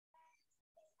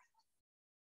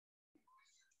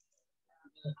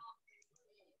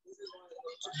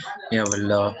Yeah,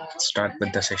 we'll start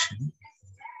with the session.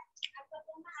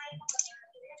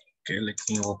 Okay, let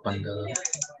me open the.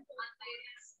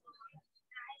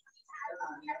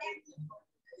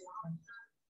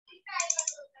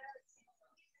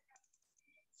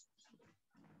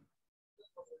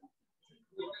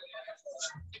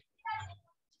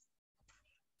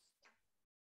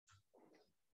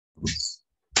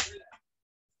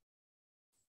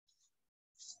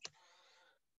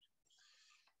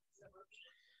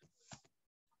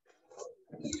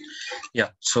 Yeah,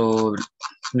 so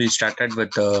we started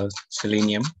with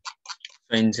Selenium.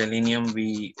 So in Selenium,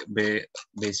 we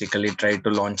basically try to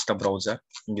launch the browser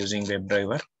using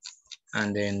WebDriver,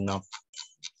 and then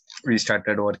we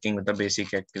started working with the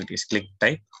basic activities, click,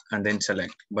 type, and then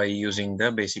select by using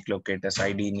the basic locators,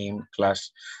 ID, name,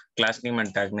 class name,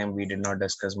 and tag name. We did not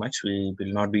discuss much. We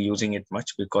will not be using it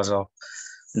much because of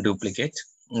duplicates.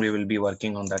 We will be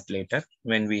working on that later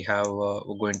when we have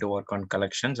going to work on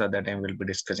collections. At that time, we'll be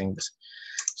discussing this.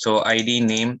 So ID,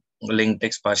 name, link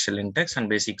text, partial link text, and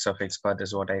basics of XPath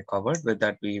is what I covered. With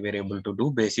that, we were able to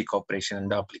do basic operation in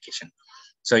the application.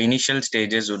 So initial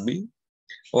stages would be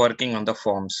working on the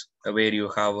forms where you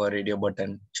have a radio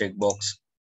button, checkbox,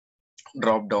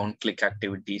 drop down, click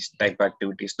activities, type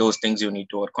activities, those things you need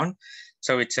to work on.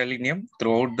 So with Selenium,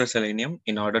 throughout the Selenium,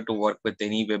 in order to work with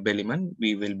any web element,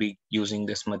 we will be using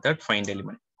this method find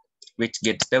element, which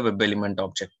gets the web element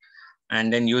object.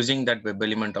 And then using that web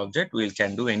element object, we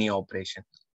can do any operation.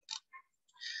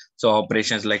 So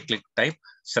operations like click, type,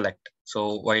 select.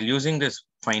 So while using this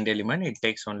find element, it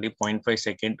takes only 0.5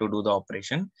 second to do the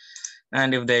operation.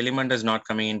 And if the element is not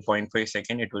coming in 0.5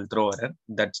 second, it will throw error.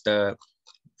 That's the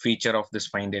feature of this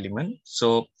find element.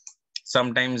 So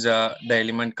sometimes the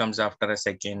element comes after a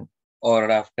second or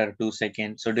after 2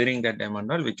 seconds. So during that time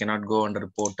and all, we cannot go and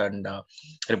report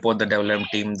report the development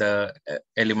team the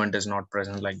element is not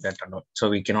present like that and all. So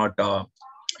we cannot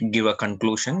give a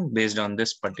conclusion based on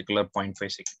this particular 0.5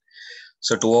 second.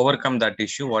 So to overcome that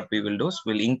issue, what we will do is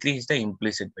we'll increase the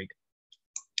implicit weight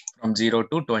from 0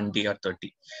 to 20 or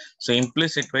 30. So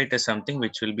implicit weight is something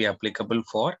which will be applicable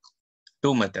for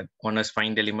two methods. One is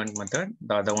find element method,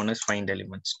 the other one is find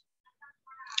elements.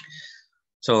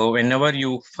 So whenever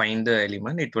you find the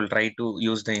element, it will try to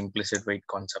use the implicit weight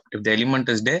concept. If the element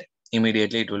is there,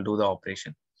 immediately it will do the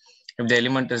operation. If the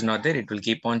element is not there, it will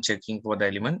keep on checking for the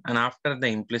element. And after the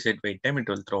implicit wait time, it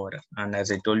will throw error. And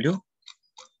as I told you,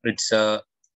 it's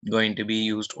going to be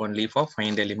used only for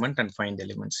find element and find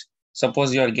elements.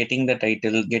 Suppose you are getting the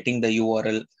title, getting the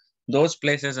URL, those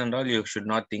places and all, you should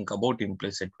not think about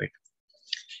implicit wait.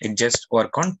 It just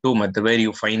work on two methods where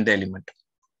you find the element.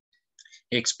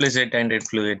 Explicit and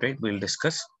implicit wait we'll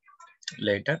discuss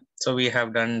later. So we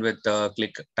have done with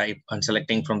click, type, and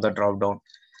selecting from the drop down.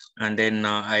 And then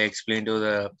I explained to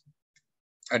the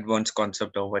advanced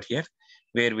concept over here,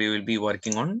 where we will be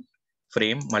working on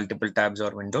frame, multiple tabs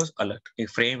or windows, alert. A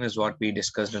frame is what we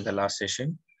discussed in the last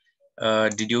session.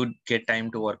 Did you get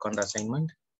time to work on the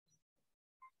assignment?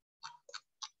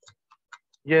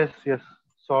 Yes, yes.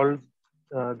 Solve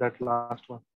that last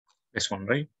one. This one,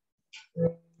 right?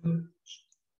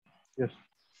 Yes.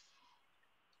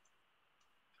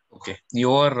 Okay.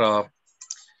 You are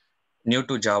new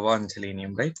to Java and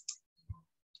Selenium, right?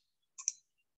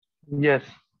 Yes.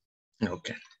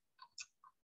 Okay.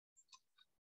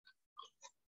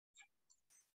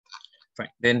 Fine.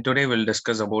 Then today we'll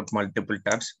discuss about multiple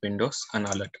tabs, windows, and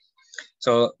alert.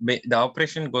 So the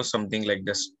operation goes something like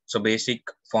this. So basic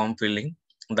form filling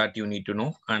that you need to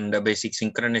know, and the basic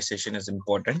synchronization is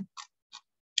important.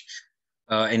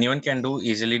 Anyone can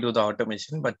easily do the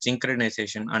automation, but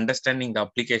synchronization, understanding the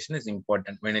application is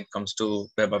important when it comes to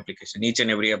web application. Each and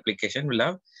every application will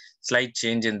have slight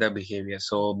change in the behavior.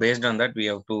 So based on that, we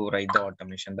have to write the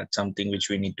automation. That's something which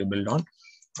we need to build on.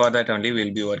 For that only,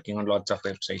 we'll be working on lots of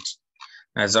websites.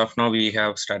 As of now, we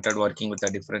have started working with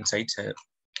the different sites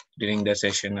during the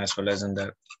session as well as in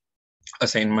the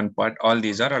assignment part. All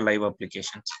these are live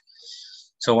applications.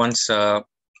 So once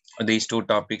these two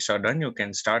topics are done, you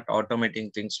can start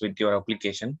automating things with your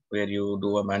application where you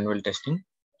do a manual testing.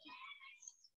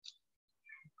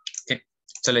 Okay,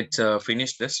 so let's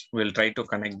finish this. We'll try to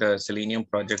connect the Selenium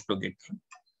project to GitHub,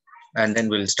 and then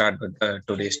we'll start with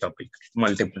today's topic,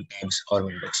 multiple tabs or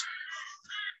windows.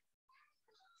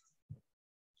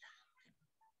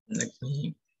 Let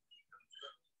me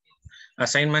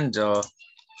assignment.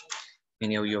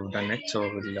 Many of you have done it, so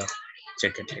we'll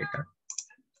check it later.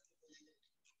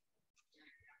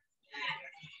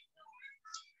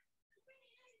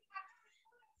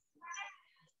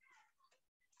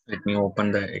 Let me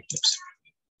open the Eclipse.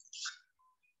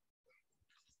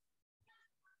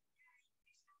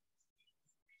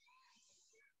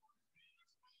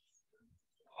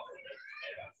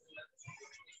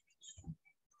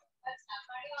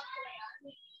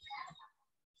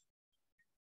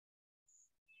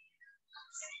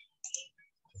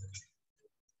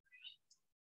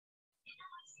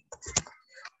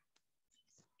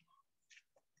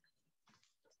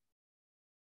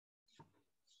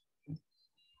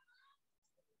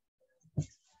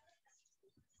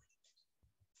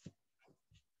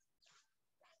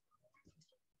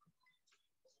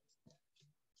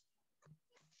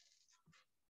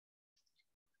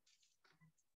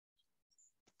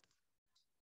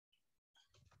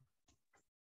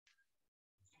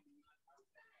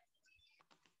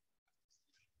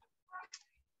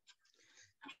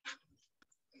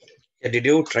 Yeah, did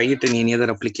you try it in any other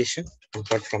application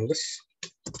apart from this?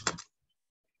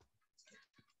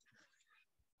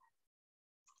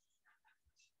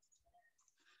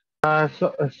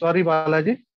 Sorry,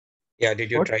 Balaji. Yeah,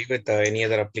 did you What? try with any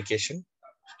other application?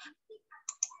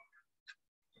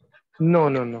 No,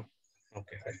 no, no.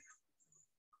 Okay, fine.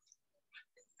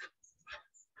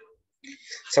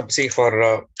 So see,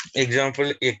 for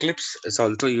example, Eclipse is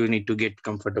also you need to get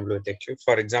comfortable with Eclipse.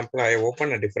 For example, I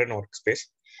open a different workspace.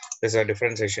 There's a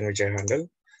different session which I handle.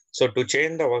 So to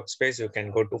change the workspace, you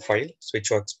can go to File, Switch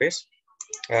Workspace,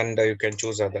 and you can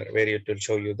choose other where it will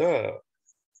show you the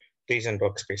recent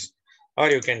workspace. Or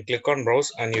you can click on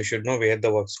Browse, and you should know where the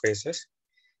workspace is.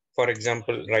 For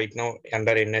example, right now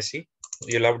under NSE,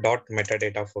 you'll have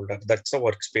 .metadata folder. That's the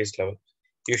workspace level.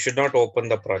 You should not open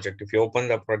the project. If you open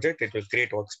the project, it will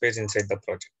create workspace inside the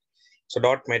project. So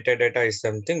 .metadata is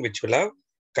something which will have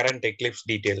current Eclipse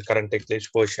detail, current Eclipse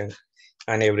version,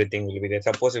 and everything will be there.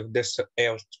 Suppose if this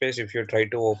space, if you try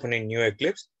to open a new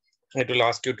Eclipse, it will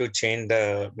ask you to change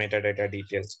the metadata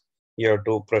details. You have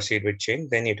to proceed with change,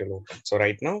 then it will open. So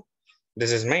right now,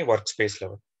 this is my workspace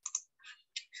level.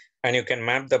 And you can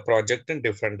map the project in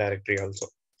different directory also.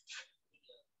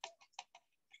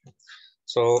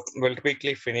 So we'll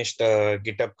quickly finish the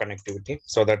GitHub connectivity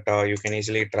so that you can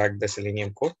easily track the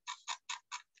Selenium code.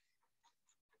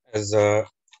 As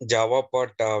Java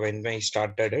part, when I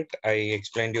started it, I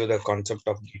explained you the concept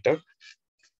of GitHub.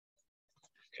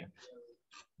 Okay.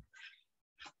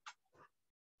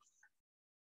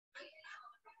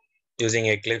 Using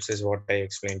Eclipse is what I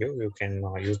explained you. You can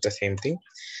use the same thing.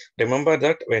 Remember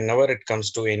that whenever it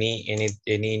comes to any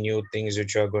new things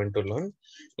which you are going to learn,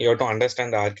 you have to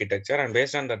understand the architecture, and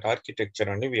based on that architecture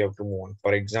only we have to move on.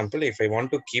 For example, if I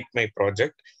want to keep my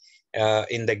project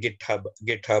in the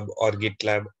GitHub or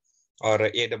GitLab or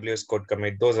AWS code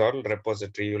commit, those are all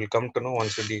repository. You will come to know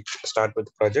once you start with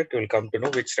the project, you will come to know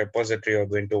which repository you are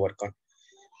going to work on.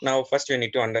 Now, first you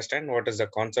need to understand what is the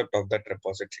concept of that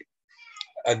repository.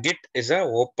 A Git is a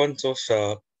open source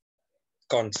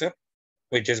concept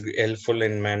which is helpful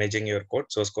in managing your code,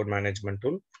 source code management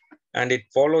tool. And it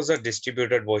follows a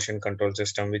distributed version control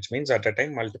system, which means at a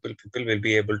time, multiple people will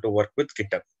be able to work with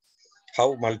GitHub.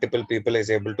 How multiple people is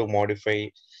able to modify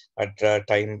at a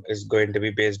time is going to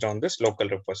be based on this local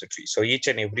repository. So each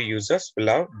and every users will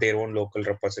have their own local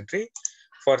repository.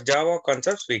 For Java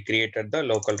concepts, we created the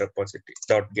local repository,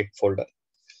 .git folder.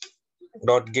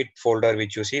 .git folder,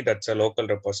 which you see, that's a local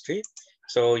repository.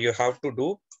 So you have to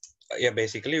do,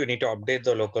 basically you need to update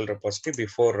the local repository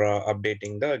before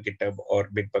updating the GitHub or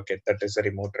Bitbucket, that is a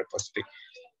remote repository.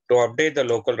 To update the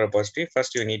local repository,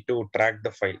 first you need to track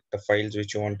the files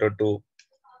which you wanted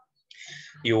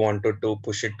to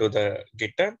push it to the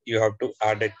GitHub. You have to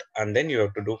add it, and then you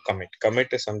have to do commit.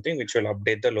 Commit is something which will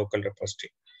update the local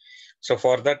repository. So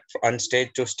for that, on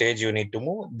stage to stage, you need to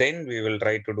move. Then we will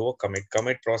try to do a commit.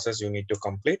 Commit process you need to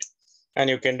complete, and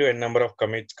you can do a number of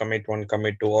commits. Commit 1,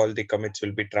 commit 2. All the commits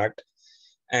will be tracked,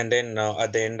 and then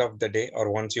at the end of the day,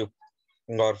 or once you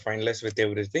are finalized with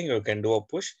everything, you can do a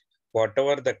push.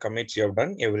 Whatever the commits you have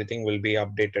done, everything will be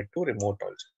updated to remote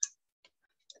also.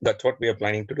 That's what we are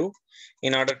planning to do.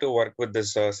 In order to work with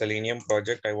this Selenium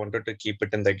project, I wanted to keep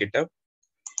it in the GitHub.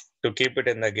 To keep it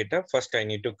in the GitHub, first I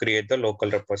need to create the local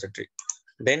repository.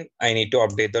 Then I need to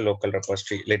update the local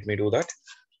repository. Let me do that.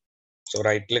 So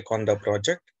right click on the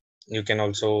project. You can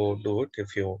also do it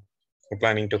if you are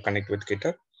planning to connect with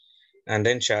GitHub. And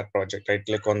then share project. Right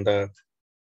click on the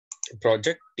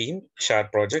project, team, share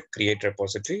project, create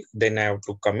repository. Then I have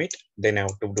to commit. Then I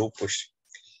have to do push.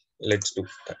 Let's do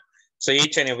that. So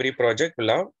each and every project will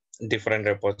have different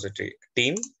repository.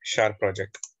 Team, share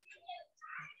project.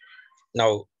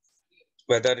 Now,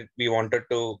 whether we wanted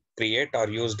to create or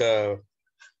use the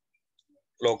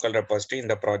local repository in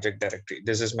the project directory.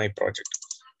 This is my project.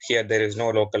 Here there is no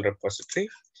local repository.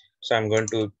 So I'm going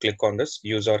to click on this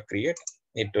use or create.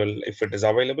 It will, if it is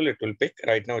available, it will pick.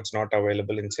 Right now it's not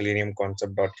available in Selenium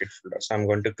concept.git folder. So I'm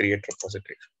going to create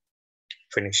repository.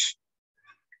 Finish.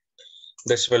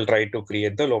 This will try to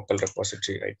create the local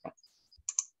repository right now.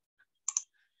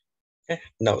 Okay.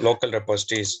 Now local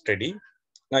repository is ready.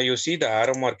 Now you see the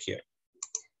arrow mark here.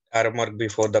 Arrow mark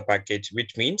before the package,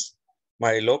 which means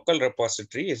my local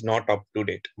repository is not up to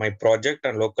date. My project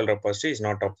and local repository is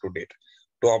not up to date.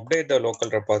 To update the local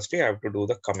repository, I have to do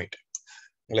the commit.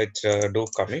 Let's do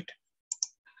commit.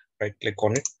 Right click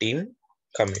on it, team,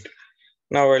 commit.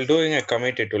 Now while doing a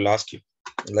commit, it will ask you,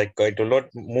 like it will not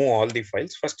move all the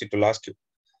files. First, it will ask you,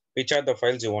 which are the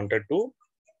files you wanted to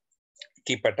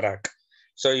keep a track.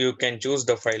 So you can choose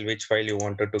the file, which file you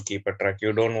wanted to keep a track.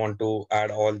 You don't want to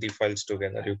add all the files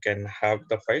together. You can have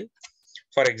the file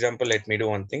For example, let me do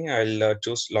one thing. I'll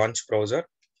choose launch browser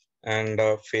and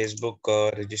Facebook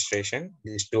registration.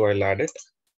 These two I'll add it.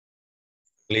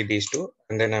 Only these two.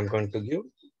 And then I'm going to give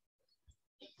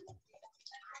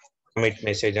commit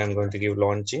message. I'm going to give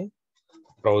launching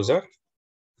browser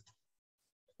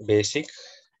basic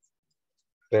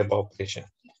web operation.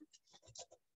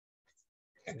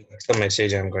 And that's the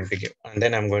message I'm going to give. And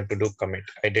then I'm going to do commit.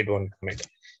 I did one commit.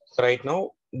 So right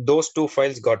now, those two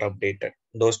files got updated.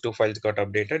 Those two files got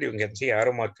updated. You can see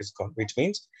arrow mark is gone, which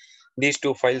means these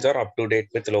two files are up to date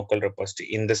with local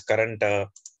repository in this current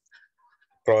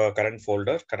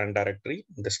folder, current directory,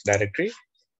 this directory.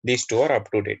 These two are up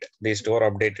to date. These two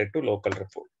are updated to local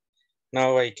repo.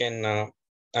 Now I can,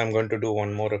 I'm going to do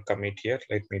one more commit here.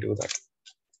 Let me do that.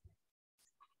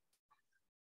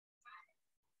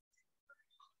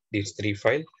 These three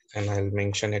files, and I'll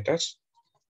mention it as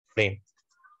frame.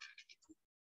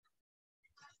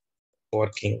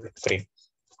 Working with frame.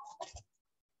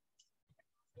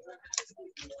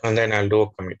 And then I'll do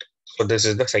a commit. So this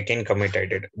is the second commit I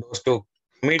did. Those two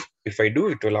commit, if I do,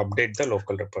 it will update the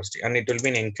local repository and it will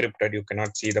be encrypted. You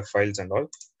cannot see the files and all.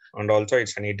 And also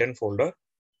it's an hidden folder.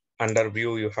 Under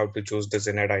view, you have to choose the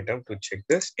Zened item to check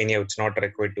this. Anyhow, it's not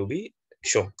required to be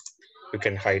shown. You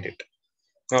can hide it.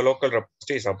 Now local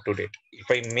repository is up to date. If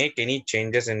I make any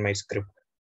changes in my script,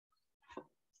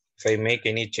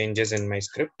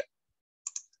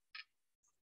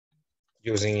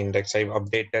 using index, I've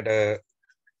updated a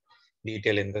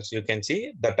detail in this. You can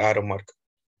see that arrow mark.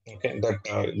 Okay, that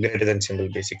greater than symbol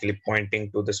basically pointing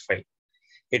to this file.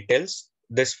 It tells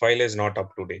this file is not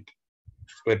up to date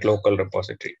with local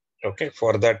repository. Okay,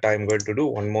 for that I'm going to do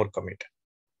one more commit.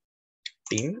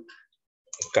 Team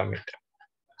commit.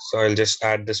 So I'll just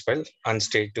add this file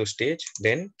unstage to stage,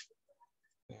 then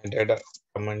add a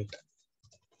comment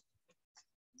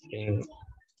in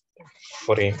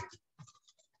frame.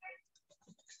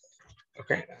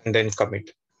 Okay, and then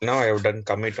commit. Now I have done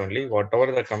commit only.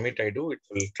 Whatever the commit I do, it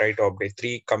will try to update.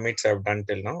 3 commits I've done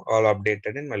till now, all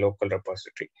updated in my local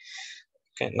repository.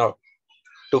 Okay, now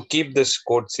to keep this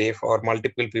code safe, or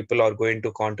multiple people are going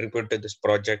to contribute to this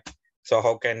project. So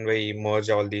how can we merge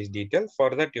all these details?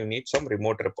 For that, you need some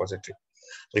remote repository.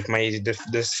 If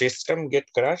this system get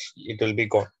crashed, it will be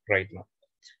gone right now.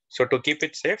 So to keep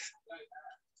it safe,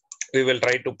 we will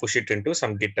try to push it into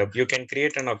some GitHub. You can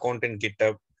create an account in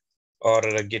GitHub or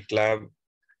GitLab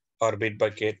or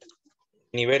Bitbucket.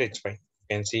 Anywhere it's fine.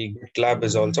 You can see GitLab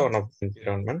is also one of the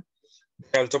environment.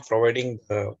 They're also providing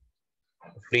the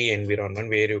free environment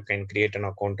where you can create an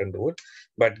account and do it.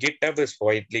 But GitHub is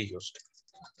widely used.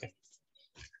 Okay.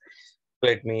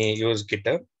 Let me use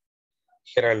GitHub.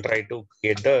 Here I'll try to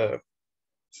create the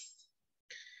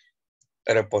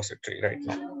repository right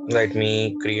now. Let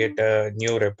me create a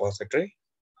new repository.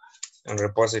 And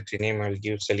repository name I'll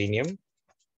give Selenium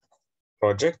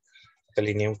project.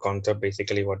 Selenium concept,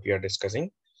 basically what we are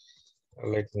discussing.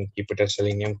 Let me keep it as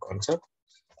Selenium concept.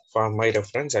 For my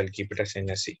reference, I'll keep it as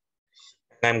NSC.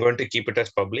 And I'm going to keep it as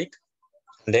public.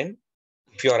 Then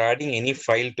if you are adding any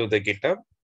file to the GitHub,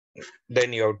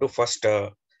 then you have to first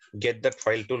get that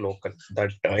file to local.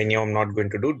 That anyhow I'm not going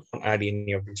to do. Don't add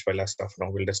any of this file stuff now.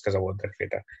 We'll discuss about that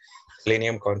later.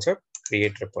 Selenium concept,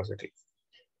 create repository.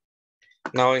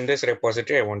 Now in this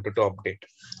repository, I wanted to update.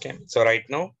 Okay, so right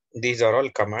now these are all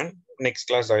command. Next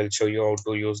class I'll show you how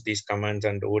to use these commands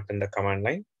and do it in the command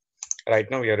line. Right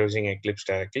now we are using Eclipse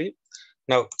directly.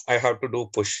 Now I have to do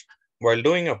push. While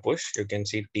doing a push, you can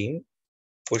see team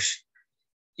push.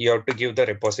 You have to give the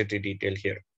repository detail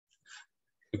here.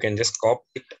 You can just copy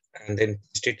it and then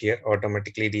paste it here.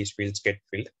 Automatically these fields get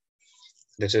filled.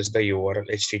 This is the URL,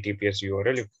 HTTPS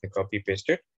URL. You can copy paste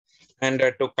it. And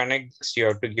to connect this, you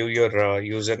have to give your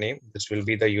username. This will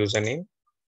be the username.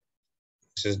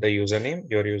 This is the username,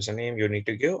 your username you need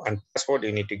to give, and password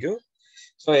you need to give.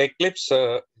 So Eclipse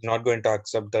is not going to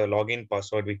accept the login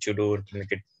password which you do to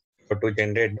make it. You have to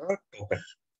generate the token.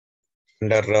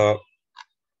 Under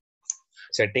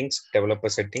settings, developer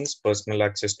settings, personal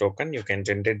access token, you can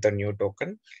generate the new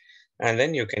token, and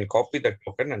then you can copy the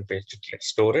token and paste it here.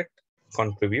 Store it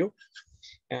on preview.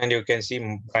 And you can see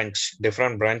branch,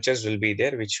 different branches will be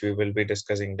there, which we will be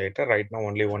discussing later. Right now,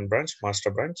 only one branch, master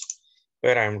branch,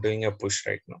 where I'm doing a push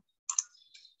right now.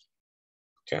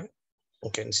 Okay, you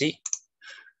can see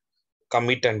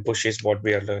commit and push is what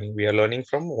we are learning. We are learning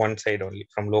from one side only,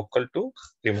 from local to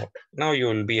remote. Now you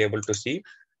will be able to see,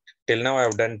 till now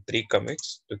I've done 3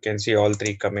 commits. You can see all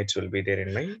 3 commits will be there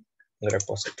in my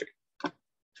repository.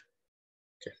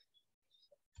 Okay,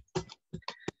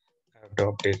 I have to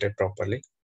update it properly.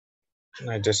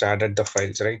 I just added the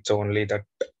files, right? So only that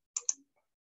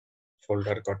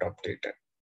folder got updated.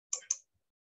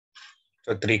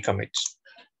 So 3 commits.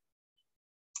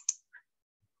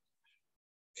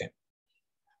 Okay.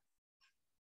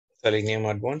 Selenium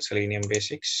Advanced, Selenium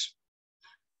Basics.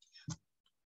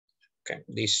 Okay.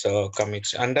 These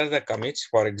commits. Under the commits,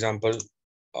 for example,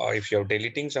 if you're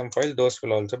deleting some file, those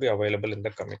will also be available in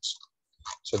the commits.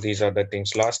 So these are the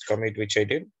things. Last commit which I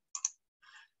did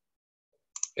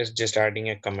is just adding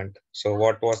a comment. So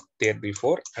what was there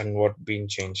before and what being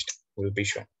changed will be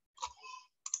shown.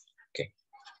 Okay.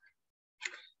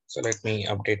 So let me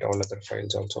update all other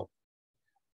files also.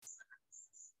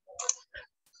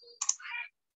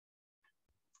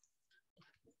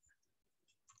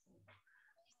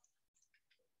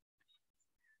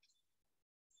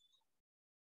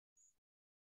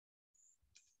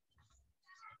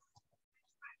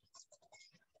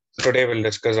 Today we'll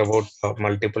discuss about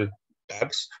multiple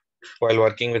tabs. While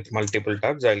working with multiple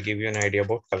tabs, I'll give you an idea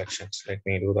about collections. Let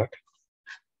me do that.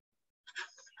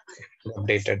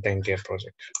 Updated the entire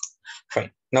project.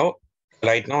 Fine. Now,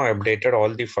 right now I updated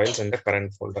all the files in the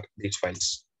current folder. These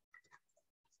files.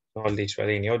 All these files.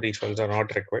 Any of these files are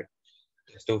not required.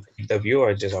 Just to keep the view,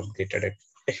 I just updated it.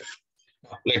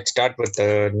 Let's start with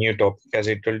the new topic. As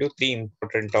I told you, 3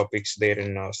 important topics there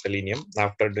in Selenium.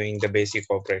 After doing the basic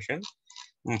operation,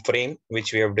 frame,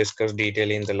 which we have discussed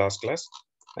detail in the last class,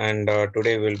 and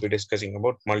today we'll be discussing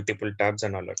about multiple tabs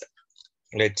and alert.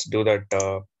 Let's do that.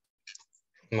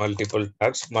 Multiple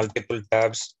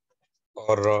tabs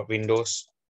or windows,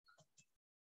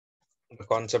 the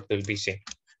concept will be same.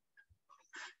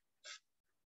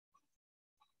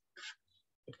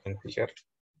 You can see here.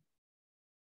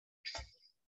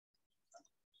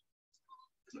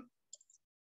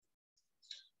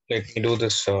 Let me do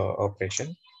this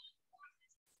operation.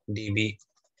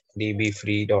 db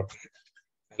free dot.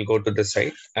 I'll go to the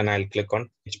site and I'll click on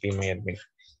phpMyAdmin.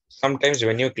 Sometimes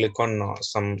when you click on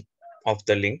some of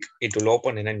the link, it will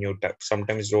open in a new tab.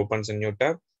 Sometimes it opens a new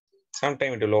tab.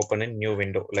 Sometimes it will open a new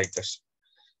window like this.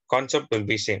 Concept will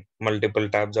be same. Multiple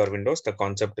tabs or windows, the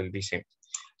concept will be same.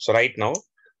 So right now,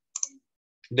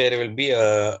 there will be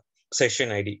a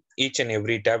session ID. Each and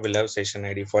every tab will have session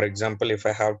ID. For example, if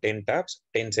I have 10 tabs,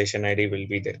 10 session ID will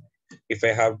be there. If I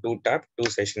have 2 tabs, 2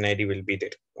 session ID will be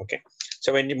there. Okay.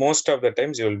 So when most of the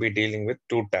times you will be dealing with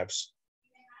 2 tabs.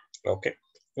 Okay.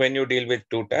 When you deal with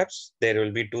 2 tabs, there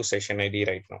will be 2 session ID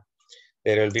right now.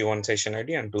 There will be 1 session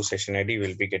ID and 2 session ID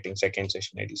will be getting second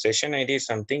session ID. Session ID is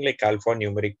something like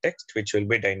alphanumeric text, which will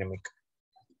be dynamic.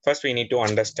 First, we need to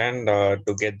understand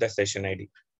to get the session ID.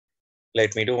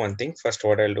 Let me do one thing. First,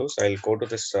 what I'll do is I'll go to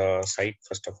this site.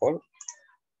 First of all,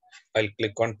 I'll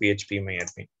click on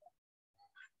phpMyAdmin.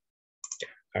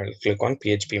 I'll click on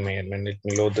phpMyAdmin. Let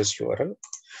me load this URL.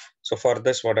 So for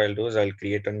this, what I'll do is I'll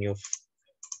create a new.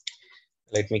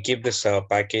 Let me keep this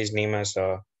package name as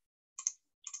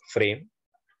frame.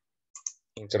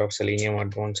 Instead of Selenium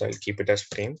Advanced, I'll keep it as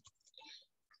frame.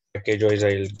 Package wise,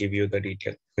 I'll give you the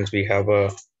detail. Since we have a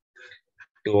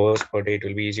 2 hours per day, it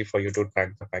will be easy for you to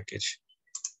track the package.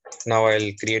 Now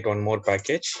I'll create one more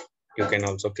package. You can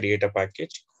also create a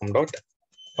package.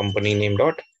 Company name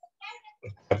dot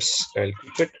tabs. I'll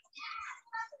keep it.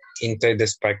 Inside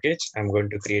this package, I'm going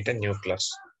to create a new class.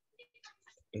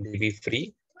 db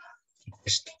free.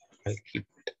 I'll keep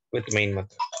it with main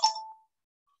method.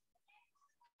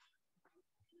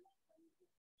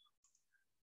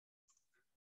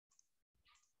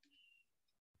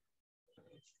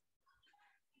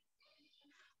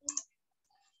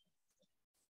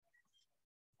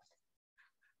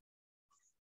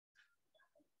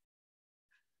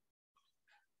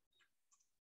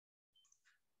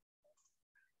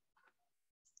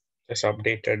 Just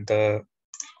updated the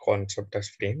concept as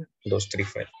frame, those 3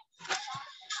 files.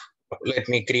 Let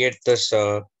me create this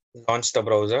launch the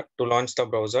browser. To launch the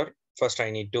browser, first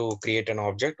I need to create an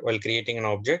object. While creating an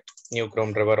object, new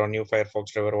Chrome driver or new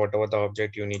Firefox driver, whatever the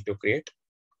object you need to create,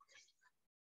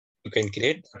 you can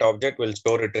create. That object will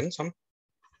store it in some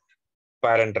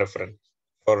parent reference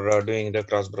for doing the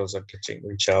cross-browser touching,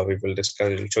 which we will discuss.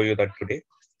 I will show you that today.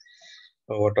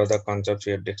 What are the concepts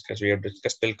we have discussed? We have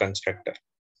discussed till constructor.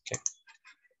 Okay.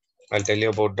 I'll tell you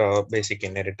about the basic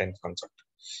inheritance concept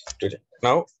today.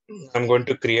 Now, I'm going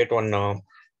to create one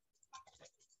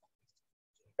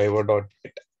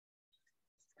driver.get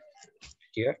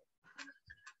here.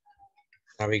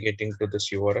 Navigating to this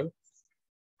URL.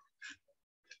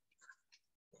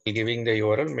 Giving the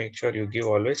URL, make sure you give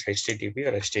always HTTP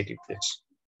or HTTPS.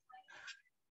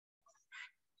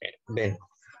 Okay. Then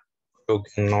you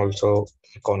can also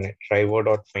click on it.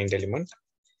 Driver.find element.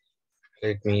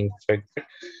 Let me inspect it.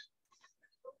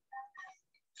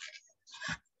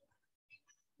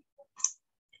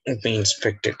 Let me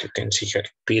inspect it. You can see here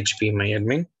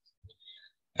phpMyAdmin.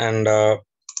 and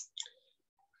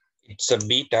it's a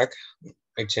B tag.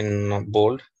 It's in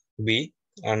bold B,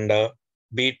 and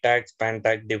B tag, span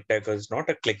tag, div tag is not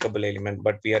a clickable element,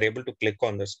 but we are able to click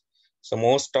on this. So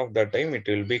most of the time it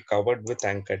will be covered with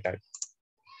anchor tag.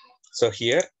 So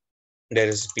here there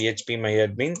is PHP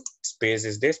myadmin space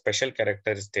is there, special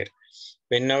character is there.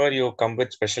 Whenever you come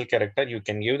with special character, you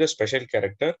can give the special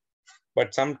character,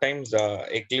 but sometimes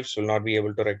Eclipse will not be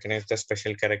able to recognize the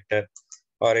special character,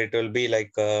 or it will be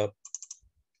like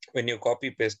when you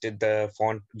copy paste it, the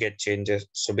font get changes.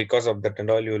 So because of that and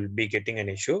all, you will be getting an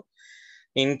issue.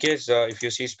 In case if you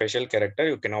see special character,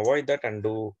 you can avoid that and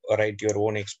do write your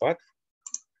own XPath,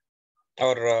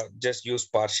 or just use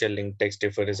partial link text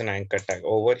if it is an anchor tag.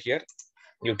 Over here,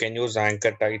 you can use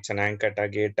anchor tag. It's an anchor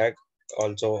tag, a tag,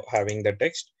 also having the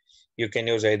text. You can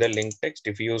use either link text.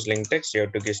 If you use link text, you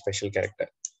have to give special character.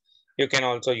 You can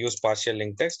also use partial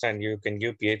link text, and you can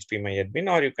give PHP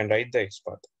myadmin, or you can write the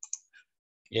XPath.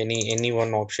 Any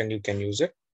one option you can use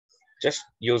it. Just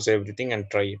use everything and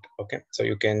try it. Okay, so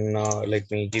you can let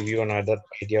me give you another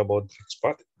idea about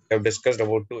XPath. I've discussed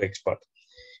about two XPath,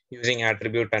 using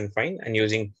attribute and find and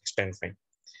using text and find.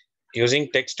 Using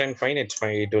text and find, it's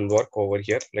fine, it will work over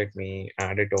here. Let me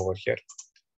add it over here.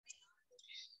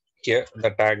 Here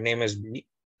the tag name is B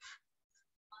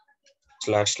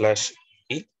 //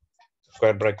 B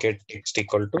square bracket text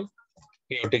equal to,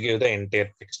 you have to give the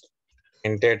entire text.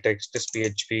 Entire text is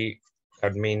PHP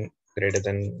admin greater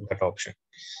than that option.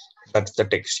 That's the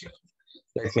text here.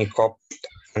 Let me copy it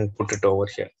and put it over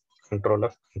here. Control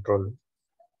F, control.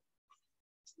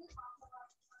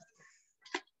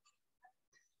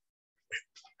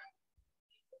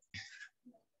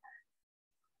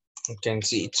 You can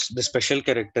see it's the special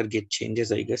character get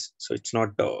changes, I guess. So it's not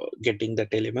getting that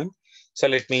element. So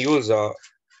let me use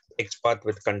XPath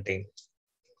with contain.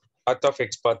 Path of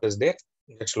XPath is there.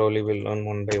 That slowly we'll learn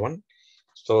one by one.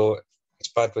 So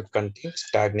XPath with contains,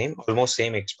 tag name, almost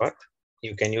same XPath.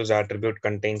 You can use attribute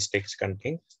contains, text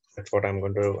contain. That's what I'm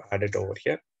going to add it over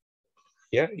here.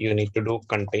 Here you need to do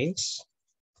contains,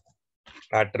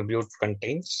 attribute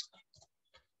contains,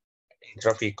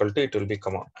 of equal to, it will be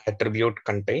comma, attribute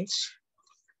contains,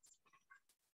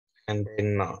 and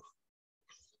then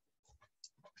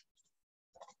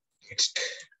text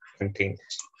contains,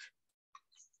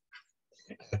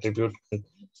 attribute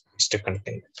text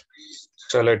contains.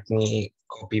 So let me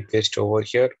copy paste over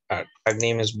here. Tag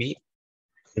name is B,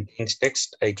 contains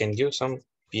text. I can give some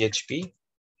PHP.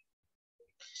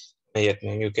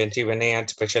 You can see when I add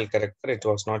special character, it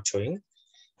was not showing,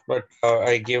 but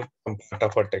I give some part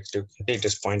of a text. You can see it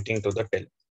is pointing to the tail.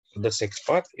 So the sixth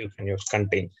part you can use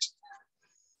contains.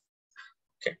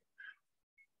 Okay,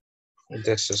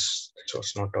 this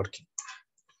was not working.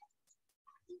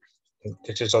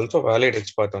 This is also valid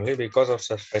XPath only because of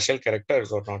the special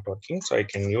characters are not working. So I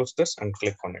can use this and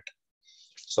click on it.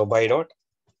 So by dot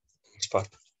XPath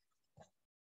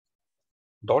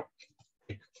dot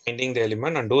finding the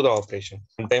element and do the operation.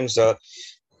 Sometimes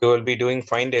you will be doing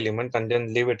find element and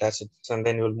then leave it as it is, and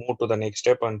then you will move to the next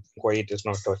step and why it is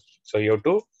not working. So you have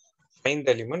to find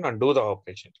the element and do the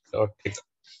operation. Dot click.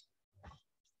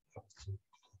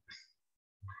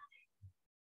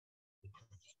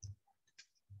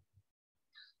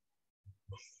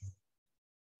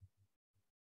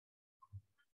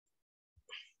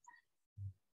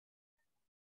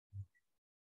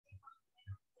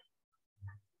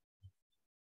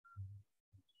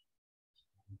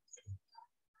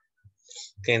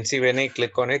 You can see when I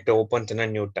click on it, it opens in a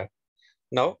new tab.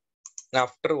 Now,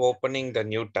 after opening the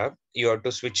new tab, you have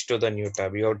to switch to the new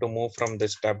tab. You have to move from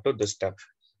this tab to this tab.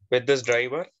 With this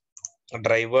driver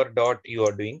dot you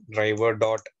are doing, driver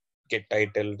dot get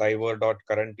title, driver dot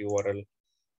current URL.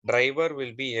 Driver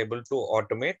will be able to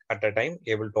automate at a time,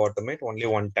 able to automate only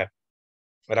one tab.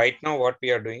 Right now, what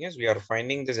we are doing is we are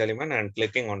finding this element and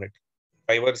clicking on it.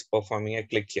 Driver is performing a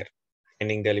click here,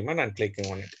 finding the element and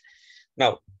clicking on it.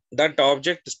 Now, that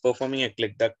object is performing a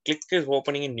click. The click is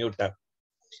opening a new tab.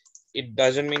 It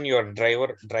doesn't mean your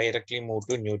driver directly move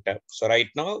to new tab. So right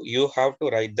now you have to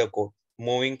write the code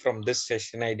moving from this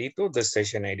session ID to this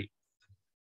session ID.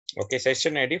 Okay,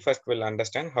 session ID first we'll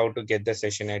understand how to get the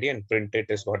session ID and print it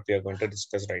is what we are going to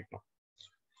discuss right now.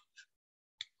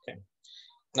 Okay.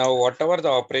 Now, whatever the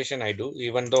operation I do,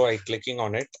 even though I clicking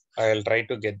on it, I'll try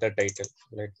to get the title.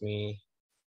 Let me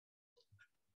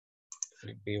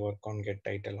work on get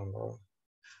title on all.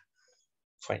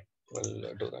 Fine,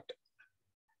 we'll do that.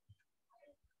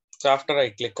 So after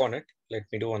I click on it, let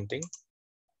me do one thing.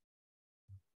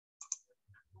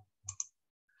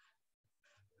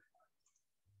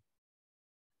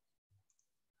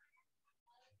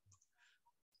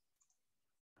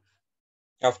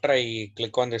 After I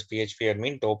click on this PHP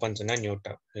admin, it opens in a new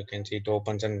tab. You can see it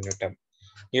opens in a new tab.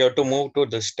 You have to move to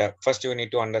this tab. First, you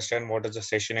need to understand what is the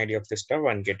session ID of this tab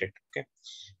and get it. Okay.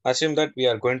 Assume that we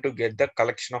are going to get the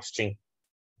collection of string.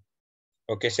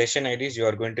 Okay. Session IDs, you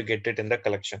are going to get it in the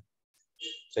collection.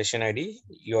 Session ID,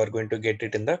 you are going to get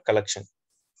it in the collection.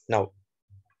 Now,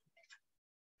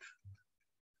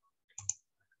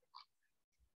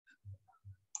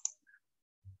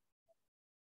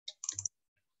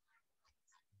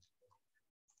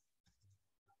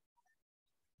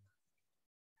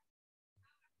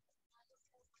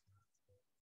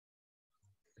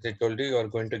 as I told you, you are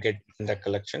going to get in the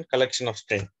collection of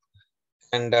string.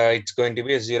 And it's going to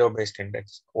be a zero-based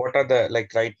index. What are the,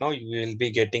 like right now, you will be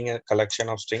getting a collection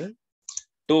of string.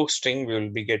 Two string we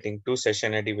will be getting, two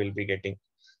session ID will be getting.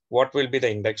 What will be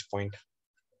the index point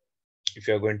if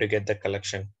you're going to get the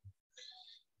collection?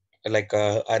 Like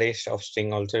arrays of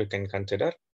string also you can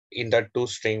consider. In that two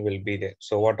string will be there.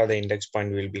 So what are the index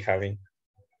point we'll be having?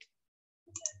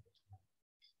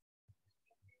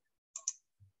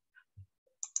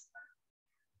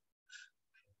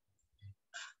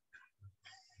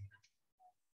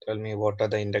 Tell me what are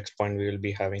the index point we will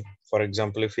be having. For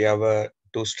example, if you have a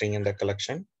two string in the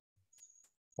collection,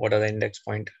 what are the index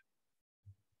point?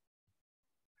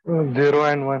 0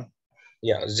 and 1.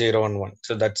 Yeah, 0 and 1.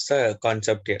 So that's the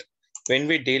concept here. When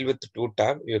we deal with two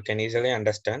tab, you can easily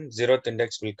understand zeroth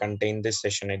index will contain this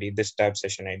session ID, this tab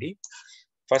session ID.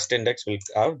 First index will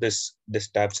have this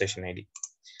tab session ID.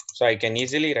 So I can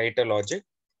easily write a logic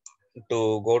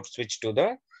to go switch to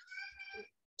the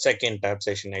second tab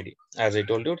session ID. As I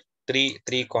told you,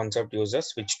 three concept users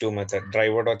switch to method.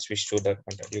 Driver dot switch to the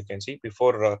method. You can see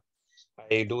before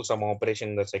I do some operation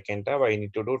in the second tab, I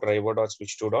need to do driver dot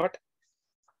switch to dot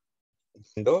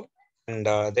window, and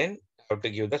then I have to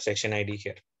give the session ID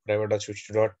here. Driver dot switch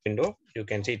to dot window. You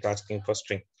can see it's asking for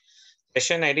string.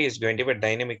 Session ID is going to be a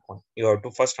dynamic one. You have to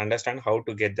first understand how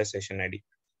to get the session ID.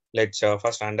 Let's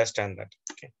first understand that.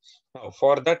 Okay. Now,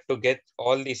 for that to get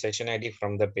all the session ID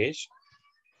from the page,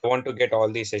 I want to get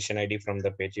all the session ID from the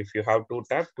page. If you have two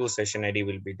tab, two session ID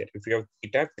will be there. If you have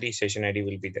three tab, three session ID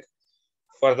will be there.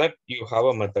 For that, you have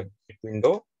a method,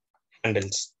 window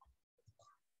handles.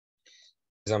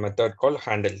 There's a method called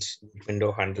handles,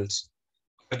 window handles.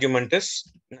 Argument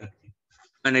is nothing.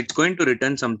 And it's going to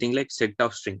return something like set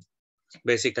of string.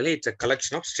 Basically, it's a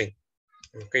collection of string.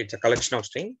 Okay, it's a collection of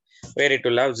string where it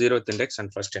will have zeroth index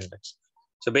and first index.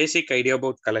 So basic idea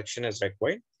about collection is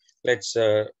required. Let's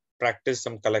practice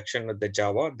some collection with the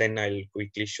Java, then I'll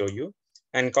quickly show you.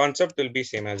 And concept will be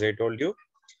same as I told you.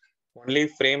 Only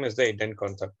frame is the hidden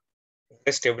concept.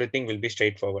 Rest everything will be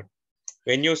straightforward.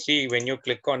 When you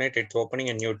click on it, it's opening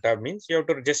a new tab, means you have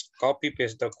to just copy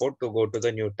paste the code to go to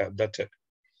the new tab. That's it.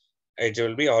 It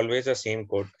will be always the same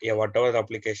code. Yeah, whatever the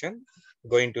application,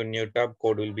 going to new tab,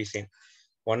 code will be same.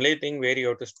 Only thing where you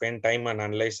have to spend time and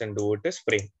analyze and do it is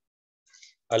frame.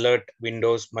 Alert,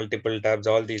 windows, multiple tabs,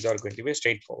 all these are going to be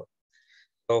straightforward.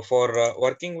 So for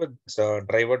working with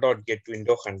driver.get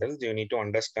window handles, you need to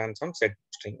understand some set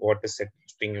string. What is set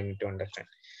string you need to understand.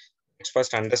 Let's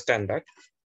first understand that.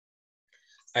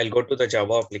 I'll go to the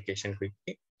Java application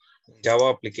quickly. Java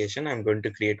application, I'm going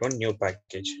to create one new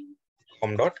package.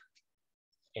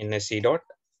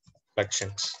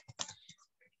 home.nsc.collections.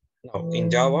 Now in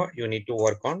Java, you need to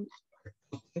work on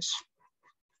things.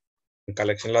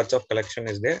 Collection, lots of collection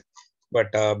is there,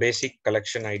 but basic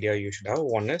collection idea you should have.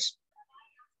 One is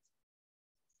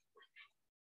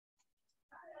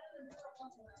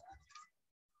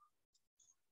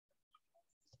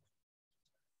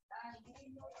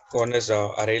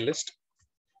array list.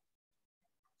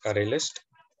 The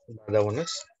other one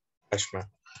is hash map.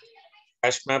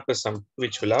 Hash map is something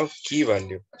which will have key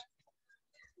value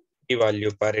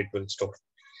per it will store.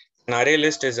 An array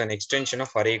list is an extension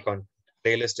of array concept.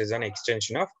 Array list is an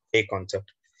extension of array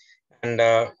concept. And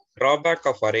drawback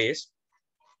of arrays,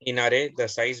 in array, the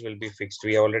size will be fixed.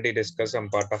 We already discussed some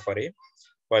part of array.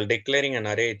 While declaring an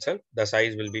array itself, the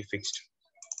size will be fixed.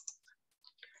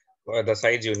 The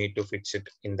size you need to fix it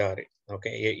in the array.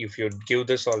 Okay, if you give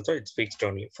this also, it's fixed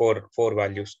only four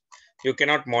values. You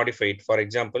cannot modify it. For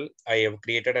example, I have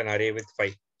created an array with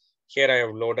 5. Here I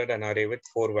have loaded an array with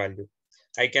 4 value.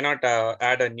 I cannot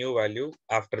add a new value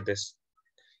after this.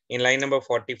 In line number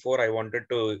 44, I wanted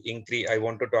to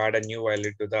add a new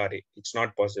value to the array. It's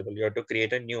not possible. You have to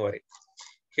create a new array.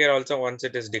 Here also, once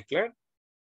it is declared,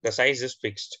 the size is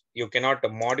fixed. You cannot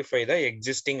modify the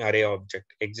existing array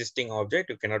object. Existing object,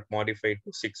 you cannot modify it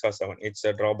to 6 or 7. It's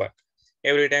a drawback.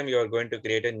 Every time you are going to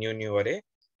create a new array.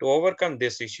 To overcome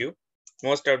this issue,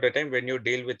 most of the time when you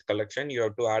deal with collection, you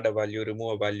have to add a value,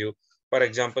 remove a value, For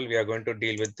example, we are going to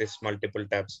deal with this multiple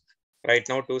tabs. Right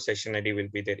now, 2 session ID will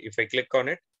be there. If I click on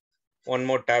it, one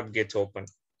more tab gets open.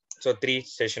 So 3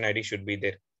 session ID should be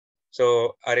there.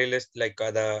 So array list, like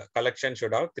the collection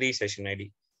should have 3 session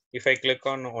ID. If I click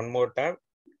on one more tab,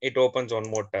 it opens one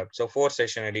more tab. So 4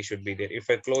 session ID should be there. If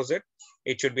I close it,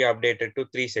 it should be updated to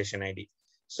 3 session ID.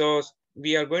 So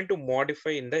we are going to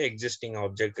modify in the existing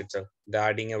object itself, the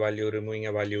adding a value, removing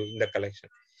a value in the collection.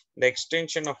 The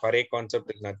extension of array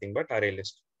concept is nothing but array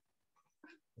list.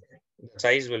 The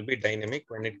size will be dynamic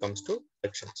when it comes to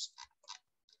collections.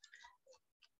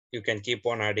 You can keep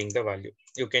on adding the value.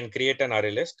 You can create an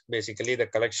array list. Basically, the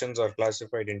collections are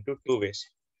classified into 2 ways.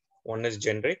 One is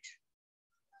generic,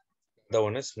 the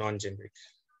one is non-generic.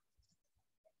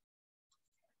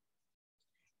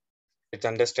 Let's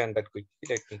understand that quickly.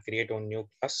 Let me create one new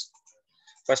class.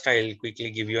 First, I'll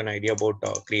quickly give you an idea about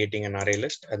creating an array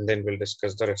list, and then we'll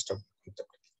discuss the rest of the concept.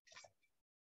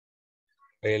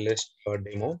 Array list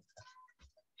demo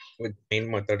with main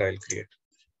method I'll create.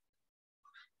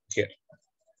 Here,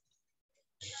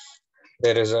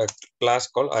 there is a class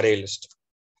called array list.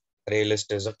 Array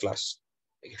list is a class.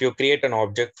 If you create an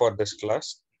object for this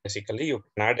class, basically you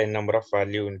can add a number of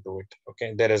value into it.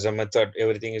 Okay, there is a method.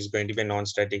 Everything is going to be a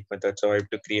non-static method. So I have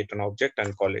to create an object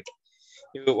and call it.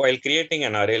 While creating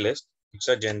an array list, it's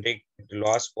a generic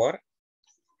loss for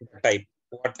type.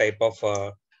 What type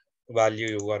of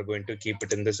value you are going to keep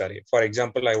it in this array. For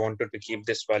example, I wanted to keep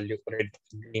this value red,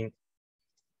 green,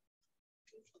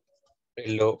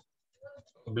 yellow,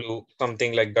 blue,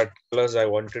 something like that. Colors I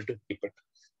wanted to keep it.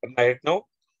 Right now,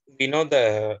 we know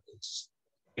the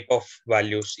type of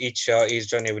values. Each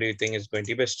and everything is going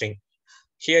to be a string.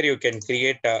 Here you can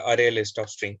create an array list of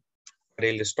string.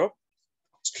 Array list of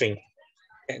string.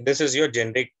 And this is your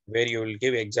generic where you will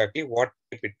give exactly what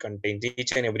type it contains.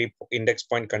 Each and every index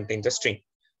point contains a string.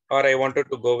 Or I wanted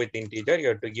to go with integer. You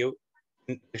have to give.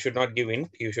 You should not give int.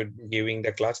 You should be giving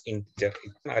the class integer.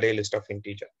 It's an array list of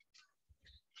integer.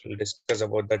 We'll discuss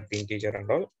about that integer and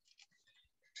all.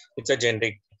 It's a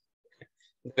generic.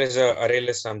 There is a array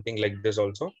list something like this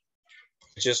also,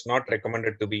 which is not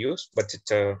recommended to be used, but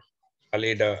it's a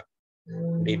valid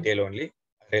detail only.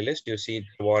 Array list, you see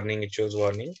the warning, it shows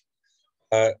warning.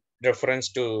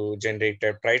 Reference to generic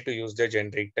type, try to use the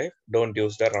generic type, don't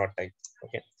use the raw type.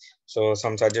 Okay, so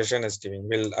some suggestion is giving.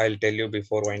 I'll tell you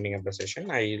before winding up the session.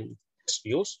 I'll just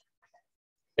use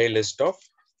a list of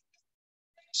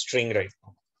string right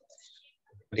now.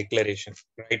 Declaration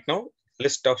right now,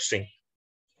 list of string.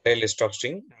 A list of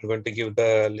string. I'm going to give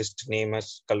the list name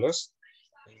as colors.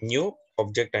 New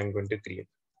object I'm going to create.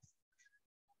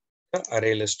 The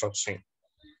array list of string.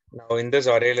 Now in this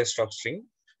array list of string,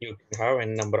 you can have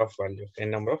n number of values, n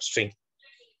number of string.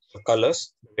 So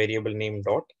colors, variable name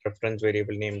dot, reference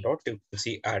variable name dot, you can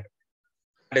see add.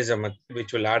 Add is a method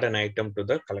which will add an item to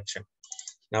the collection.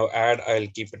 Now add, I'll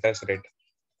keep it as red.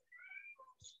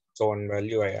 So one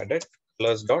value I added,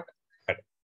 colors dot add.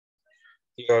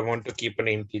 Here I want to keep an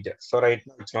integer. So right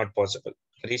now it's not possible.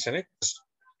 The reason is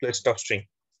list of string.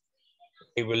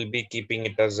 I will be keeping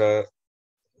it as a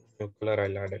new color.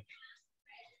 I'll add it.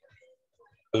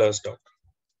 Colors dot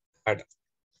add.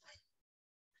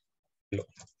 Hello.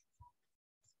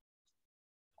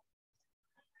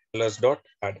 Colors dot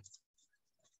add.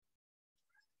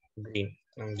 Green.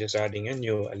 I'm just adding a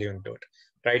new value into it.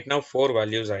 Right now, 4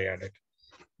 values I added.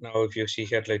 Now, if you see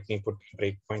here, let me put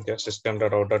breakpoint here,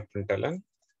 system.out.println.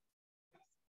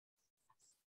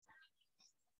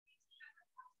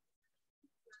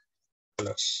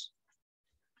 Colors.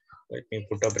 Let me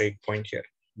put a breakpoint here.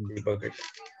 Debug it.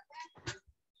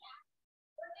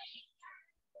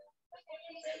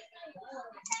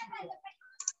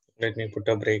 Let me put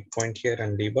a breakpoint here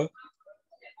and debug.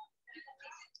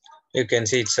 You can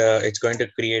see it's going to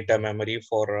create a memory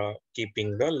for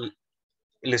keeping the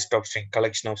list of string,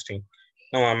 collection of string.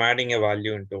 Now I'm adding a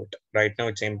value into it. Right now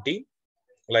it's empty.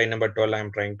 Line number 12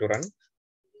 I'm trying to run.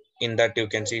 In that you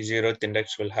can see 0th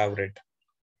index will have red.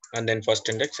 And then first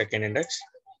index, second index,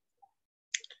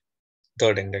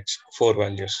 third index, 4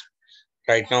 values.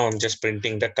 Right now I'm just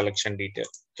printing the collection detail.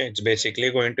 Okay, it's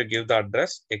basically going to give the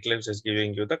address. Eclipse is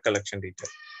giving you the collection detail.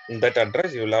 In that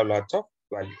address, you will have lots of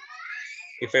value.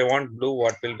 If I want blue,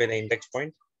 what will be the index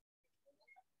point?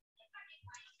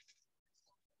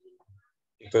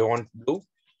 If I want blue,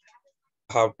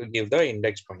 how to give the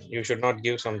index point. You should not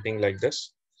give something like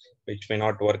this, which may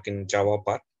not work in Java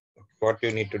part. What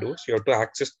you need to do is you have to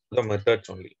access the methods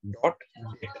only. Dot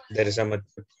get. There is a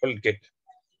method called get.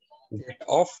 Get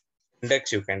of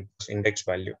index, you can index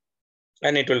value.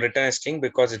 And it will return a string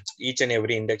because it's each and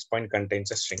every index point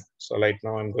contains a string. So right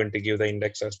now I'm going to give the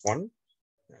index as 1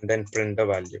 and then print the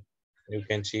value. You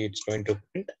can see it's going to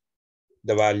print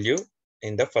the value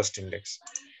in the first index.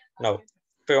 Now,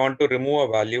 if I want to remove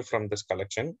a value from this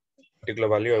collection, particular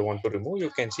value I want to remove, you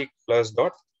can see plus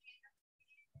dot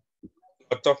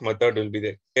lots of method will be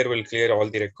there. Here will clear all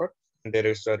the record. And there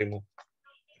is a remove.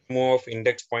 Remove of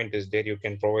index point is there. You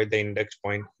can provide the index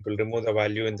point. It will remove the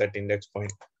value in that index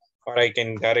point. Or I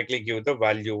can directly give the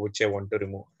value which I want to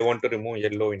remove. I want to remove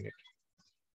yellow in it.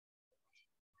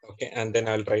 Okay, and then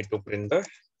I'll try to print the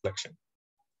collection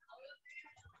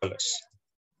colors.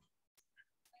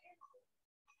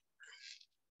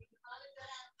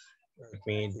 Let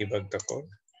me debug the code.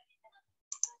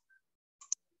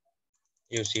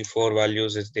 You see 4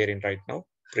 values is there in right now,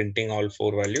 printing all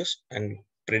 4 values and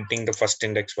printing the first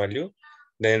index value,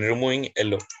 then removing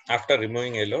yellow. After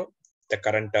removing yellow, the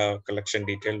current collection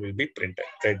detail will be printed.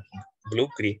 Red, blue,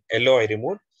 green. Yellow I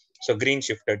removed, so green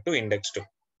shifted to index 2.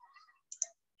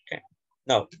 Okay.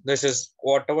 Now this is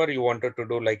whatever you wanted to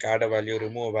do, like add a value,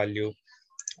 remove a value,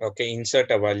 okay,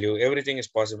 insert a value. Everything is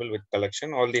possible with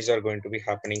collection. All these are going to be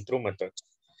happening through methods.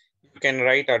 You can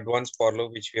write advanced for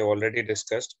loop, which we have already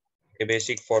discussed. A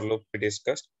basic for loop we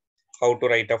discussed. How to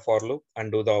write a for loop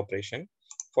and do the operation.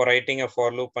 For writing a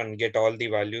for loop and get all the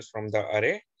values from the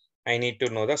array, I need to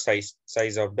know the size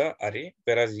of the array.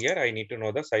 Whereas here I need to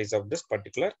know the size of this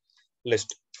particular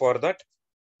list. For that,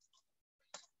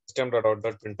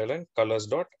 system.out.println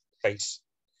colors.size.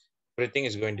 Everything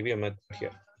is going to be a method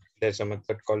here. There's a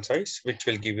method called size, which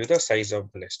will give you the size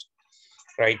of the list.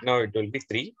 Right now it will be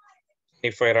 3.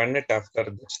 If I run it after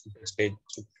this stage,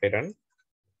 if I run,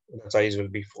 the size will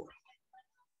be 4.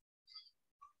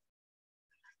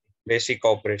 Basic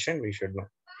operation we should know.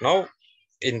 Now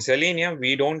in Selenium,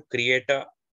 we don't create a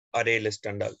array list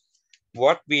and all.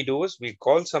 What we do is we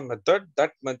call some method.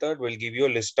 That method will give you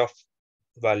a list of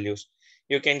values.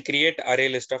 You can create array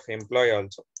list of employee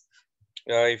also.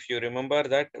 If you remember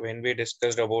that when we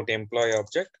discussed about employee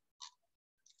object,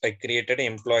 I created an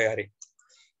employee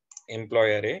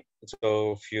array.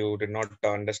 So if you did not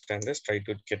understand this, try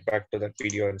to get back to that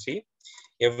video and see.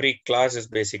 Every class is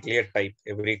basically a type.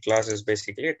 Every class is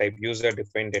basically a type, user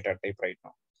defined data type right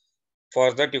now.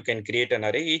 For that, you can create an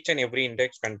array. Each and every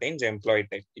index contains employee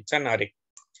type. It's an array.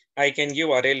 I can give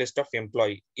array list of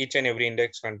employee. Each and every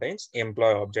index contains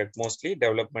employee object. Mostly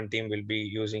development team will be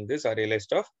using this array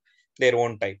list of their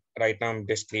own type. Right now, I'm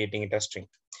just creating it a string.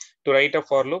 To write a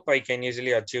for loop, I can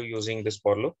easily achieve using this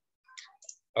for loop.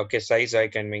 Okay, size I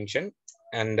can mention.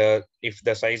 And if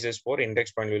the size is 4,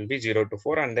 index point will be 0 to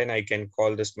 4. And then I can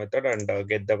call this method and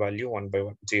get the value 1 by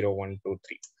 1, 0, 1, 2,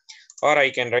 3. Or I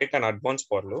can write an advanced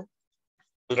for loop.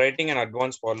 Writing an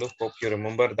advanced for loop, hope you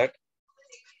remember that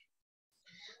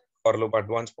for loop,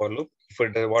 advanced for loop. If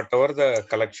it, whatever the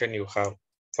collection you have,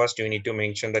 first you need to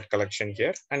mention that collection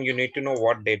here, and you need to know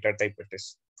what data type it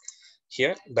is.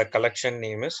 Here, the collection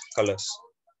name is colors.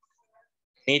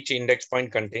 Each index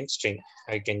point contains string.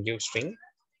 I can give string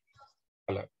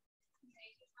color.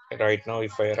 Right now,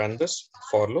 if I run this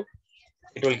for loop,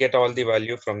 it will get all the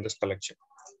value from this collection.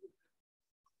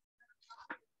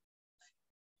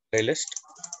 Playlist,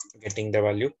 getting the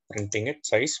value, printing it,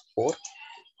 size 4,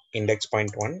 index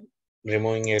point 1,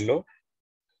 removing yellow,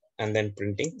 and then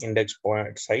printing index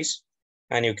point size.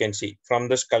 And you can see from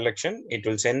this collection, it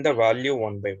will send the value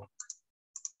 1 by 1.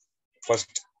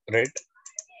 First red,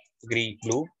 green,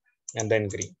 blue, and then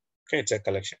green. Okay, it's a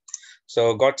collection.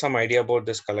 So got some idea about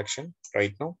this collection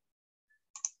right now.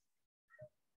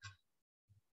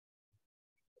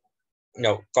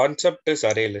 Now, concept is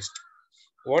array list.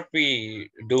 What we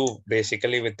do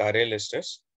basically with array list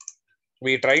is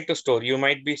we try to store. You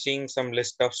might be seeing some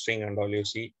list of string and all. You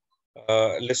see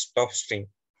list of string.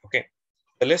 Okay,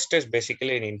 the list is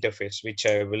basically an interface which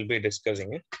I will be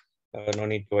discussing it. No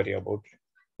need to worry about it.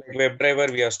 Like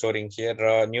WebDriver we are storing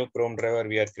here, new Chrome driver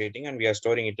we are creating and we are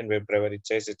storing it in WebDriver. It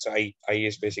says it's I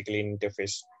is basically an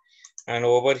interface. And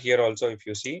over here also, if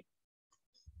you see,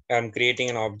 I'm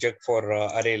creating an object for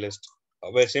array list.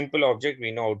 A simple object,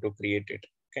 we know how to create it.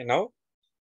 Okay, now,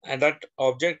 and that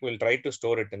object will try to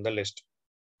store it in the list.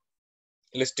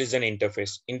 List is an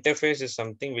interface. Interface is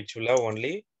something which will have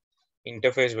only,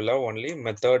 interface will have only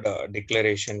method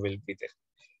declaration will be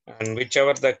there. And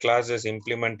whichever the class is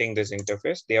implementing this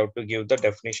interface, they have to give the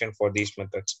definition for these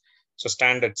methods. So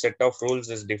standard set of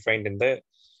rules is defined in the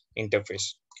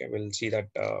interface. Okay, we'll see that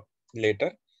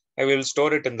later. I will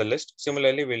store it in the list.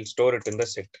 Similarly, we'll store it in the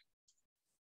set.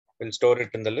 We'll store it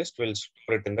in the list. We'll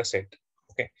store it in the set.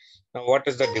 Okay. Now, what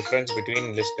is the difference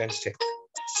between list and set?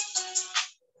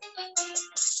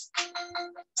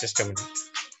 Just a minute.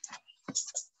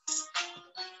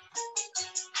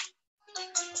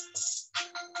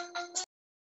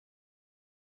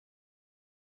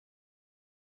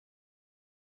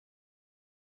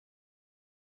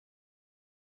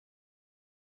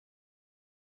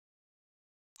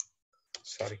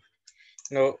 Sorry.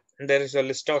 Now there is a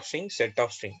list of string, set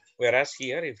of string. Whereas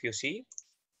here, if you see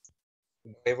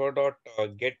driver dot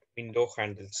get window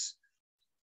handles,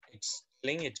 it's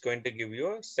telling it's going to give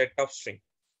you a set of string.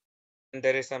 And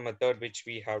there is a method which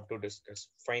we have to discuss.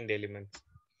 Find elements.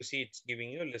 You see, it's giving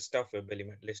you a list of web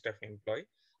element, list of employee,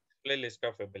 list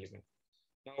of web element.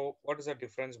 Now, what is the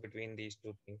difference between these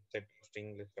two things? Set of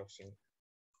string, list of string.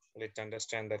 Let's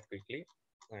understand that quickly.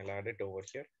 I'll add it over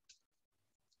here.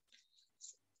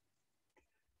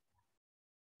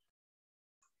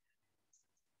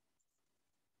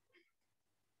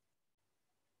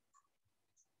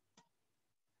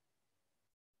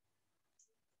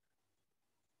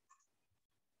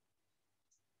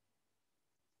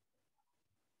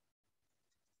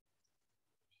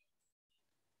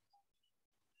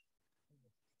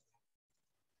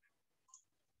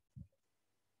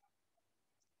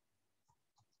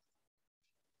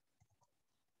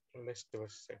 List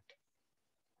was set.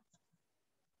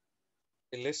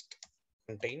 The list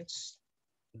contains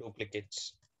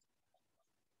duplicates.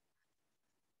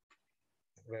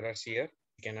 Whereas here,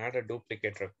 you can add a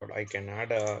duplicate record. I can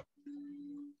add a,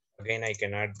 again, I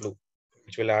can add blue,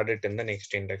 which will add it in the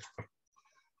next index.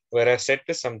 Whereas set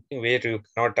is something where you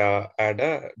cannot add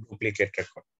a duplicate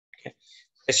record. Okay.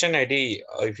 Session ID,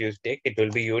 if you take, it will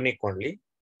be unique only.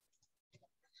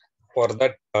 For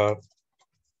that,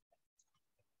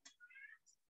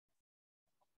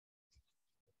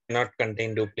 cannot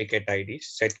contain duplicate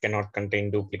IDs. Set cannot contain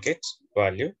duplicates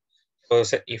value. So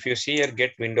if you see here,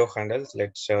 get window handles,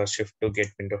 let's shift to get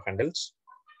window handles.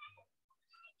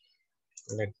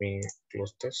 Let me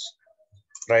close this.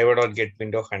 Driver or get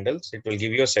window handles, it will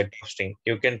give you a set of string.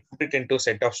 You can put it into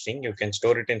set of string, you can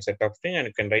store it in set of string, and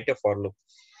you can write a for loop.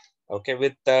 Okay,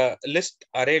 with the list,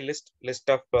 array list, list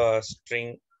of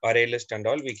string, array list and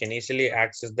all, we can easily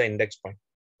access the index point.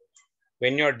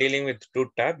 When you're dealing with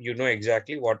two tab, you know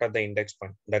exactly what are the index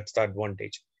point. That's the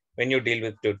advantage. When you deal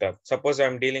with two tab, suppose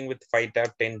I'm dealing with 5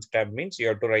 tab, 10 tab means you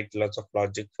have to write lots of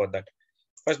logic for that.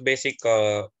 First basic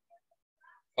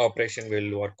operation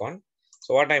will work on.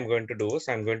 So what I'm going to do is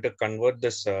I'm going to convert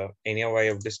this, anyhow I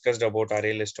have discussed about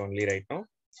array list only right now.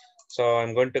 So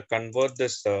I'm going to convert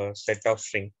this set of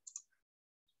string.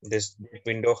 This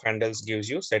window handles gives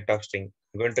you set of string.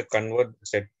 I'm going to convert the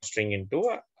set of string into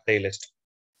a array list.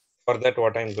 For that,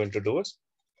 what I'm going to do is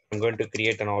I'm going to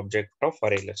create an object of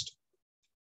array list.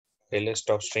 Array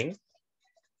list of string.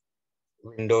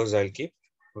 Windows I'll keep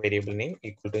variable name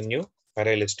equal to new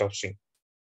array list of string.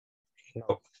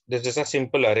 Now, this is a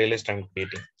simple array list I'm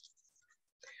creating.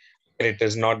 It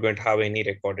is not going to have any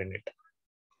record in it.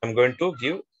 I'm going to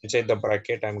give inside the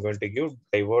bracket, I'm going to give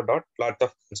driver dot lot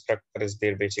of constructor is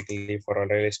there basically for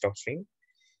array list of string.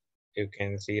 You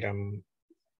can see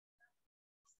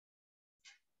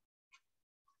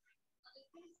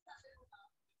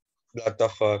lot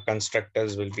of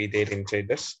constructors will be there inside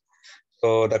this.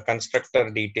 So the constructor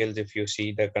details, if you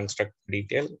see the constructor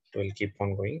detail, it will keep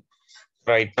on going.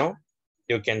 Right now,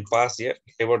 you can pass here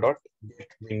driver dot get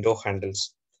window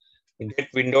handles. Get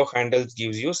window handles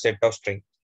gives you set of string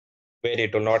where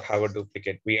it will not have a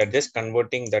duplicate. We are just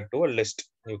converting that to a list.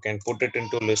 You can put it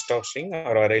into list of string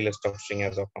or array list of string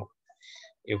as of now.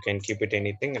 You can keep it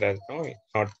anything as now. It's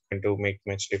not going to make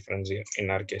much difference here in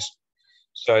our case.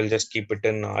 So I'll just keep it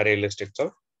in array list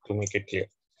itself to make it clear.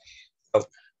 So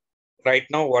right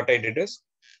now, what I did is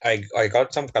I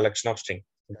got some collection of string.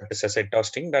 That is a set of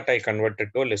string that I converted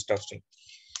to a list of string.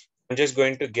 I'm just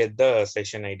going to get the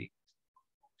session ID.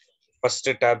 First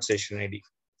tab session ID.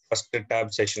 First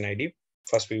tab session ID.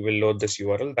 First we will load this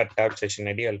URL. That tab session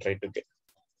ID I'll try to get.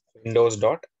 Windows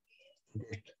dot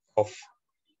get of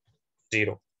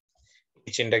 0.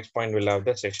 Each index point will have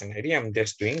the session ID. I'm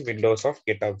just doing Windows of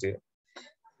get of 0.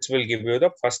 This will give you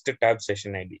the first tab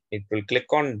session ID. It will click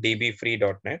on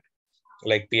dbfree.net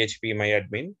like PHP my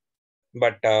admin.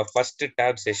 But first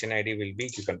tab session ID will be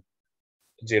given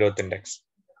 0th index.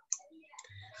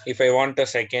 If I want a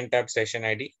second tab session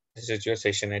ID, this is your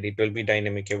session ID. It will be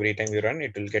dynamic. Every time you run,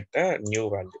 it will get a new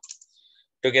value.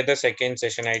 To get the second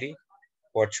session ID,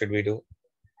 what should we do?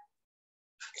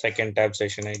 Second tab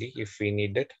session ID, if we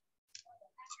need it.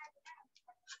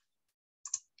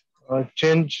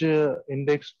 Change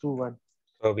index to 1.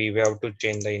 So we have to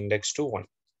change the index to 1.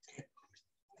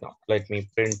 Now, let me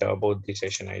print about the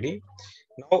session ID.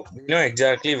 Now, we know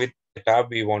exactly which tab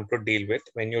we want to deal with.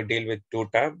 When you deal with two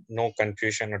tab, no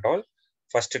confusion at all.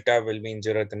 First tab will be in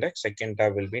 0th index, second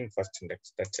tab will be in first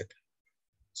index. That's it.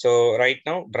 So right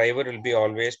now, driver will be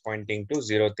always pointing to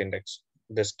 0th index,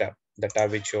 this tab, the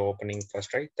tab which you're opening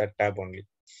first, right? That tab only.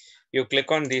 You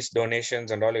click on these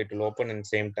donations and all, it will open in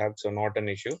same tab, so not an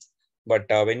issue. But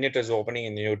when it is opening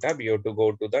in a new tab, you have to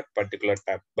go to that particular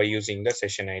tab by using the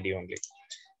session ID only.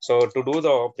 So to do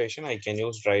the operation, I can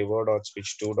use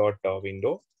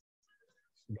driver.switch2.window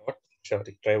dot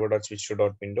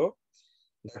driver.switch2.window.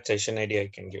 That session ID I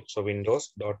can give. So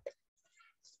Windows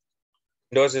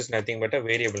is nothing but a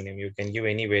variable name. You can give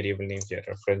any variable name here.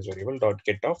 Reference variable dot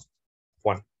get of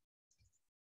 1.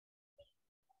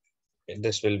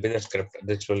 This will be the script.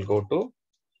 This will go to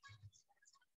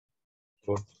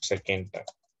second tab.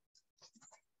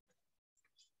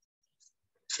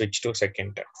 Switch to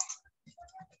second tab.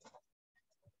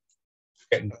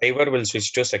 Okay, driver will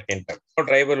switch to second tab. So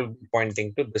driver will be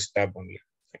pointing to this tab only.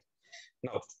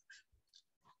 Now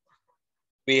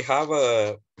we have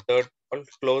a method called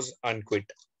close and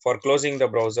quit. For closing the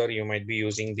browser, you might be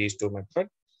using these two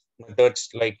methods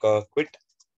like quit.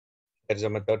 There is a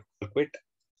method called quit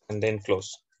and then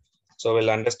close. So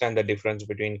we'll understand the difference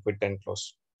between quit and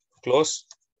close. Close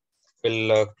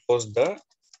will close the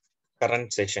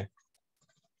current session.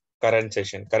 Current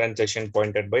session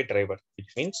pointed by driver,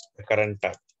 which means the current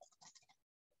tab.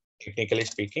 Technically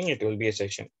speaking, it will be a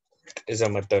session. Is a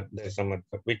method. There's a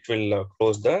method which will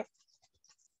close the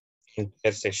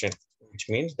entire session, which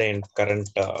means the current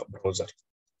browser.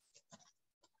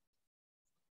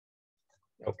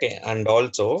 Okay, and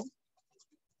also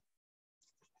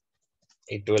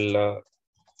it will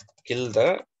kill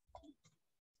the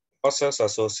process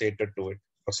associated to it.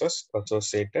 Process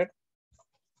associated.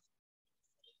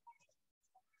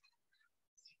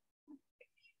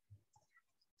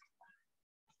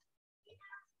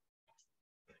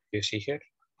 You see here.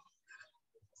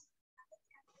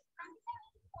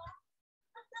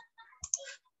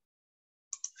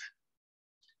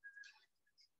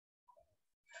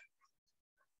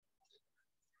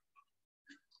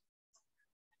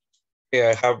 Okay,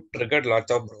 I have triggered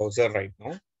lots of browser right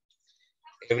now.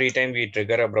 Every time we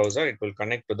trigger a browser, it will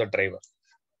connect to the driver.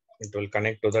 It will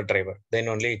connect to the driver. Then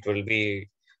only it will be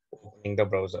opening the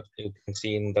browser. You can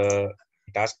see in the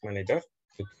task manager,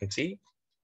 you can see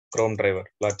Chrome driver.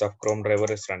 Lots of Chrome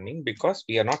driver is running because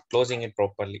we are not closing it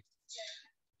properly.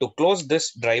 To close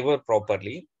this driver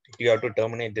properly, you have to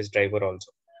terminate this driver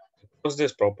also. To close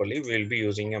this properly, we will be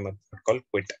using a method called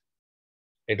quit.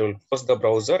 It will close the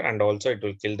browser and also it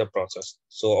will kill the process.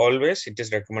 So always it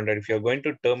is recommended if you're going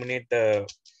to terminate the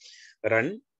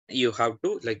run, you have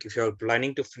to, like if you're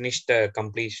planning to finish the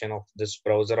completion of this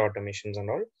browser automations and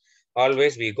all,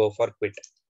 always we go for quit.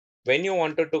 When you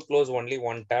wanted to close only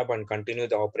one tab and continue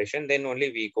the operation, then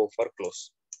only we go for close.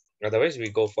 Otherwise we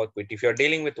go for quit. If you're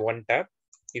dealing with one tab,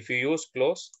 if you use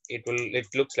close, it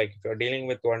looks like if you're dealing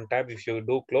with one tab, if you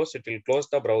do close, it will close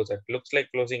the browser. It looks like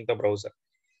closing the browser,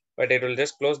 but it will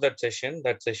just close that session.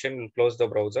 That session will close the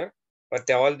browser, but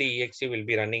all the exe will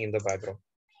be running in the background,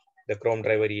 the Chrome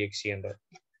driver exe and all.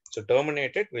 So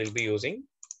terminate it, we'll be using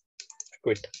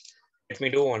quit. Let me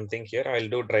do one thing here. I'll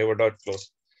do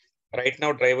driver.close. Right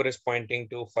now, driver is pointing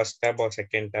to first tab or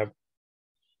second tab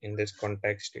in this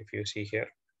context. If you see here,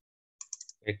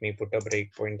 let me put a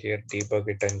breakpoint here, debug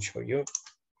it and show you.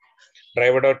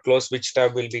 Driver.close, which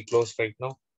tab will be closed right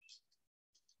now?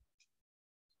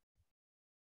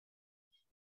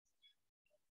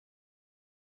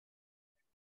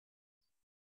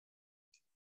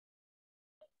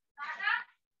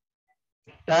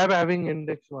 Tab having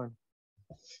index 1.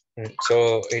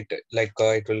 So it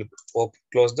will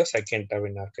close the second tab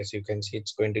in our case. You can see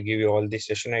it's going to give you all the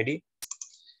session ID.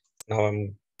 Now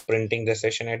I'm printing the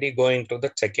session ID, going to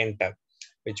the second tab,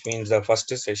 which means the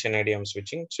first session ID I'm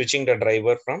switching the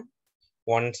driver from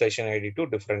one session ID to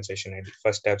different session ID,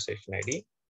 first tab session ID.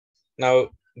 Now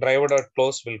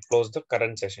driver.close will close the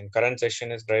current session. Current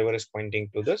session is driver is pointing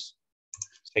to this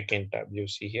second tab. You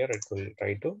see here, it will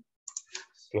try to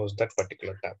close that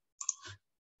particular tab.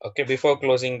 Okay, before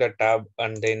closing the tab,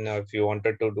 and then if you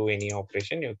wanted to do any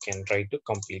operation, you can try to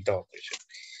complete the operation.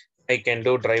 I can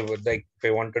do driver, like if I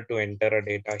wanted to enter a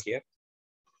data here.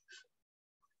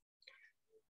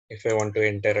 If I want to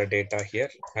enter a data here,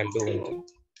 I'll do one thing.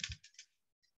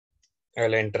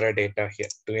 I'll enter a data here.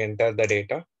 To enter the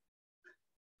data,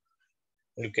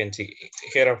 you can see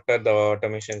here after the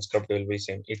automation script will be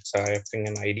same. It's having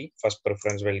an ID. First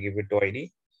preference will give it to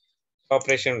ID.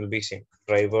 Operation will be same.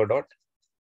 Driver dot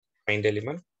find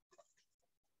element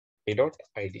dot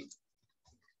ID.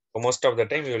 So most of the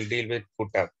time you will deal with two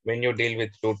tab. When you deal with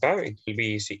two tab, it will be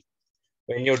easy.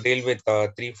 When you deal with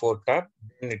 3-4 tab,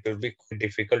 then it will be quite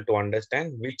difficult to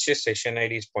understand which session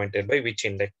ID is pointed by which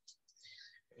index.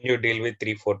 You deal with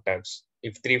 3-4 tabs.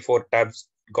 If 3-4 tabs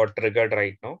got triggered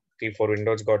right now, 3-4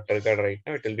 windows got triggered right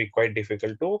now, it will be quite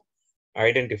difficult to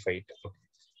identify it.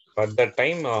 At that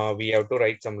time, we have to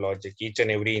write some logic. Each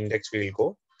and every index will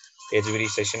go, every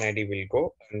session ID will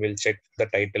go, and we'll check the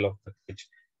title of the page,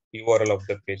 URL of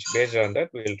the page. Based on that,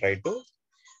 we will try to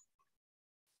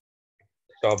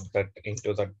stop that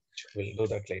into that. We'll do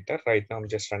that later. Right now, I'm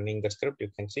just running the script. You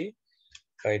can see.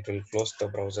 It will close the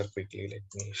browser quickly. Let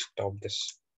me stop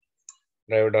this.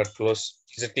 Driver.close.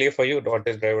 Is it clear for you? What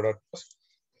is driver.close?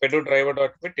 If I do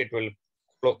driver.quit, it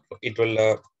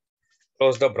will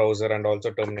close the browser and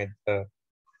also terminate the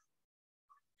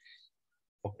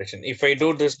operation. If I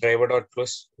do this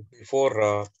driver.close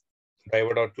before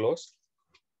driver.close,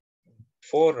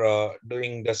 before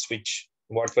doing the switch,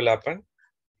 what will happen?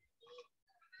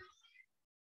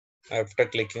 After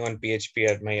clicking on PHP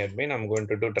admin, I'm going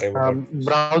to do driver.close.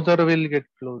 Browser will get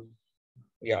closed.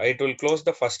 Yeah, it will close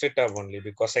the first tab only,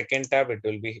 because second tab it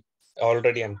will be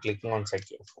already. I'm clicking on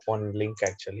one link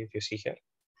actually. If you see here,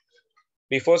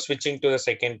 before switching to the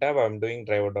second tab, I'm doing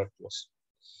driver.close.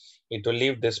 It will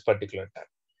leave this particular tab.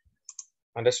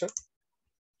 Understood?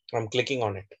 I'm clicking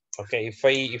on it. Okay. If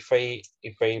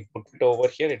I put it over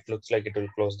here, it looks like it will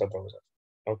close the browser.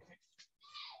 Okay.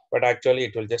 But actually,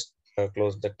 it will just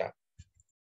close the tab.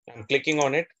 I'm clicking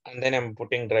on it and then I'm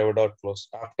putting driver.close.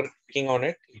 After clicking on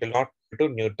it, it will not go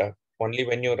to new tab. Only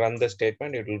when you run the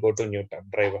statement, it will go to new tab,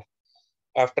 driver.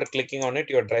 After clicking on it,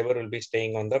 your driver will be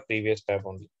staying on the previous tab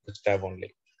only, this tab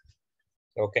only.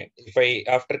 Okay.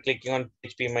 After clicking on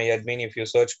phpMyAdmin, if you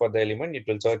search for the element, it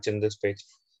will search in this page.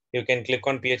 You can click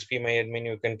on phpMyAdmin,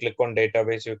 you can click on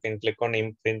database, you can click on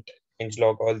imprint,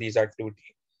 changelog, all these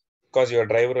activities, because your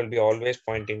driver will be always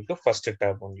pointing to first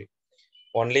tab only.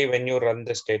 Only when you run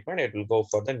the statement, it will go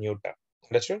for the new tab.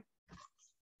 Understood?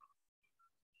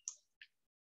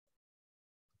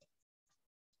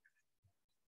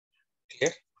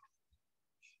 Clear?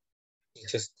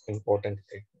 This is important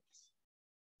thing.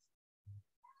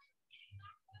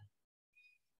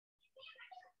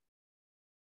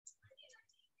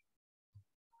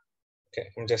 Okay,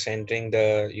 I'm just entering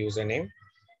the username.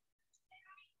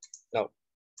 Now,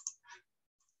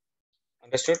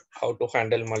 understood how to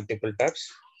handle multiple tabs?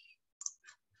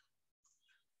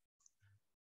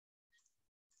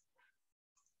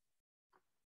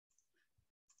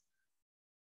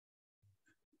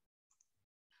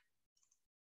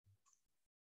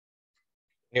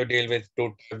 You deal with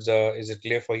two tabs. Is it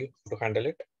clear for you to handle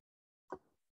it?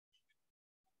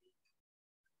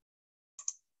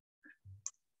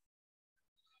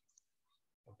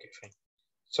 Okay, fine.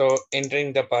 So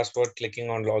entering the password, clicking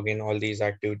on login, all these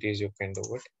activities you can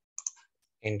do it.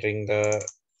 Entering all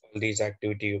these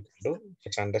activity you can do.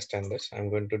 Let's understand this. I'm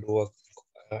going to do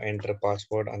a enter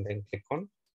password and then click on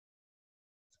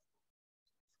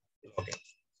login.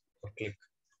 Click.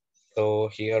 So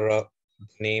here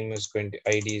name is going to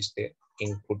ID is there.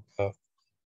 Input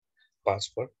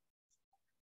password.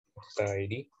 What's the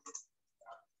ID?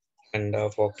 And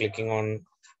for clicking on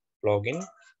login,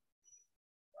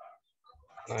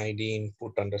 ID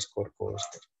input underscore course.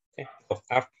 Okay. So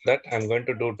after that, I'm going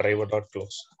to do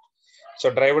driver.close. So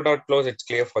driver.close, it's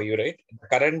clear for you, right? The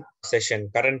current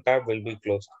session, current tab will be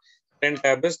closed. Current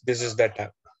tab is, this is the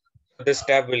tab. This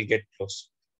tab will get closed.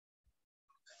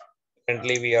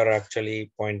 Currently, we are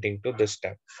actually pointing to this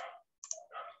tab.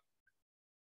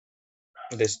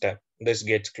 This tab, this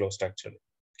gets closed actually.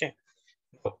 Okay.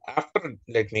 So after,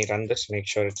 let me run this, make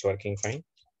sure it's working fine.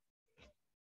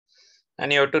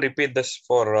 And you have to repeat this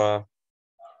for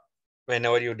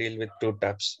whenever you deal with two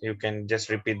tabs. You can just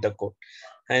repeat the code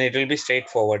and it will be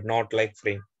straightforward, not like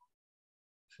frame.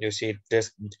 You see, it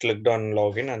just clicked on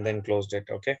login and then closed it.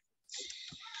 Okay.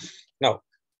 Now,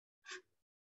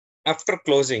 after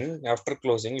closing,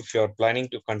 if you are planning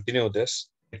to continue this,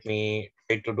 let me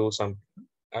try to do some.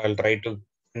 I'll try to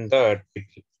in the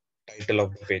title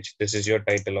of the page. This is your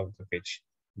title of the page.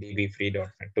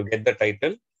 dbfree.net. To get the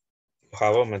title, you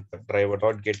have a method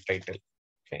driver.get title.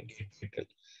 Okay, get title.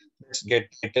 This get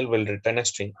title will return a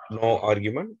string. No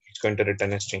argument. It's going to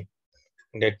return a string.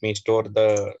 Let me store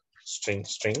the string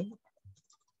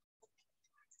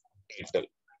title,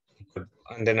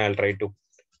 and then I'll try to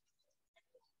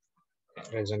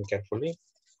listen carefully.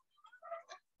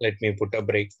 Let me put a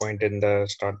breakpoint in the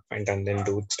start point and then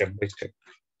do it step by step.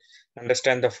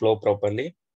 Understand the flow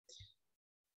properly.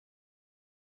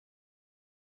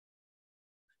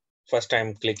 First,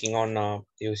 I'm clicking on,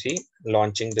 you see,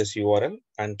 launching this URL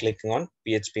and clicking on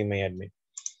phpMyAdmin.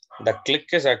 The click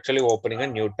is actually opening a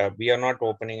new tab. We are not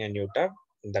opening a new tab.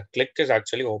 The click is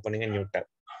actually opening a new tab.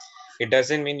 It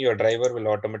doesn't mean your driver will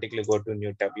automatically go to a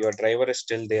new tab. Your driver is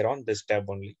still there on this tab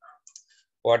only.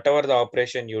 Whatever the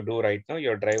operation you do right now,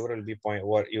 your driver will be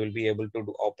you will be able to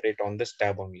operate on this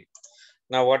tab only.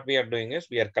 Now what we are doing is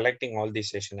we are collecting all the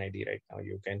session ID right now.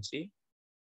 You can see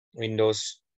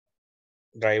Windows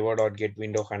driver.get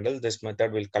window handle. This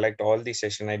method will collect all the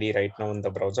session ID right now in the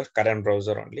browser, current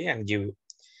browser only, and give you.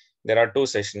 There are two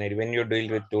session ID. When you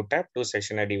deal with two tab, two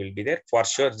session ID will be there. For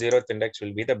sure, 0th index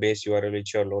will be the base URL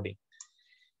which you are loading.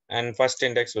 And first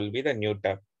index will be the new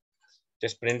tab.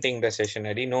 Just printing the session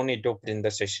ID. No need to print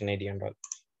the session ID and all.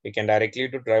 We can directly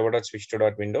do driver.switch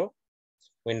to .window,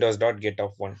 windows.get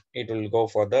of one. It will go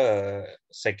for the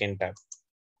second tab,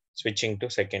 switching to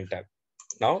second tab.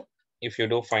 Now, if you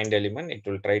do find element, it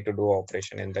will try to do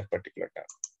operation in that particular tab.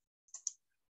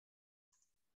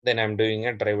 Then I'm doing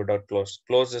a driver.close.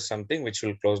 Close is something which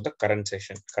will close the current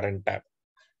session, current tab.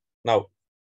 Now,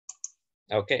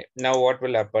 okay, now what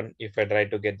will happen if I try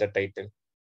to get the title?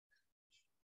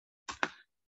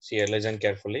 See, listen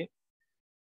carefully.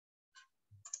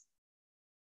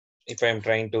 If I'm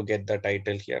trying to get the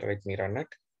title here, let me run it.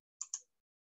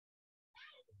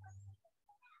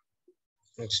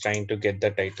 It's trying to get the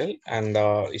title, and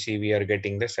you see we are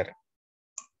getting this error.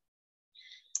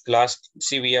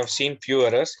 See, we have seen few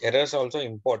errors. Errors also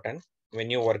important. When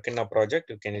you work in a project,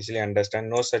 you can easily understand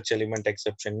no such element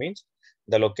exception means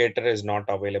the locator is not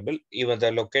available. Even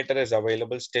the locator is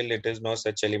available, still it is no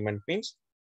such element means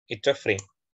it's a frame.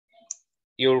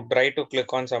 You try to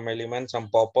click on some element, some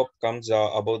pop-up comes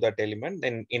above that element,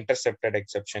 then intercepted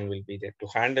exception will be there. To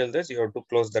handle this, you have to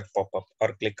close that pop-up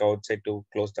or click outside to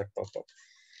close that pop-up.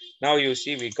 Now you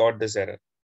see we got this error.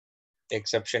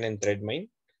 Exception in thread main.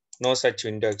 No such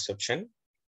window exception.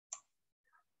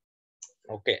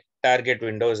 Okay, target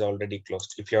window is already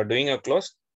closed. If you are doing a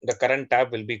close, the current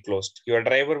tab will be closed. Your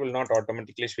driver will not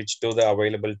automatically switch to the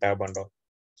available tab and all.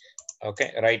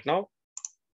 Okay, right now,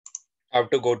 I have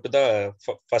to go to the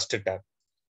first tab.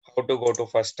 How to go to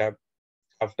first tab?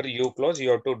 After you close,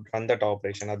 you have to run that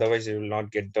operation. Otherwise, you will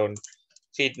not get done.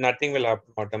 See, nothing will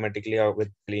happen automatically with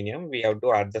Selenium. We have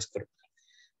to add the script.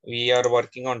 We are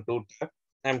working on two tabs.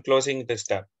 I'm closing this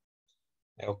tab.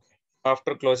 Okay.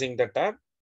 After closing the tab,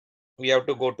 we have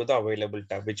to go to the available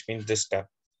tab, which means this tab.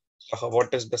 So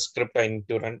what is the script I need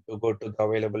to run to go to the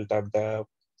available tab, the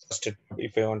first tab,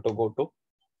 if I want to go to?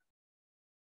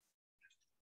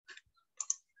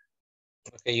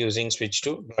 Okay, using switch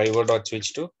to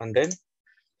driver.switch to, and then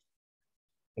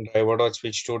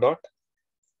driver.switch to dot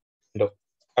window.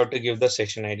 I have to give the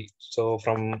session ID. So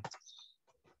from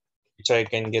which I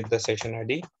can get the session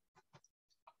ID.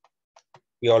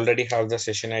 We already have the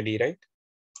session ID, right?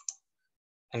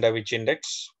 Under which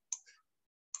index?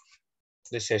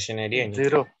 The session ID I need.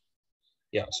 0.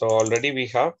 Yeah, so already we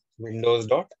have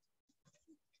windows.get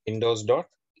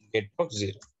of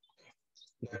 0.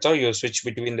 That's how you switch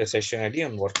between the session ID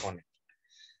and work on it.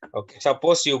 Okay,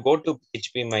 suppose you go to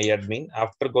PHP My Admin.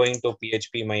 After going to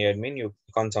PHP My Admin, you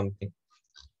click on something.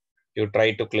 You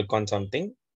try to click on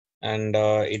something and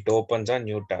it opens a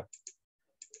new tab.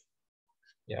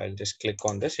 Yeah, I'll just click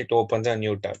on this. It opens a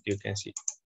new tab. You can see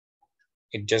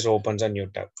it just opens a new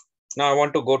tab. Now I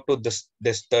want to go to this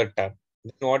third tab.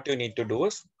 Then what you need to do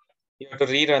is you have to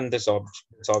rerun this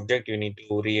object. You need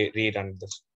to rerun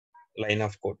this line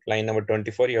of code. Line number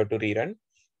 24, you have to rerun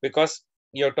because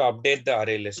you have to update the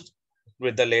array list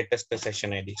with the latest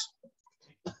session IDs.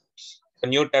 The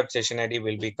new tab session ID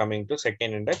will be coming to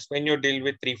second index. When you deal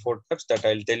with 3-4 tabs, that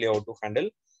I'll tell you how to handle.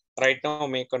 Right now,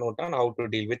 make a note on how to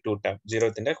deal with 2 tabs,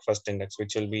 0th index, first index,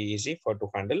 which will be easy for to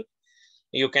handle.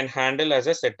 You can handle as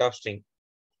a set of string.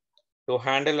 To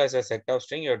handle as a set of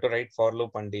string, you have to write for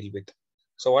loop and deal with.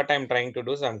 So what I'm trying to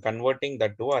do is I'm converting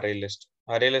that to array list.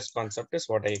 Array list concept is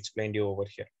what I explained you over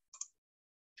here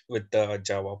with the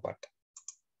Java part.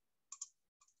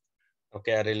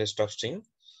 Okay, array list of string.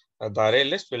 The array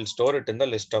list will store it in the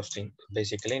list of string,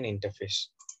 basically an interface.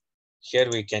 Here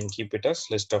we can keep it as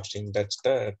list of string. That's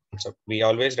the concept. We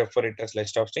always refer it as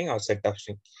list of string or set of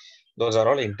string. Those are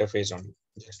all interface only.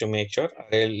 Just to make sure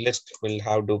array list will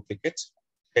have duplicates.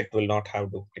 It will not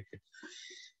have duplicates.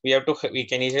 We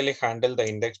can easily handle the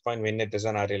index point when it is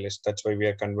an array list. That's why we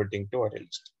are converting to array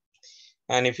list.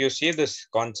 And if you see this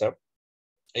concept,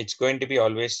 it's going to be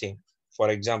always same. For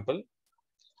example,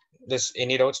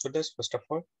 any doubts with this, first of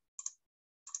all?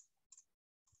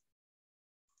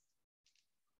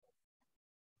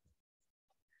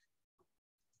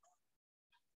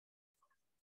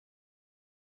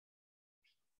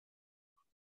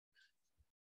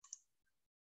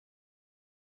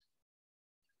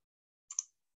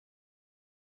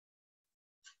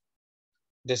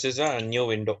 This is a new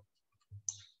window.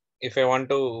 If I want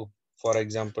to, for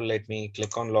example, let me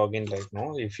click on login right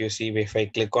now. If you see, if I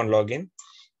click on login,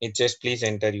 it says please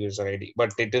enter user ID,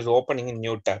 but it is opening a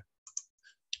new tab.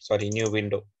 Sorry, new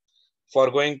window. For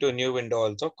going to new window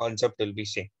also, concept will be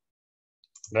same.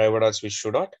 Driver dot switch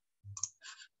to dot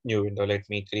new window. Let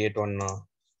me create one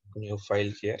new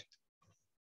file here.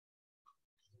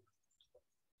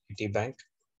 Citibank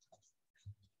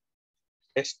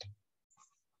test.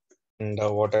 And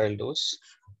what I'll do is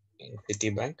in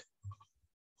Citibank,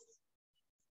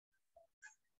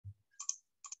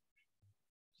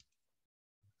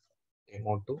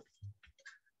 demo2.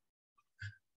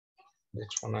 This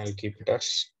one I'll keep it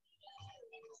as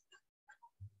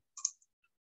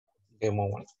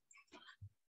demo1.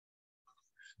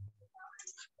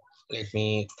 Let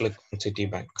me click on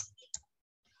Citibank.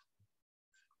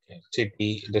 Okay.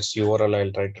 City, this URL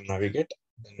I'll try to navigate.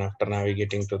 Then after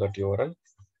navigating to that URL,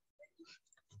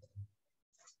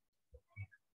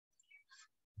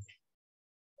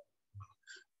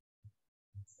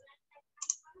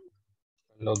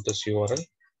 load this URL.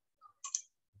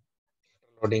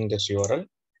 Loading this URL,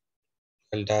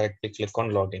 I'll directly click on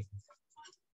login.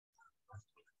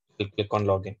 I'll click on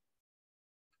login.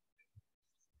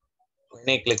 When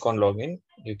I click on login,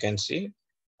 you can see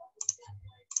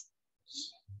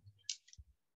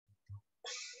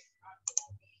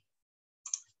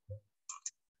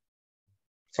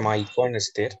some icon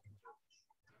is there.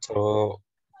 So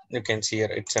you can see here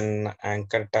it's an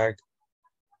anchor tag.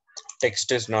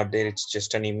 Text is not there. It's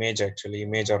just an image actually.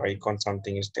 Image or icon,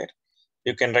 something is there.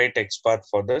 You can write XPath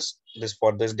for this.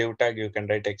 For this div tag, you can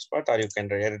write XPath, or you can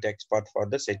write XPath for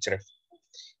this href.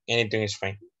 Anything is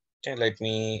fine. Okay, let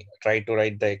me try to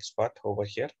write the XPath over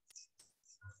here.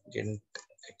 Int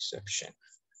exception.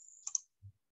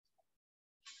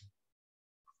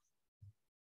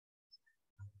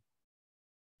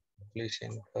 Please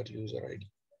enter user ID.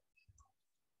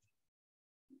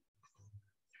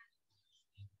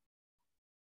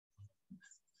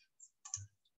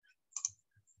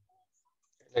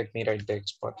 Let me write the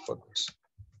XPath for this.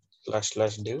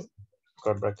 //div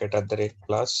bracket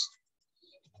 @class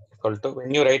equal to,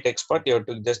 when you write XPath, you have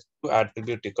to just do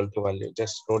attribute equal to value.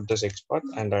 Just wrote this XPath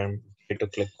and I'm ready to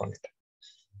click on it.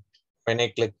 When I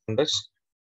click on this,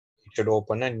 it should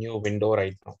open a new window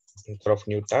right now. Instead of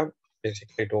new tab,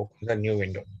 basically it opens a new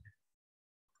window.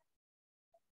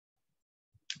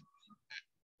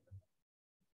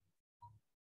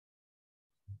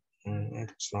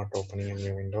 It's not opening a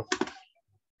new window.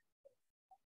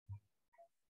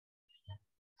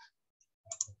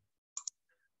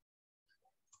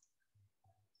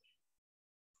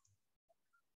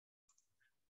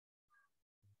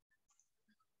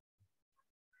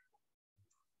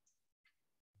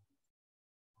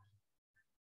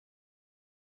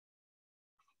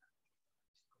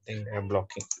 I think they are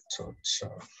blocking. So it's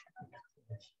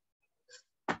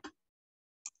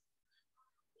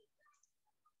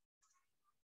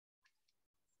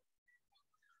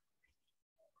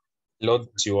load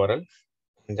this URL,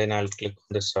 and then I'll click on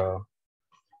this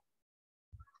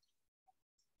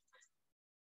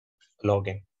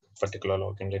login, particular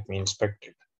login. Let me inspect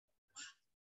it.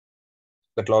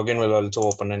 That login will also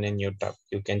open in a new tab.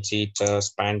 You can see it's a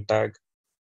span tag.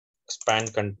 Span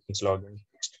contains login.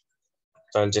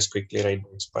 So I'll just quickly write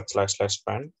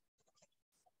 //span.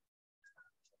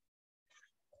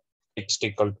 It's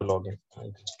equal to login.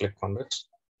 I'll just click on this.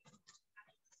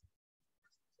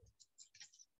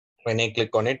 When I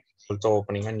click on it, it's also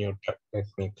opening a new tab. Let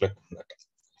me click on that.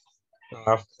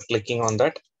 Now after clicking on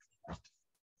that,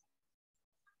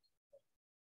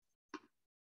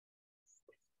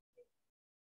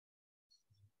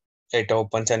 it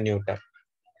opens a new tab.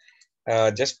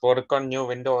 Just work on new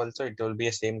window also, it will be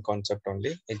a same concept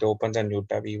only. It opens a new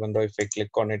tab, even though if I click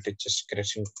on it, it just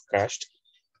crashed.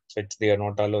 So they are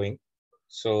not allowing.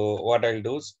 So what I'll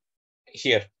do is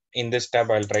here in this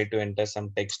tab, I'll try to enter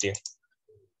some text here.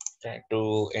 Try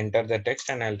to enter the text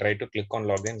and I'll try to click on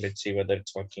login. Let's see whether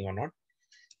it's working or not.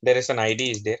 There is an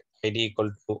ID is there. ID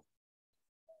equal to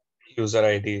user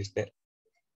ID is there.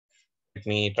 Let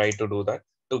me try to do that.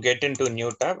 To get into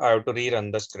new tab, I have to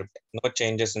rerun the script. No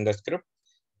changes in the script.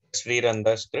 Just rerun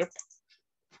the script.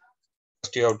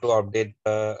 First, you have to update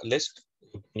the list.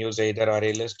 You can use either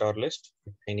array list or list.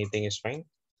 Anything is fine.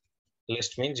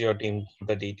 List means you have to import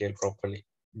the detail properly.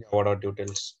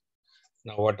 Java.utils.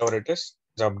 Now, whatever it is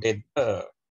update the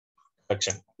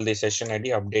collection. The session ID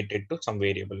updated to some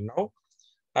variable. Now,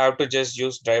 I have to just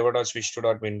use driver.switch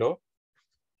to .window.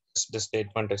 The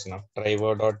statement is enough.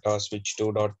 Driver.switch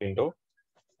to .window.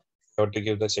 I have to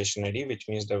give the session ID, which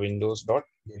means the windows dot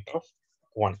get of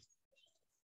 1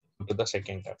 to the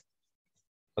second tab.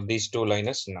 So these two lines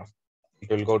is enough. It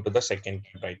will go to the second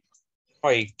tab, right?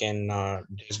 I can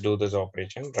just do this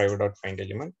operation, driver.find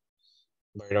element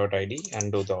by .id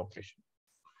and do the operation.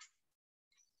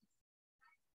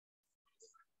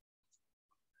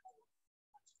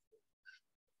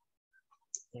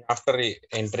 After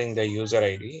entering the user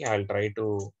ID, I'll try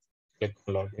to click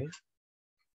on login.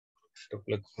 To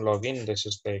click on login, this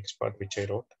is the expert which I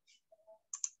wrote.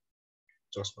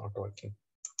 Just not working.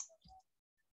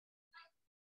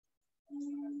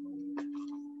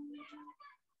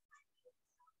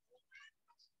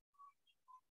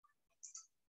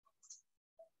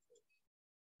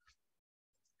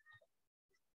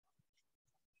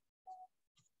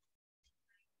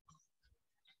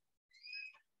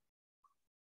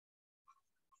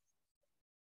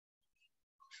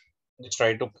 Just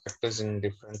try to practice in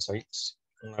different sites.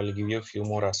 I'll give you a few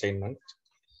more assignments.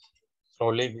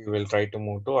 Slowly, we will try to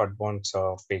move to advanced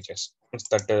pages. Once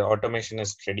that automation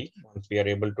is ready, once we are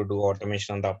able to do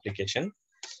automation on the application,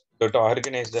 you have to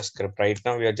organize the script. Right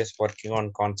now, we are just working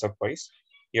on concept wise.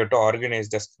 You have to organize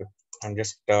the script. I'm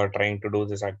just trying to do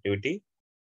this activity.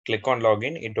 Click on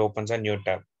login, it opens a new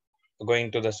tab.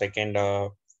 Going to the second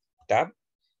tab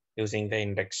using the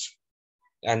index.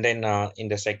 And then in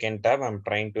the second tab, I'm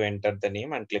trying to enter the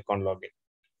name and click on login.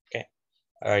 Okay,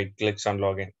 it clicks on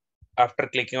login. After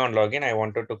clicking on login, I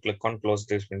wanted to click on close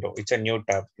this window. It's a new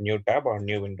tab or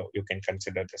new window. You can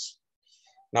consider this.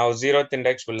 Now, 0th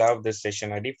index will have this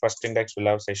session ID. First index will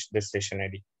have this session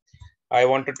ID. I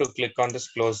wanted to click on this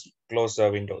close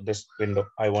window. This window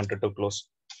I wanted to close.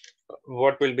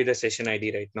 What will be the session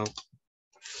ID right now?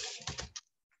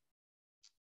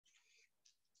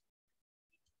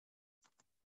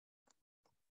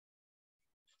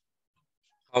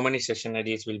 How many session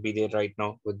IDs will be there right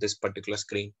now with this particular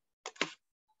screen?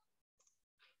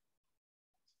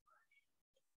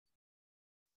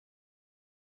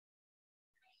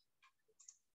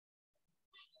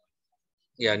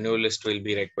 Yeah, new list will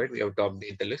be required. We have to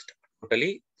update the list.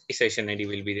 Totally, session ID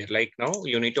will be there. Like now,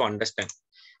 you need to understand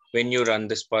when you run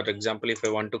this. For example, if I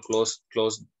want to close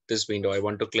this window, I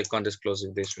want to click on this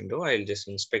closing this window. I'll just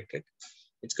inspect it.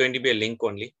 It's going to be a link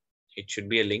only. It should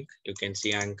be a link. You can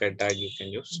see anchor tag you can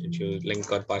use. If you link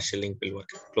or partial link will work.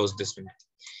 Close this window.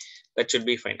 That should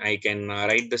be fine. I can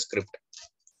write the script.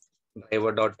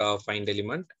 Driver dot find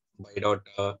element by dot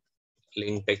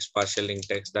link text partial link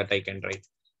text that I can write.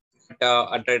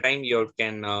 At a time you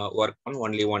can work on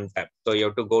only one tab. So you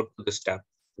have to go to this tab.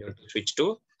 You have to switch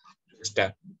to this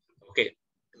tab. Okay.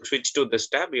 To switch to this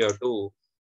tab, you have to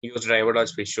use driver dot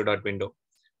switch to dot window.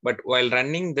 But while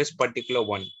running this particular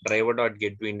one, driver dot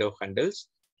get window handles,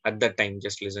 at that time,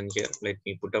 just listen here. Let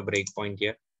me put a breakpoint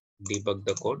here, debug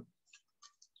the code.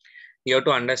 You have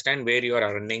to understand where you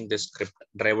are running this script.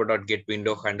 Driver dot get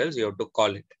window handles, you have to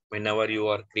call it. Whenever you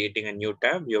are creating a new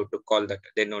tab, you have to call that.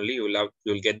 Then only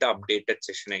you'll get the updated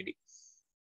session ID.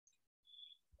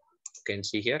 You can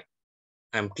see here,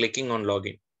 I'm clicking on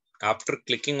login. After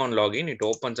clicking on login, it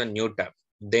opens a new tab.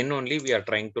 Then only we are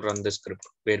trying to run the script,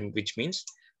 which means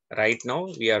right now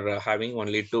we are having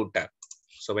only two tabs.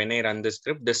 So when I run the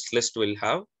script, this list will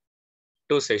have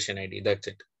two session ID. That's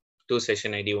it. Two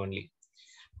session ID only.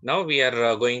 Now we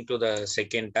are going to the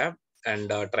second tab and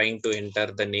trying to enter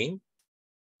the name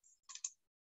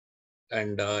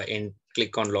and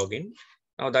click on login.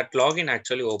 Now that login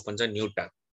actually opens a new tab.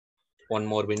 One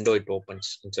more window it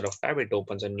opens. Instead of tab, it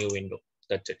opens a new window.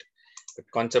 That's it. The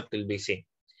concept will be same.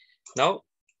 Now,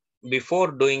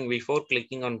 before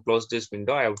clicking on close this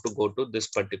window, I have to go to this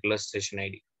particular session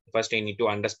ID. First, I need to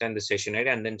understand the session ID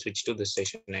and then switch to this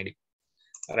session ID.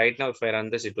 Right now, if I run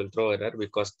this, it will throw error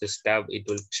because this tab, it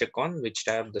will check on which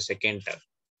tab, the second tab.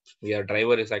 Your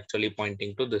driver is actually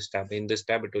pointing to this tab. In this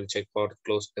tab, it will check for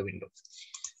close the window.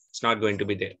 It's not going to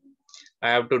be there. I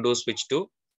have to do switch to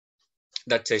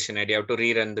that session ID. I have to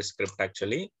rerun the script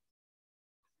actually,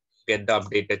 get the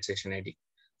updated session ID.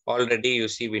 Already you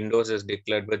see Windows is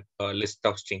declared with a list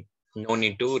of string. No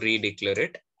need to redeclare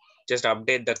it. Just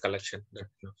update the collection.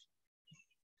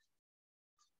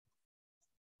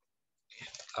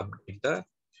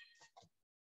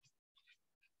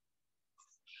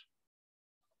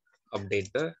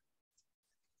 Update the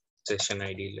session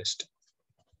ID list.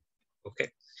 Okay.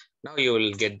 Now you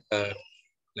will get the,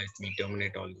 let me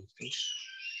terminate all these things.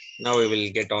 Now we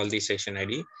will get all the session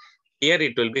ID. Here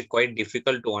it will be quite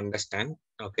difficult to understand.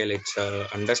 Okay, let's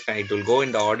understand. It will go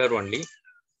in the order only.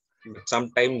 But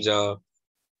sometimes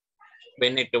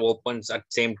when it opens at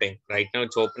same time, right now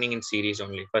it's opening in series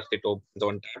only. First it opens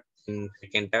on tab, in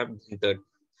second tab, in third.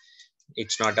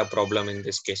 It's not a problem in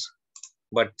this case.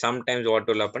 But sometimes what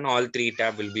will happen, all three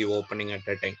tab will be opening at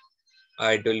a time.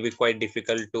 It will be quite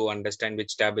difficult to understand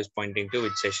which tab is pointing to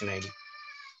which session ID.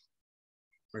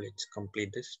 Let's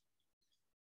complete this.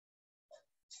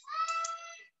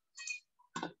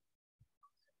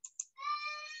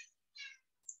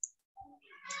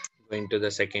 Going to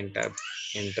the second tab,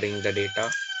 entering the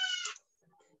data.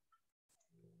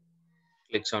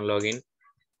 clicks on login,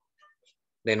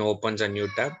 then opens a new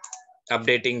tab,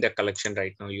 updating the collection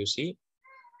right now. You see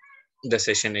the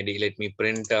session ID. Let me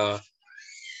print. I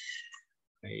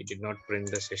did not print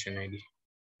the session ID.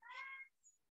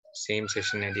 Same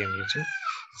session ID I'm using.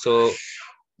 So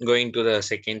going to the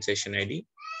second session ID,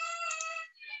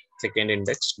 second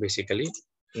index basically.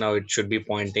 Now it should be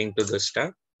pointing to this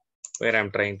tab where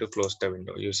I'm trying to close the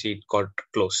window. You see it got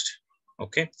closed.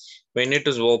 Okay. When it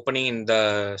is opening in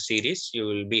the series, you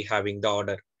will be having the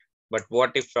order. But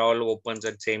what if all opens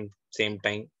at same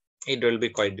time? It will be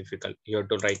quite difficult. You have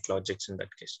to write logics in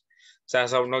that case. So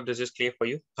as of now, this is clear for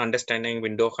you. Understanding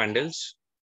window handles,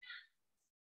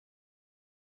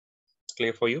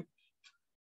 clear for you.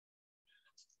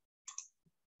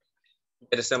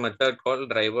 There is a method called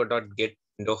driver.get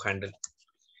window handle.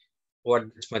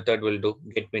 What this method will do?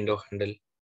 Get window handle.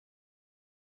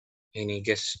 Any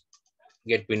guess?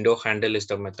 Get window handle is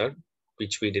the method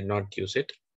which we did not use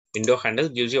it. Window handle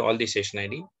gives you all the session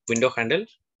ID. Window handle.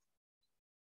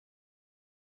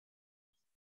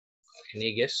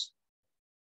 Any guess?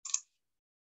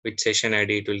 Which session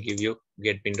ID it will give you?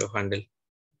 Get window handle.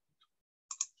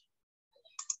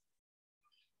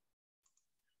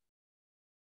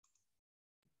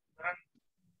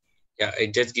 Yeah,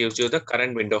 it just gives you the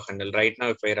current window handle. Right now,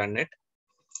 if I run it,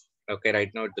 okay,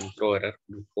 right now it will throw error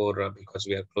before because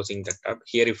we are closing the tab.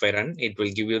 Here, if I run, it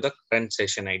will give you the current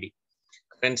session ID.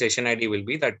 Current session ID will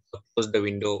be that close the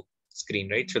window screen,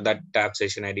 right? So that tab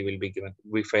session ID will be given.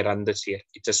 If I run this here,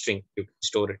 it's a string, you can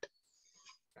store it.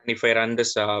 And if I run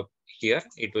this here,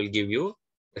 it will give you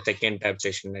the second tab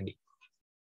session ID.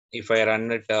 If I run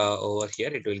it over here,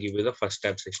 it will give you the first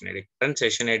tab session ID. Current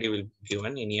session ID will be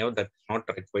given. Anyhow, that's not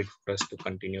required for us to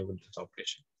continue with this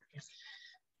operation. Okay.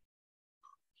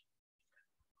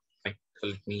 Fine. So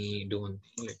let me do one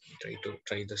thing. Let me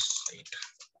try this site.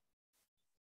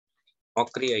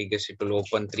 Mockery, I guess it will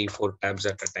open 3-4 tabs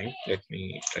at a time. Let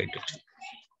me try to check.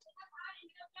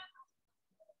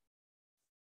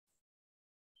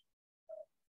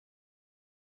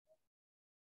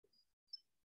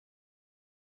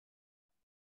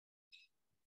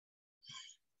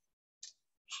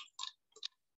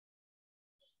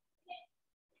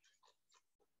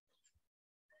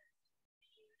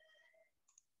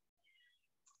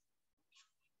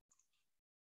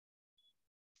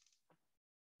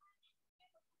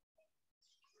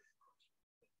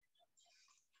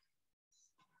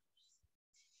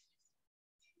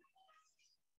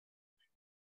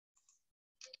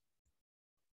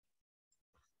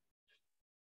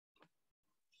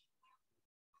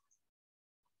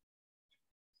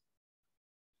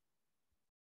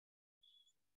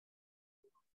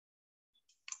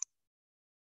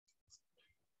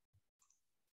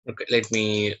 Okay, let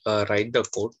me write the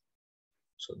code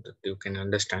so that you can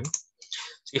understand.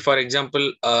 See, for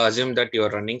example, assume that you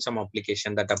are running some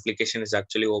application. That application is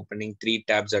actually opening 3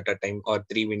 tabs at a time or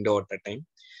 3 windows at a time.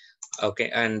 Okay,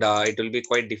 and it will be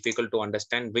quite difficult to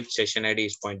understand which session ID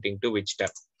is pointing to which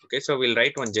tab. Okay, so we'll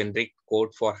write one generic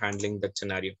code for handling that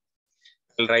scenario.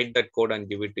 I'll write that code and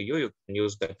give it to you. You can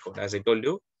use that code. As I told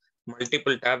you,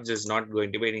 multiple tabs is not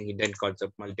going to be any hidden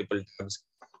concept. Multiple tabs,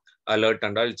 alert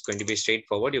and all, it's going to be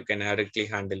straightforward. You can directly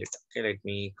handle it. Okay, let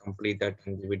me complete that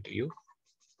and give it to you.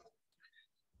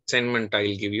 Assignment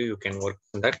I'll give you. You can work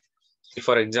on that.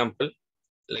 For example,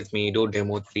 let me do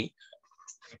demo 3.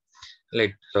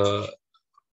 Let's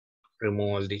remove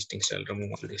all these things. I'll remove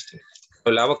all these things.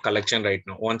 I'll have a collection right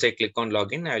now. Once I click on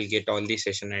login, I'll get all the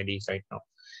session IDs right now.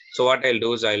 So what I'll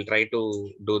do is I'll try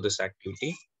to do this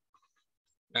activity.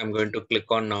 I'm going to click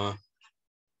on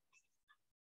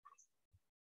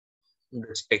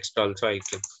this text also. I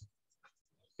click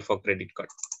for credit card.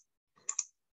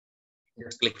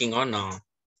 Just clicking on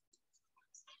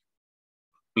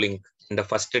link in the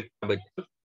first tab.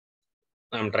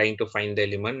 I'm trying to find the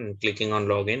element and clicking on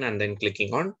login and then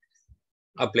clicking on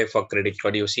apply for credit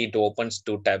card. You see it opens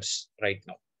 2 tabs right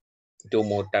now. 2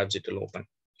 more tabs it will open.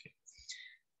 Okay.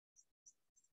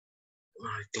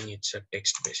 I think it's a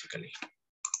text basically.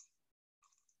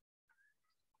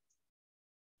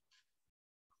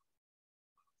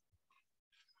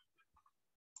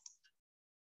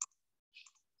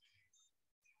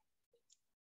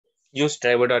 Use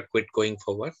driver.quit going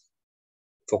forward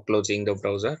for closing the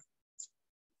browser.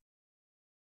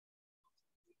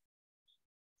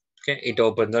 Okay, it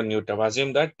opens a new tab.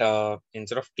 Assume that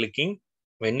instead of clicking,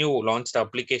 when you launch the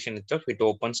application itself, it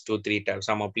opens 2-3 tabs.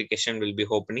 Some application will be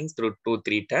opening through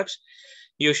 2-3 tabs.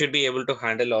 You should be able to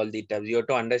handle all the tabs. You have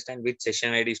to understand which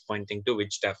session ID is pointing to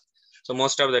which tab. So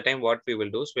most of the time, what we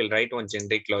will do is we'll write one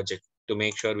generic logic to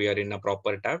make sure we are in a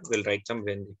proper tab. We'll write some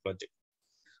generic logic.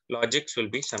 logics will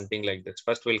be something like this.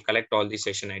 First, we'll collect all the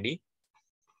session ID.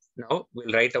 Now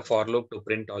we'll write a for loop to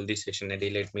print all the session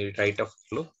ID. Let me write a for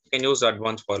loop. You can use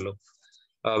advanced for loop,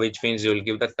 which means you will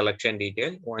give the collection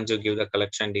detail. Once you give the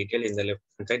collection detail in the left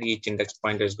hand side, each index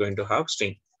point is going to have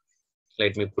string.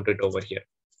 Let me put it over here.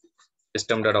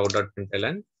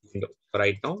 System.out.println window.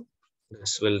 Right now,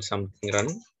 this will something run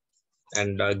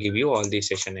and give you all the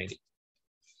session ID.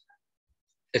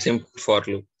 A simple for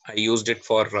loop. I used it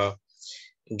for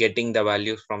getting the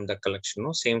values from the collection.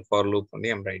 No, same for loop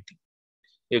only I'm writing.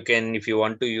 You can, if you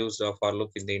want to use a for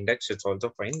loop in the index, it's also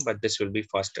fine, but this will be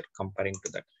faster comparing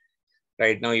to that.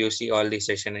 Right now, you see all the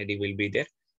session ID will be there.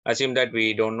 Assume that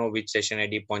we don't know which session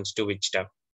ID points to which tab.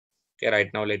 Okay, right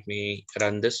now, let me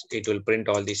run this. It will print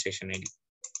all the session ID.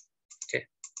 Okay,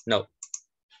 now,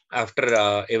 after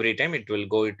every time, it will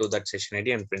go into that session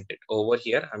ID and print it. Over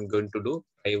here, I'm going to do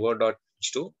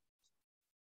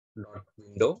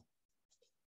driver.switch2.window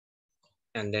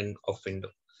and then off window.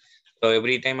 So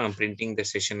every time I'm printing the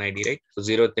session ID, right? So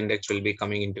 0th index will be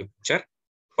coming into picture.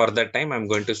 For that time, I'm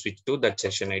going to switch to that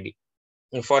session ID.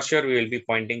 And for sure, we will be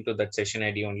pointing to that session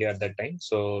ID only at that time.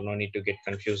 So no need to get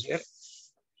confused here.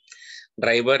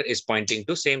 Driver is pointing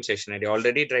to same session ID.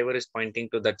 Already driver is pointing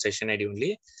to that session ID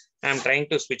only. I'm trying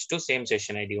to switch to same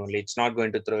session ID only. It's not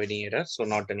going to throw any error. So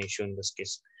not an issue in this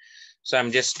case. So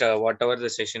I'm just, whatever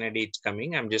the session ID is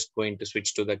coming, I'm just going to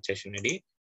switch to that session ID.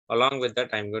 Along with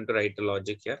that, I'm going to write the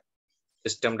logic here.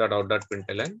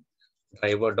 System.out.println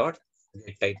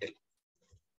driver.getTitle.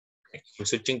 I'm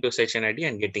switching to session ID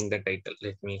and getting the title.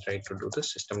 Let me try to do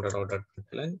this.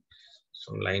 System.out.println.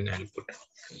 Some line I'll put.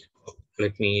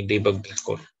 Let me debug this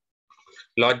code.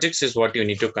 Logics is what you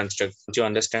need to construct. Once you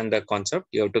understand the concept,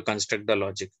 you have to construct the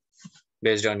logic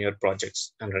based on your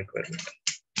projects and requirement.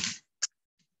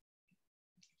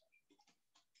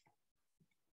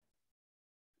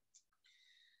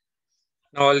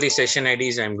 Now all the session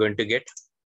IDs I'm going to get.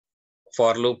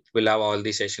 For loop will have all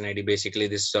the session ID. Basically,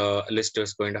 this list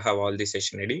is going to have all the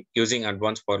session ID. Using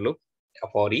advanced for loop,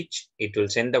 for each, it will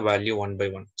send the value one by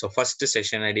one. So first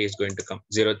session ID is going to come,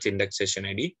 0th index session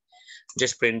ID.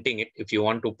 Just printing it. If you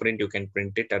want to print, you can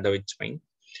print it, otherwise it's fine.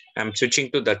 I'm switching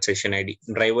to that session ID.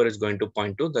 Driver is going to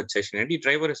point to that session ID.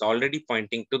 Driver is already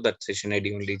pointing to that session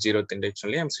ID only, 0th index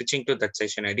only. I'm switching to that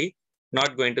session ID.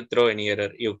 Not going to throw any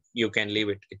error. You can leave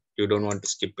it. You don't want to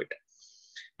skip it.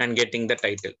 And getting the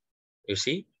title. You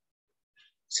see,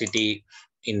 city,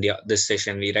 India, this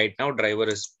session we right now, driver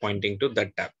is pointing to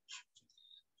that tab.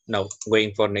 Now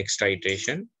going for next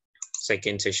iteration,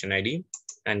 second session ID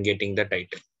and getting the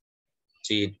title.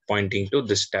 See it pointing to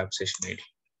this tab session ID.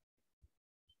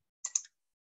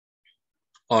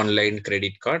 Online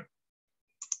credit card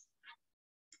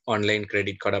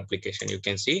application. You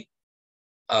can see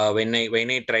when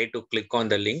I try to click on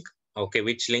the link, okay,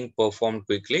 which link performed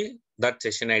quickly, that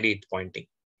session ID is pointing.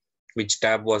 Which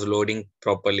tab was loading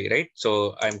properly, right?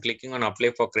 So I'm clicking on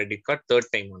apply for credit card third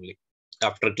time only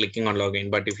after clicking on login.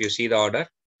 But if you see the order,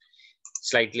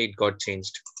 slightly it got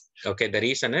changed. Okay, the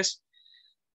reason is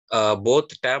both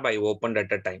tab I opened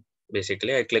at a time.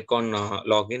 Basically, I click on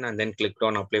login and then clicked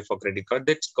on apply for credit card.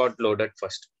 That's got loaded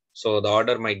first. So the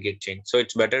order might get changed. So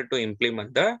it's better to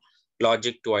implement the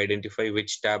logic to identify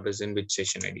which tab is in which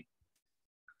session ID.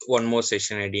 One more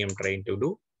session ID I'm trying to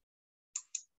do.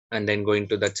 And then going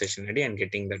to that session ID and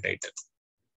getting the title.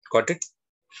 Got it?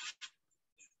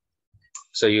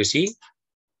 So you see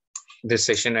this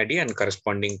session ID and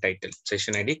corresponding title.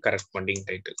 Session ID, corresponding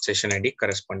title. Session ID,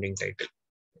 corresponding title.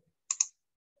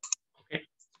 Okay.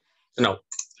 So now,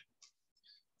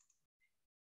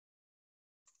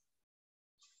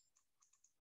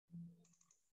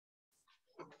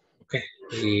 okay,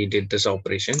 we did this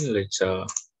operation. Let's do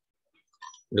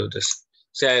this.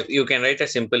 So you can write a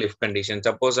simple if condition.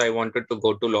 Suppose I wanted to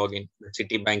go to login,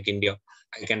 Citibank India.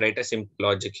 I can write a simple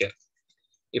logic here.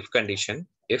 If condition,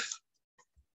 if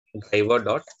driver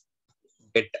dot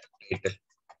get title.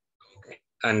 Okay.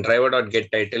 And driver dot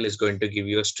get title is going to give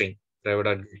you a string. Driver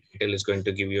dot get title is going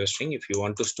to give you a string. If you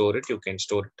want to store it, you can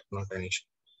store it. Not an issue.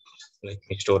 Let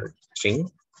me store it.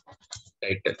 String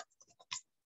title.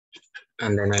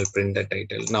 And then I'll print the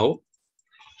title. Now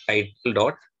title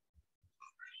dot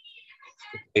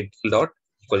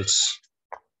equals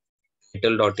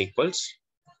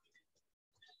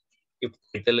if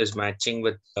title is matching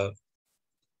with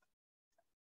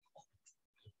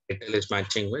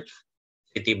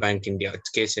Citibank India, it's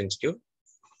case sensitive.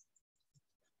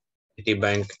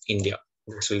 Citibank India.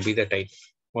 This will be the title.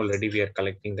 Already we are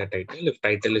collecting the title. If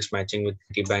title is matching with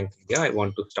Citibank India, I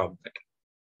want to stop that.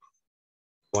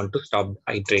 I want to stop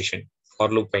the iteration. For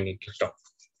loop I need to stop.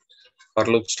 For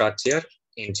loop starts here.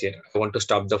 ends here. I want to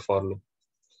stop the for loop.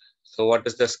 So what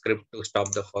is the script to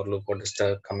stop the for loop? What is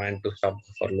the command to stop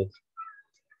the for loop?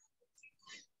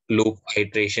 Loop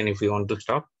iteration if you want to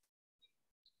stop.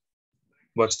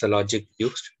 What's the logic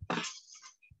used?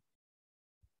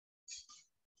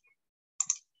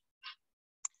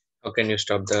 How can you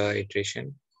stop the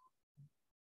iteration?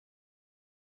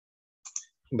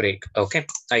 Break. Okay,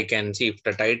 I can see if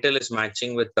the title is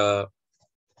matching with the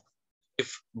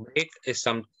if break is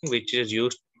something which is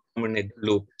used to terminate the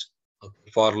loops.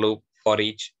 Okay. For loop, for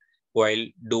each, while,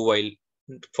 do while,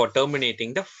 for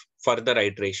terminating the further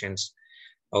iterations.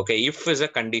 Okay, if is a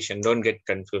condition, don't get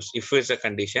confused. If is a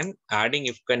condition, adding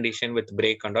if condition with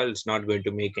break and all is not going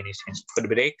to make any sense. But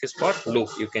break is for loop.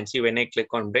 You can see when I click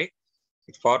on break,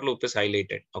 for loop is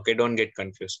highlighted. Okay, don't get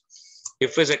confused.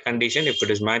 If is a condition, if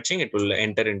it is matching, it will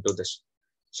enter into this.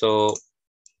 So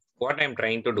what I'm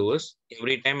trying to do is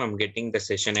every time I'm getting the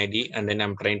session ID and then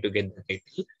I'm trying to get the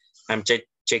title, I'm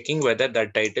checking whether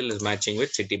that title is matching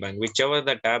with Citibank. Whichever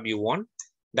the tab you want,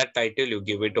 that title you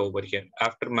give it over here.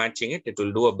 After matching it, it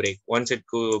will do a break. Once it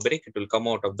go break, it will come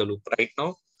out of the loop. Right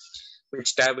now,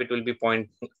 which tab it will be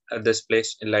pointing at this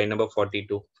place in line number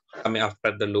 42. Coming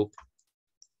after the loop,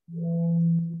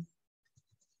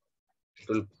 it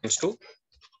will point to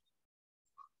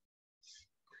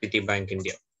Citibank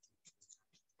India.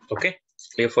 Okay,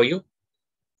 clear for you?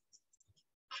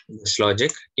 This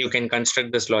logic, you can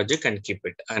construct this logic and keep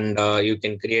it, and you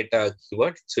can create a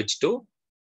keyword, switch to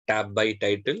tab by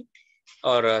title,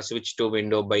 or switch to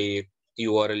window by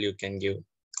URL. You can give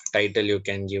title, you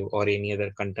can give, or any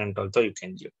other content also you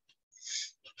can give.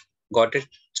 Got it?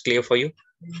 It's clear for you?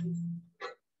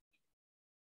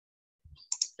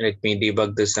 Let me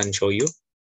debug this and show you.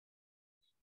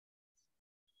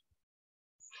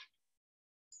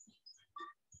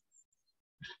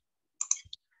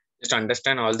 Just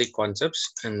understand all the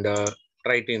concepts and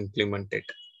try to implement it.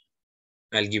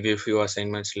 I'll give you a few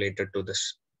assignments related to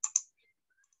this.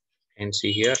 And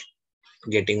see here,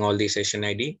 getting all the session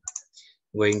ID,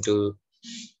 going to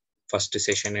first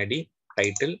session ID,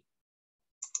 title,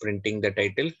 printing the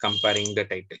title, comparing the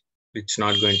title. It's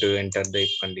not going to enter the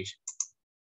if condition.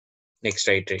 Next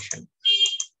iteration,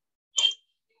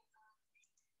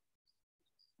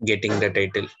 getting the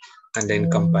title and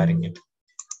then comparing it.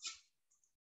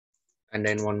 And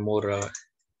then one more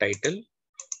title,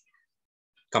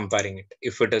 comparing it.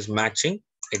 If it is matching,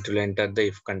 it will enter the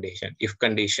if condition. If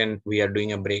condition, we are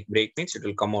doing a break. Break means it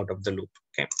will come out of the loop.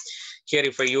 Okay. Here,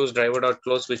 if I use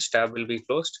driver.close, which tab will be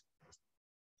closed?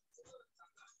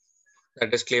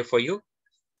 That is clear for you.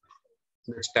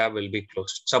 This tab will be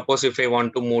closed. Suppose if I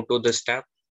want to move to this tab,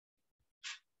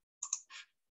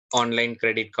 online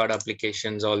credit card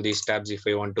applications, all these tabs, if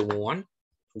I want to move on,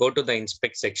 go to the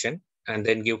inspect section and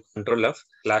then give control of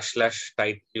 /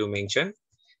 title you mentioned.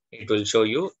 It will show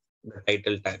you the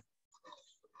title tag.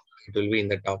 It will be in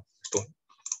the top one.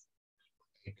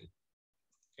 Okay.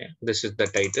 This is the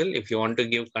title. If you want to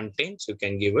give contains, you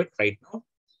can give it right now.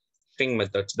 String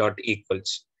methods dot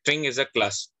equals. String is a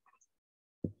class.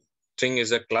 String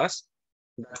is a class.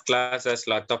 That class has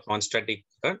lots of non-static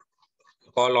method.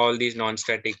 To call all these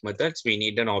non-static methods, we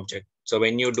need an object. So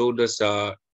when you do this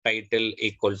title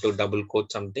equal to double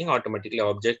quote something, automatically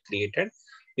object created.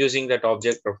 Using that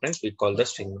object reference, we call the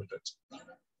string methods.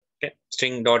 Okay.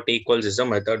 String dot equals is a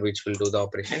method which will do the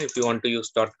operation. If you want to use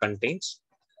dot contains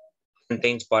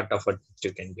part of it,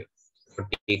 you can give.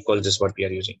 Dot equals is what we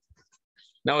are using.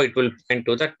 Now it will point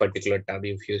to that particular tab.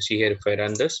 If you see here, if I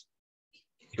run this,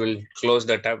 it will close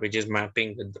the tab which is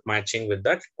matching with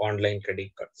that online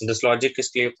credit card. This logic is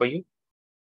clear for you?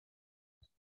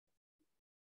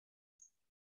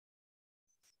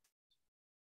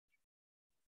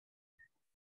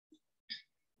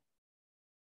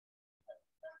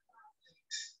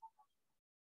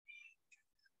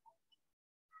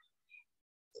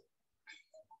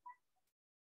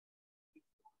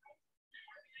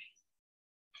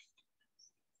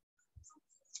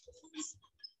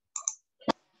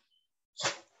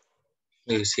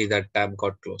 You see that tab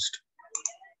got closed.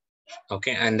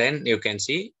 Okay, and then you can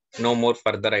see no more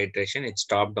further iteration. It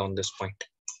stopped on this point.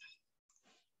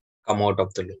 Come out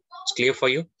of the loop. It's clear for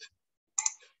you?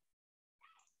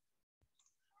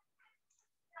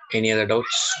 Any other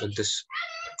doubts with this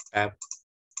tab?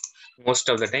 Most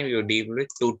of the time you deal with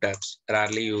 2 tabs.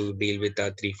 Rarely you deal with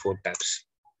 3-4 tabs.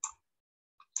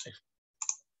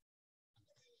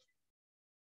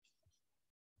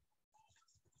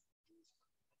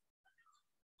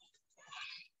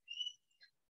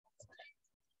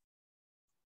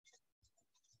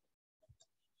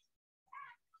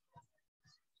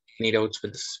 Any doubts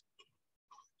with this?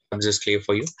 Is this clear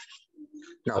for you?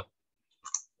 Now,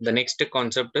 The next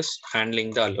concept is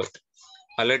handling the alert.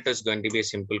 Alert is going to be a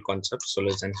simple concept. So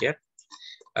listen here,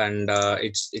 and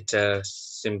it's a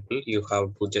simple. You have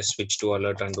to just switch to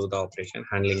alert and do the operation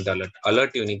handling the alert.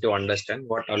 Alert, you need to understand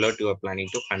what alert you are planning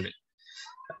to handle.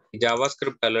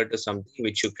 JavaScript alert is something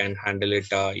which you can handle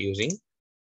it using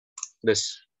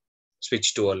this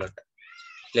switch to alert.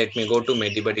 Let me go to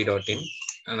medibuddy.in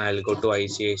and I'll go to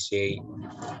ICICI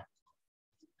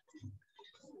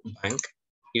Bank.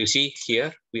 You see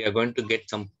here, we are going to get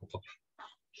some pop-up.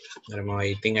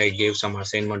 I think I gave some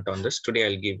assignment on this. Today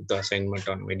I'll give the assignment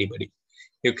on medibuddy.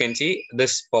 You can see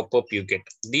this pop-up you get.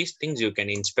 These things you can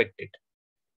inspect it.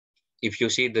 If you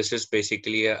see, this is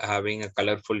basically having a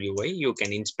colorful UI, you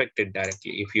can inspect it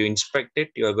directly. If you inspect it,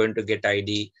 you are going to get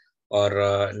ID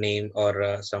or name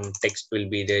or some text will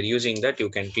be there. Using that, you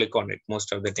can click on it.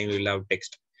 Most of the time you will have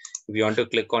text. If you want to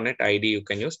click on it, ID, you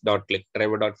can use dot click,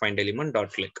 driver.findelement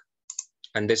dot click.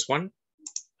 And this one,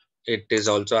 it is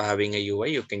also having a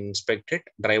UI. You can inspect it.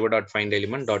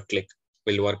 Driver.findelement dot click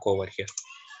will work over here.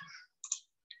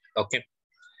 Okay.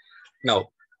 Now,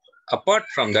 apart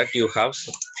from that, you have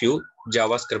few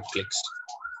JavaScript clicks.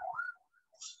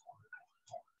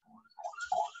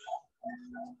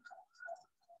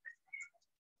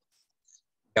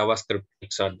 JavaScript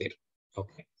clicks are there.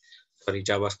 Okay. Sorry,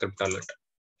 JavaScript alert.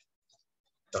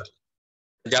 Sorry.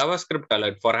 JavaScript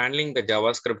alert, for handling the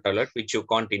JavaScript alert, which you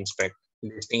can't inspect.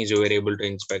 These things you were able to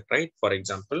inspect, right? For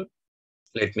example,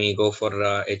 let me go for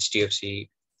HDFC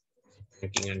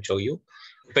banking and show you.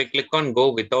 If I click on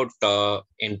go without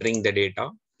entering the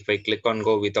data, if I click on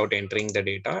go without entering the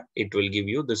data, it will give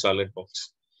you this alert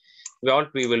box.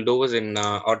 What we will do is in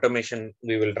automation,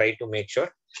 we will try to make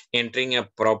sure entering a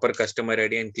proper customer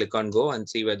ID and click on go and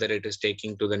see whether it is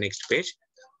taking to the next page,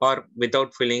 or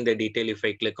without filling the detail. If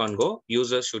I click on go,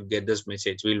 users should get this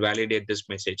message. We'll validate this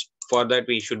message. For that,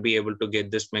 we should be able to get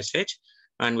this message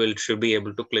and should be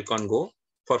able to click on go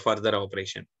for further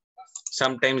operation.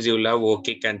 Sometimes you'll have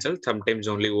OK cancel. Sometimes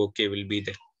only OK will be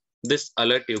there. This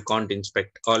alert you can't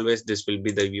inspect. Always this will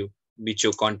be the view which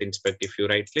you can't inspect. If you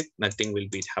right click, nothing will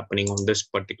be happening on this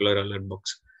particular alert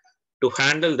box. To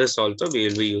handle this also, we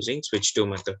will be using switch to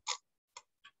method.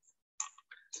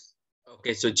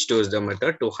 Okay, switch to is the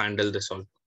method to handle this all.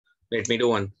 Let me do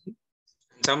one.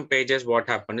 Some pages, what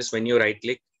happens is when you right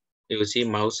click, you will see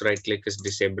mouse right click is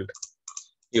disabled.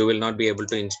 You will not be able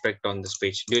to inspect on this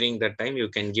page. During that time, you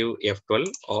can give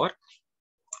F12 or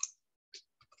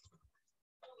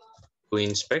to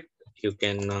inspect, you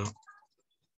can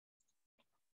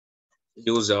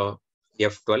use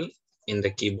F12 in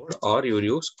the keyboard, or you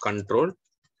use Control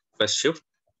plus Shift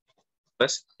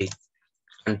plus I.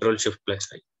 Control Shift plus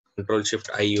I. Control Shift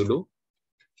I you do.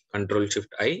 Control Shift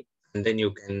I, and then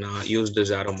you can use this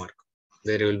arrow mark.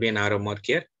 There will be an arrow mark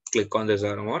here. Click on this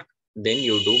arrow mark. Then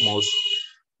you do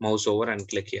mouse over and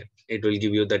click here. It will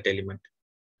give you that element.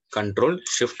 Control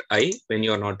Shift I when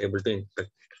you are not able to inspect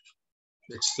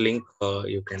it. This link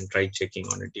you can try checking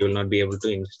on it. You will not be able to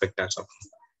inspect as of now.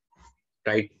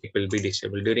 Right, it will be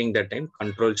disabled. During that time,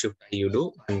 Control Shift I you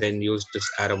do, and then use this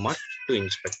arrow mark to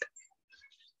inspect.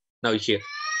 Now here,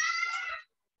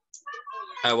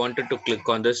 I wanted to click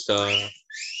on this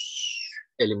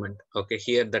element. Okay,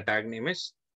 here the tag name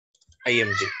is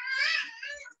IMG.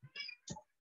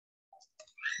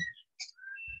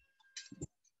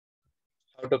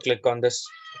 How to click on this?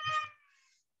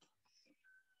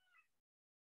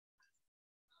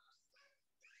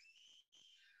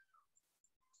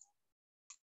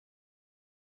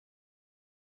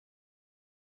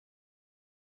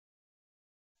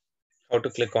 How to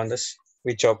click on this?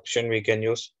 Which option we can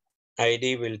use?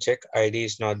 ID will check. ID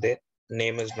is not there.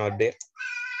 Name is not there.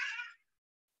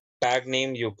 Tag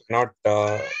name you cannot.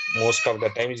 Most of the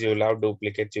times you will have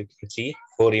duplicates. You can see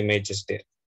 4 images there.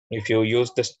 If you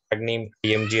use this tag name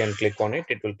IMG and click on it,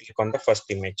 it will click on the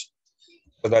first image.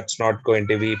 So that's not going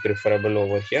to be preferable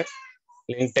over here.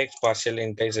 Link text, partial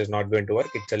link text is not going to work.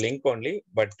 It's a link only,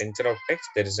 but instead of text,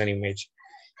 there is an image.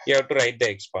 You have to write the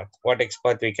XPath. What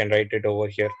XPath we can write it over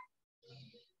here?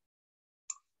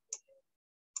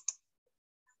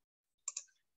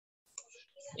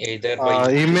 Either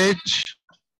by image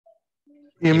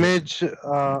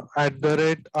at the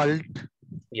rate alt.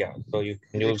 Yeah, so you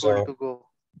can use equal to go.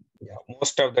 Yeah,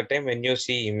 most of the time when you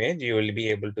see image, you will be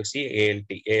able to see ALT.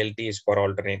 ALT is for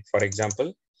alternate. For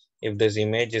example, if this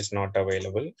image is not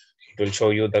available, it will show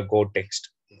you the go text,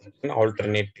 an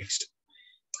alternate text.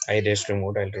 I just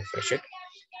removed, I'll refresh it.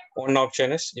 One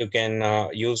option is you can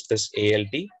use this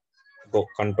ALT, go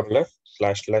controller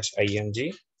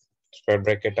 /img, square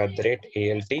bracket at the rate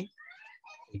ALT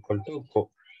equal to go.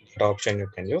 That option you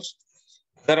can use.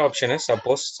 Other option is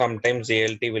suppose sometimes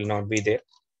ALT will not be there.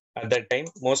 At that time,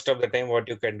 most of the time, what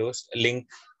you can do is link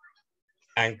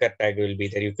anchor tag will be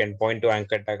there. You can point to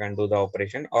anchor tag and do the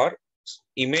operation, or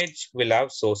image will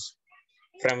have source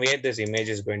from where this image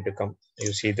is going to come.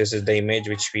 You see, this is the image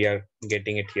which we are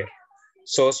getting it here.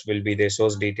 Source will be there,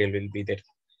 source detail will be there.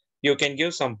 You can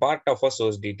give some part of a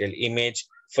source detail. Image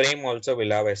frame also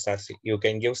will have SRC. You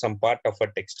can give some part of a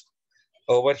text.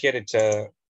 Over here, it's a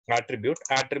attribute.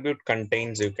 Attribute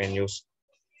contains you can use.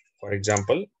 For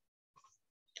example,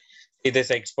 see this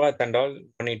XPath and all,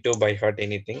 don't need to by heart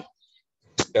anything.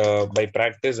 By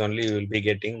practice only you will be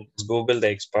getting. Google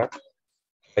the XPath.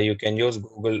 You can use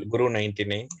Google Guru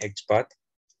 99 XPath.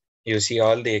 You see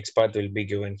all the XPath will be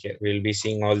given here. We will be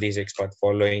seeing all these XPath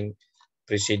following,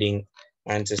 preceding,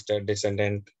 ancestor,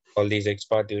 descendant, all these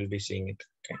XPath you will be seeing it.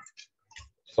 Okay.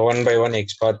 So one by one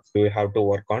XPath you have to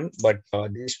work on, but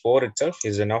these four itself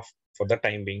is enough for the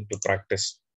time being to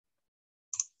practice.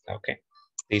 Okay.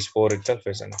 These four itself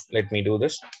is enough. Let me do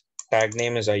this. Tag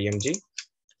name is IMG.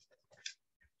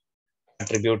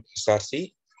 Attribute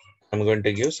SRC. I'm going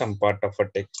to give some part of a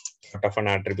text, part of an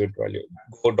attribute value.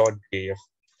 Go.gaf.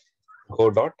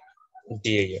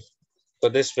 Go.gaf. So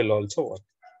this will also work.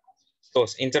 So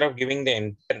instead of giving the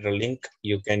entire link,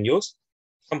 you can use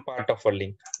some part of a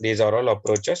link. These are all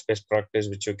approaches, best practice,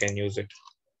 which you can use it.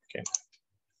 Okay.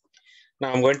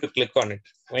 Now I'm going to click on it.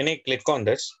 When I click on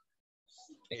this,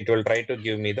 it will try to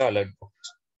give me the alert box.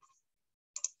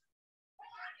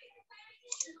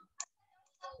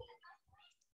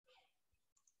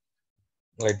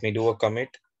 Let me do a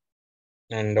commit.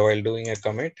 And while doing a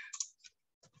commit,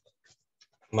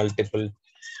 multiple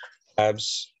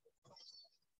tabs,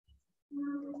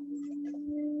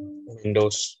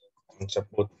 Windows,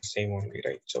 support the same only,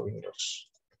 right? So Windows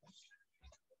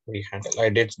we handle. I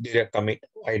did a commit.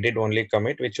 I did only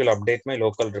commit, which will update my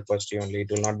local repository only.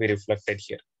 It will not be reflected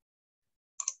here.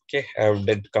 Okay, I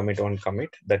did commit on commit.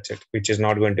 That's it, which is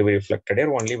not going to be reflected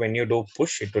here. Only when you do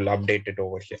push, it will update it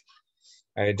over here.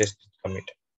 I just commit.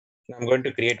 Now I'm going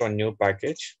to create one new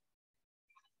package.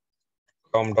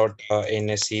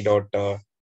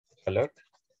 com.nsc.alert.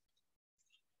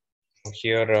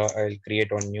 Here I'll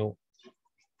create one new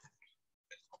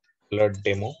alert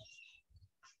demo.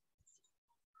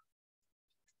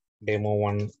 Demo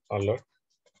one alert.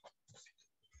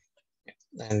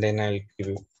 And then I'll give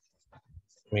you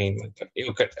main method.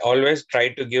 You can always try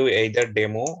to give either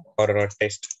demo or a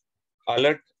test.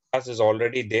 Alert class is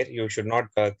already there. You should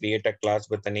not create a class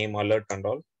with the name alert and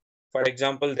all. For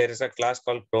example, there is a class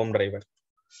called Chrome driver.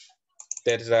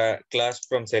 There is a class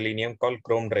from Selenium called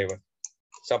Chrome driver.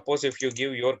 Suppose if you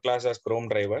give your class as Chrome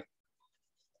driver,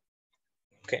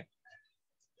 okay.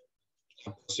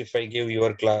 Suppose if I give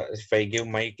your class, if I give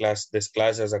my class, this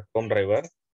class as a Chrome driver,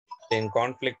 then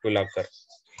conflict will occur.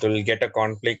 It will get a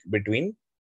conflict between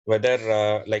whether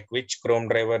like which Chrome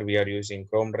driver we are using,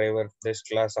 Chrome driver, this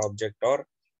class object, or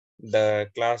the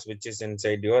class which is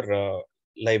inside your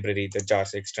library, the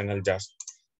jars, external jars.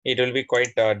 It will be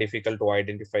quite difficult to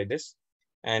identify this,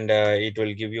 and it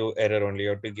will give you error only. You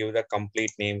have to give the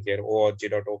complete name here,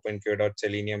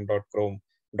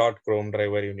 org.openq.selenium.chrome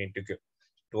driver you need to give.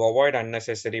 To avoid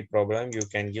unnecessary problem, you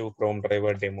can give Chrome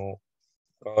driver demo,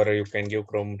 or you can give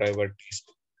Chrome driver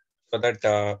test, so that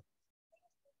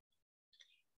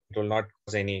it will not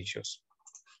cause any issues.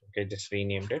 Okay, just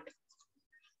renamed it.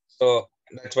 So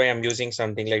that's why I'm using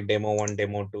something like demo one,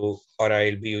 demo two, or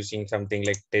I'll be using something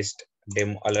like test,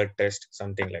 demo, alert test,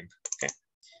 something like that. Okay.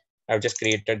 I've just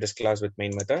created this class with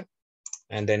main method,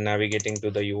 and then navigating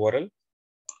to the URL,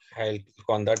 I'll click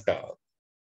on that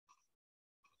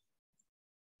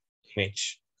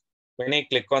image. When I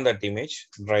click on that image,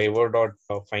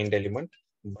 driver.find element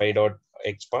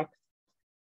by.xpath.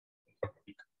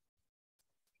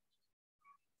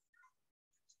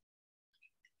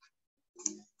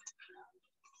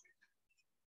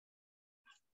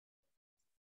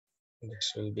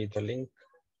 This will be the link,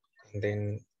 and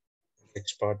then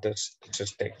XPath is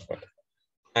just the XPath.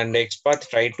 And XPath,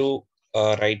 try to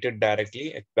write it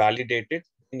directly, validate it,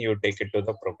 and you take it to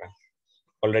the program.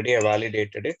 Already I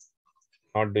validated it,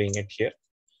 not doing it here.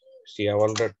 See, I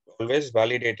always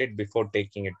validated before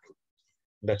taking it to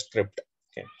the script.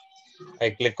 Okay.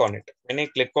 I click on it. When I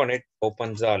click on it,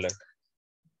 opens the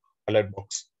alert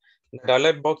box. The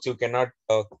alert box, you cannot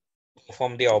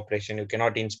perform the operation. You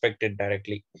cannot inspect it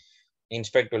directly.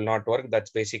 Inspect will not work. That's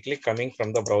basically coming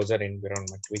from the browser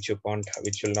environment, which you can't,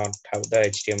 which will not have the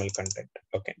HTML content.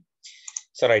 Okay.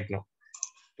 So right now,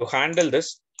 to handle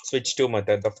this, switch to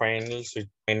method. The final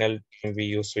we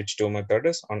use switch to method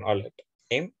is on alert.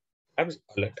 Name as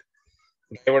alert.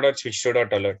 Driver.switch to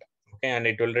alert. Okay, and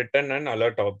it will return an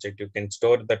alert object. You can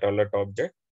store that alert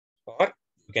object, or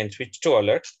you can switch to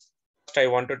alert. First, I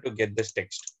wanted to get this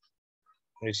text.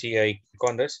 You see, I click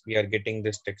on this, we are getting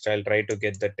this text. I'll try to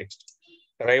get the text.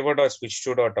 Driver dot switch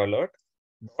to dot alert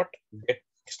dot get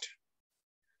text.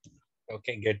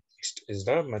 Okay, get text is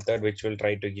the method which will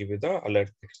try to give you the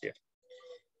alert text here.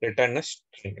 Return a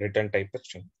string, return type of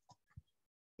string.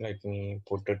 Let me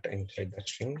put it inside the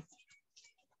string.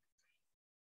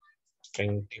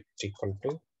 String text equal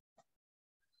to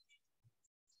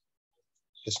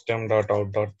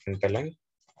system.out.println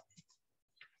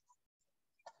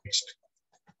text.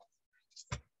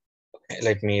 Okay,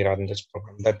 let me run this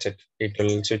program. That's it. It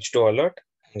will switch to alert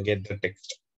and get the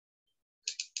text.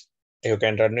 You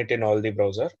can run it in all the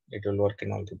browser. It will work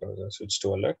in all the browser. Switch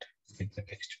to alert, get the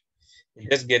text. We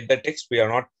just get the text. We are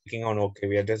not clicking on OK.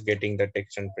 We are just getting the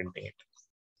text and printing it.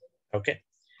 Okay.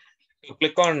 You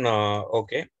click on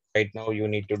OK. Right now you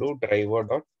need to do driver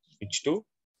dot switch to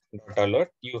dot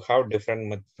alert. You have different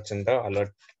methods in the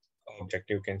alert object.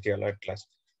 You can see alert class.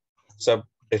 Sub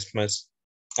dismiss.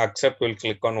 Accept will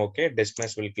click on OK.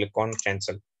 Dismiss will click on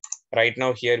cancel. Right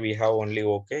now here we have only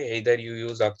OK. Either you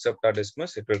use accept or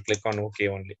dismiss. It will click on OK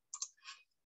only.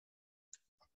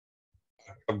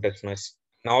 Dismiss.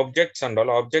 Now objects and all.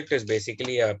 Object is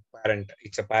basically a parent.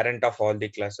 It's a parent of all the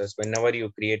classes. Whenever you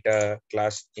create a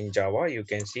class in Java, you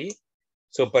can see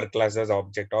super class as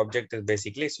object. Object is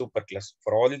basically super class.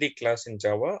 For all the class in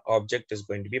Java, object is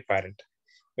going to be parent.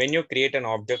 When you create an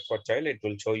object for child, it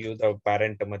will show you the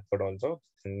parent method also.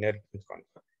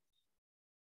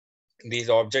 These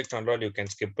objects and all, you can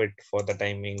skip it for the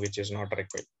timing, which is not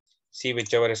required. See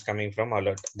whichever is coming from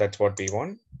alert. That's what we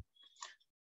want.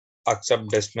 Accept,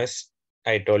 dismiss.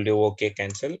 I told you okay,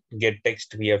 cancel. Get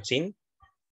text we have seen,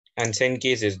 and send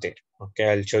keys is there. Okay,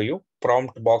 I'll show you.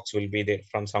 Prompt box will be there.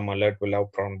 From some alert will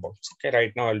have prompt box. Okay,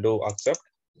 right now I'll do accept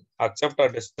or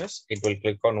dismiss. It will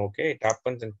click on okay. It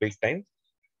happens in quick time.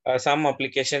 Some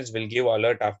applications will give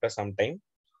alert after some time.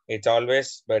 It's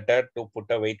always better to put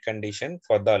a wait condition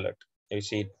for the alert. You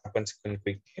see, it happens in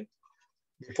quick time.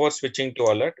 Before switching to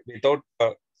alert, without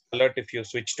alert, if you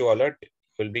switch to alert, you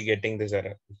will be getting this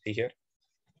error. See here.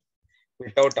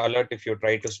 Without alert, if you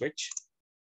try to switch,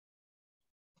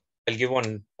 I'll give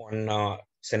one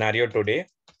scenario today.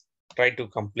 Try to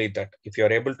complete that. If you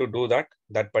are able to do that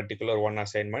particular one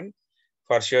assignment,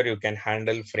 for sure you can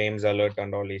handle frames alert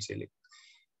and all easily.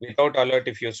 Without alert,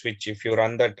 if you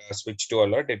run that switch to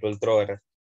alert, it will throw error.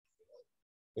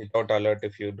 Without alert,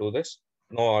 if you do this,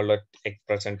 no alert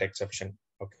present exception.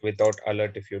 Okay, without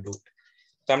alert, if you do it.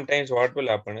 Sometimes what will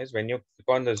happen is when you click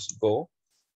on this go,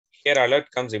 here alert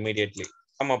comes immediately.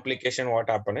 Some application, what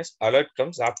happen is alert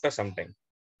comes after some time.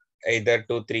 Either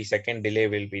 2-3 second delay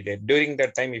will be there. During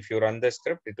that time, if you run the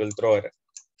script, it will throw error.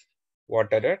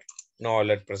 What error? No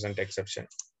alert present exception.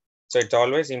 So it's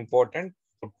always important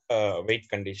to wait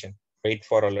condition. Wait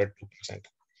for alert to present.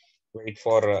 Wait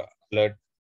for alert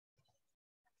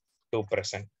to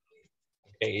present.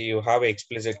 Okay, you have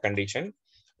explicit condition.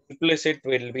 Implicit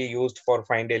will be used for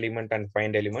find element and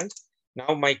find elements.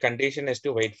 Now my condition is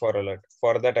to wait for alert.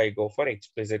 For that, I go for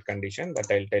explicit condition that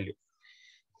I'll tell you.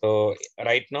 So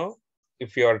right now,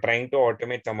 if you are trying to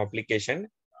automate some application,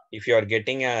 if you are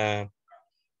getting a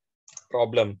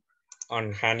problem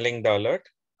on handling the alert,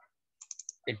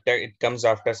 it comes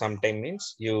after some time,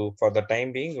 means you, for the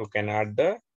time being, you can add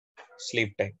the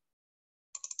sleep time.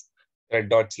 Red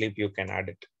dot sleep, you can add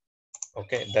it.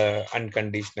 Okay, the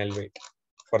unconditional wait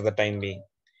for the time being.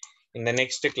 In the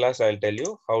next class, I'll tell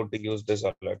you how to use this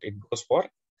alert. It goes for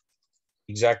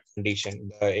exact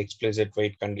condition. The explicit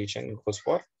wait condition goes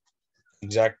for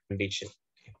exact condition.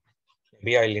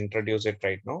 Maybe I'll introduce it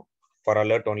right now. For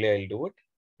alert only, I'll do it.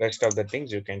 Rest of the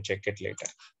things you can check it later.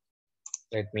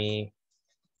 Let me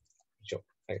show.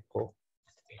 Echo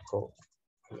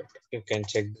alert. You can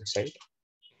check the site.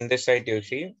 In this site, you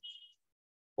see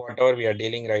whatever we are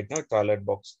dealing right now, it's alert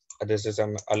box. This is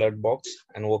an alert box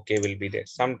and OK will be there.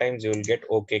 Sometimes you will get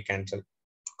OK cancel.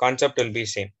 Concept will be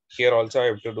same. Here also I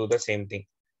have to do the same thing.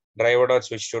 Driver dot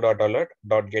switch to dot alert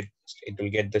dot get. It will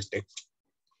get this text.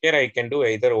 Here I can do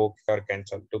either OK or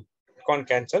cancel. To click on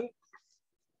cancel,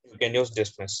 you can use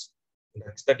dismiss.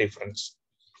 That's the difference.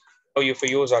 So if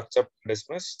you use accept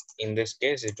dismiss, in this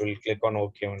case, it will click on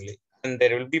OK only. And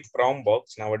there will be prompt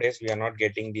box. Nowadays, we are not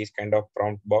getting these kind of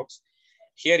prompt box.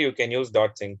 Here you can use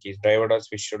dot send keys, driver dot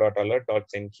switch to dot alert dot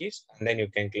send keys, and then you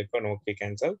can click on OK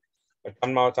cancel. But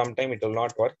sometime it will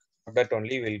not work. For that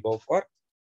only we'll go for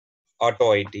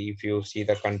auto IT. If you see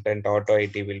the content, auto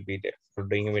IT will be there for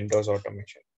doing Windows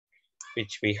automation,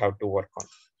 which we have to work on.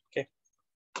 Okay.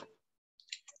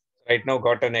 Right now,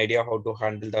 got an idea how to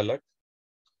handle the alert.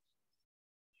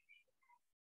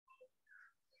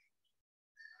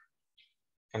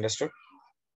 Understood?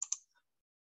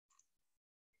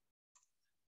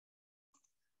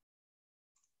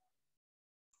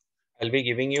 I'll be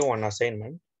giving you one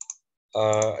assignment.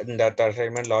 In that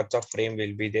assignment, lots of frame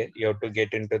will be there. You have to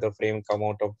get into the frame, come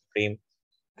out of frame,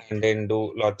 and then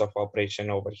do lots of operation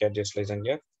over here. Just listen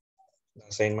here. The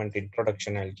assignment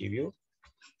introduction I'll give you.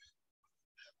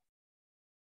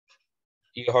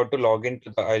 You have to log into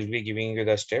the, I'll be giving you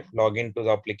the step, log into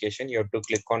the application. You have to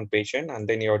click on patient and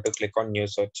then you have to click on new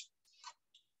search.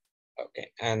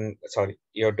 Okay, and sorry,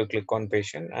 you have to click on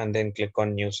patient and then click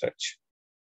on new search.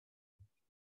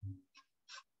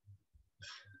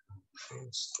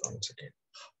 One second.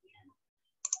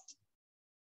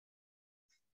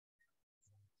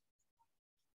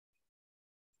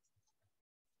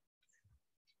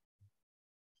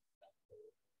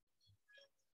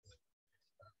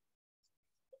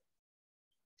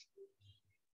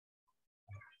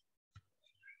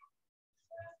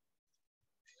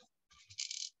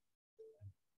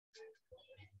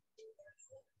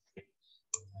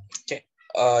 Okay,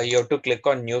 you have to click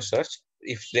on new search.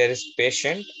 If there is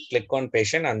patient, click on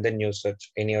patient and then new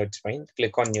search. Anyhow, it's fine.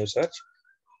 Click on new search.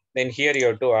 Then here you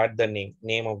have to add the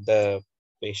name of the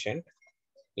patient.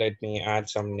 Let me add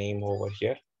some name over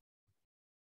here.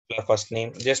 The first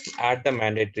name, just add the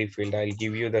mandatory field. I'll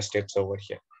give you the steps over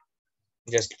here.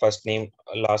 Just first name,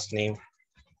 last name,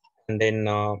 and then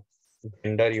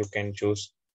gender you can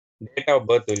choose. Date of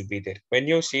birth will be there. When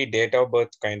you see date of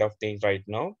birth kind of thing right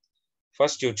now,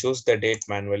 first you choose the date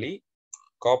manually,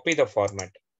 copy the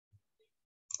format,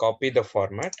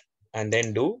 and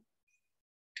then do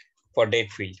for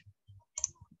date field.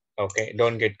 Okay,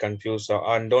 don't get confused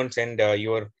and don't send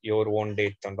your own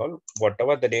date and all.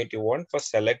 Whatever the date you want, first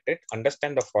select it,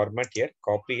 understand the format here,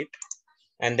 copy it,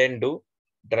 and then do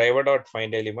driver dot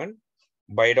find element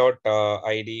by dot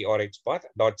id or xpath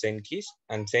dot send keys,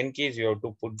 and send keys you have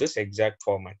to put this exact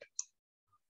format.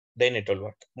 Then it will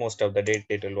work. Most of the date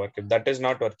it will work. If that is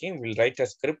not working, we'll write a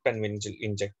script and we'll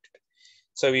inject it.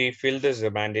 So we fill this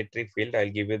mandatory field. I'll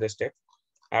give you the step.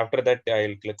 After that,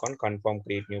 I'll click on confirm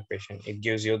create new patient. It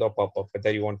gives you the pop-up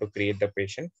whether you want to create the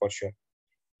patient for sure.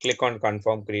 Click on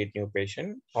confirm create new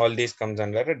patient. All these comes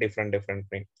under a different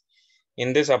frame.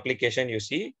 In this application, you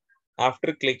see,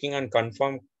 after clicking on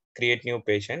confirm create new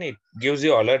patient, it gives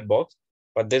you alert box,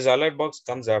 but this alert box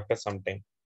comes after some time.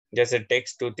 Just it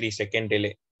takes 2-3 second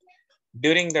delay.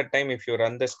 During that time, if you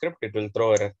run the script, it will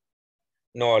throw error.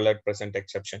 No alert present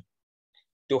exception.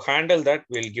 To handle that,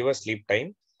 we'll give a sleep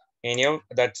time. Anyhow,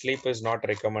 that sleep is not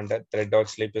recommended. Thread dot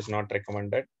sleep is not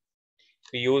recommended.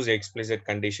 We use explicit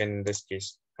condition in this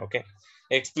case. Okay.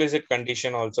 Explicit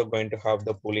condition also going to have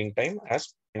the pooling time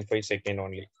as 0.5 second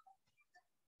only.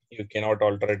 You cannot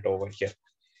alter it over here.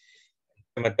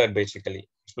 Method basically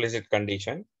explicit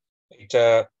condition. It's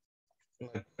a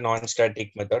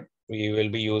non-static method. We will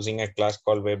be using a class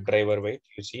called WebDriver wait.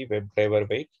 You see WebDriver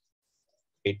wait.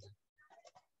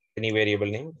 Any variable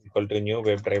name equal to new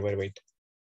WebDriver wait.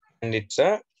 And it's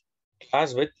a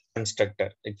class with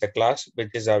constructor. It's a class which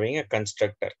is having a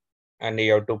constructor. And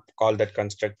you have to call that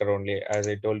constructor only. As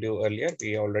I told you earlier,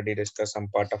 we already discussed some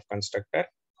part of constructor.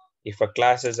 If a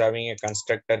class is having a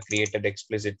constructor created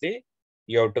explicitly,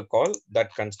 you have to call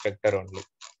that constructor only.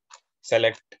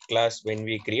 Select class when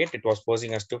we create, it was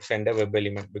forcing us to send a web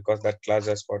element because that class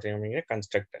is having a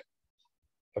constructor.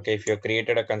 Okay, if you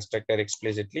created a constructor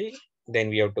explicitly, then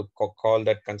we have to call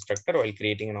that constructor while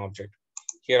creating an object.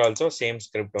 Here also same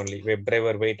script only.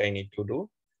 WebDriver wait I need to do.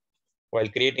 While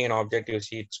creating an object, you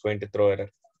see it's going to throw error.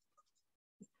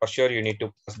 For sure, you need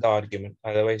to pass the argument.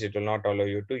 Otherwise, it will not allow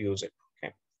you to use it.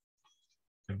 Okay.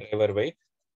 Driver wait.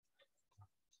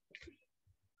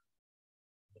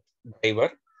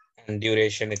 Driver and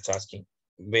duration it's asking.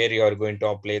 Where you are going to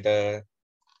apply the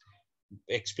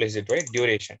explicit wait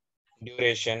duration.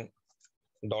 Duration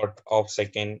dot of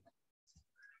second.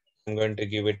 I'm going to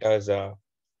give it as a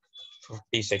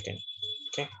 50 second.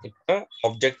 Okay. It's the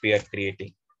object we are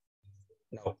creating.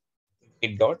 Now,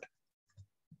 it dot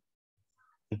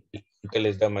until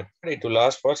is the method. It will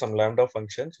ask for some lambda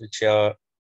functions, which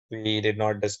we did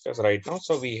not discuss right now.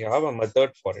 So we have a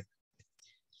method for it.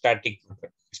 Static method.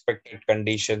 Expected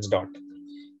conditions dot.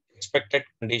 Expected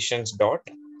conditions dot.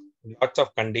 Lots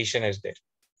of condition is there.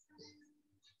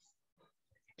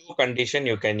 Two condition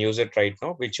you can use it right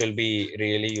now, which will be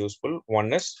really useful.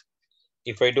 One is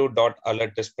if I do dot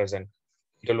alert is present,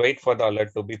 it will wait for the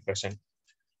alert to be present.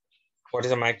 What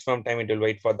is the maximum time it will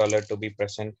wait for the alert to be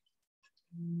present?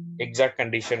 Exact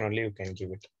condition only you can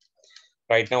give it.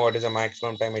 Right now, what is the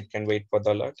maximum time it can wait for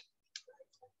the alert?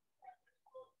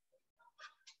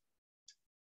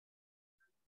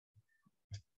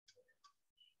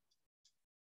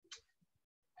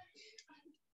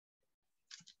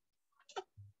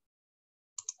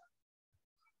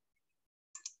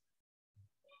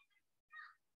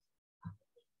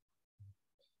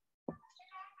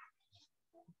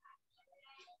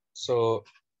 So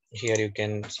here you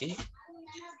can see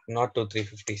not to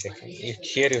 350 seconds.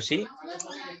 Here you see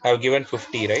I have given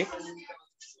 50, right?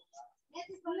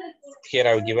 Here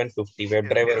I have given 50.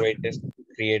 WebDriver wait is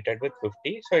created with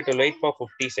 50. So it will wait for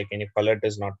 50 seconds if alert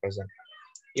is not present.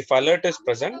 If alert is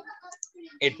present,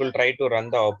 it will try to run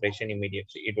the operation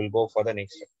immediately. It will go for the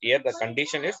next step. Here the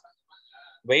condition is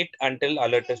wait until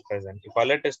alert is present. If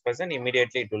alert is present,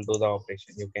 immediately it will do the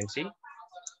operation. You can see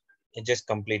it just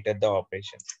completed the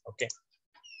operation. Okay.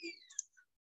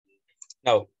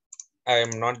 Now I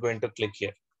am not going to click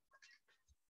here.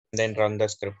 Then run the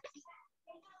script.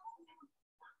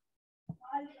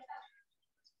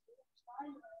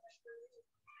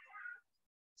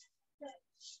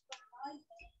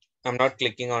 I'm not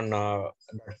clicking on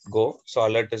go, so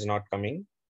alert is not coming.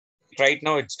 Right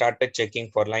now it started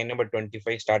checking for line number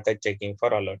 25, started checking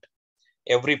for alert.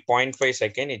 Every 0.5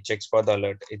 second it checks for the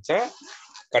alert. It's a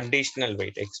conditional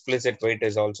wait. Explicit wait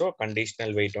is also a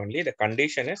conditional wait only. The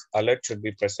condition is alert should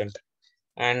be present.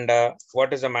 And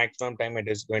what is the maximum time it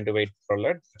is going to wait for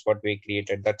alert? That's what we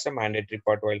created. That's a mandatory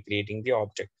part while creating the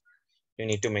object. You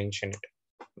need to mention it.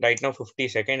 Right now 50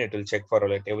 seconds it will check for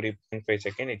alert. Every 0.5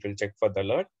 second it will check for the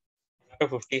alert.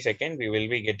 After 50 seconds we will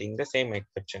be getting the same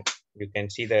exception. You can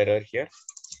see the error here.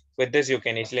 With this you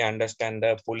can easily understand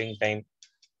the pooling time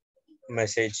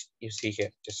message you see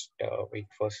here. Just wait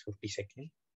for 50 seconds.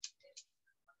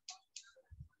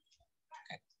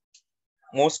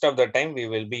 Most of the time we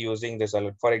will be using this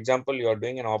alert. For example, you are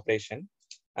doing an operation,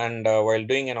 and while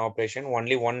doing an operation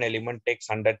only one element takes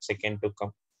 100 seconds to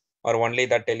come, or only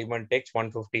that element takes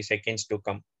 150 seconds to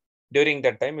come. During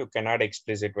that time you can add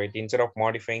explicit wait. Instead of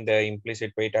modifying the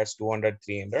implicit wait as 200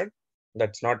 300,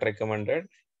 that's not recommended.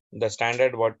 The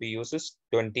standard what we use is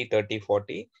 20 30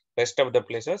 40. Rest of the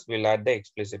places will add the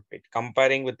explicit wait.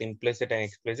 Comparing with implicit and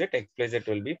explicit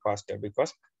will be faster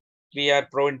because we are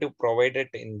going to provide it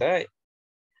in the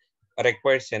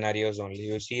required scenarios only.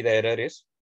 You see the error is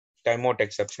timeout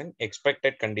exception,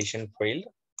 expected condition failed,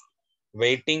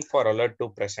 waiting for alert to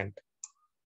present,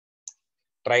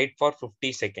 tried for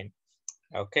 50 seconds,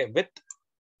 okay, with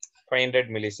 500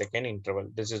 millisecond interval.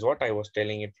 This is what I was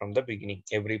telling it from the beginning.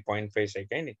 Every 0.5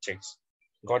 second it checks.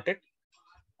 Got it?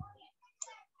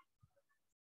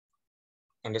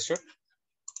 Understood?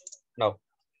 Now,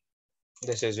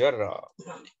 this is your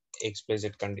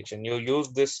explicit condition. You use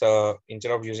this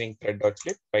instead of using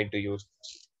thread.slip, try to use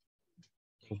this.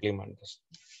 Implement this.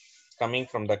 Coming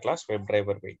from the class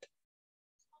WebDriver wait.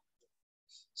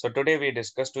 So today we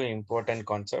discussed two important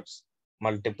concepts: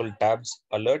 multiple tabs,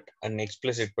 alert, and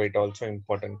explicit wait. Also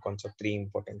important concept. Three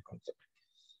important concepts.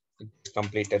 It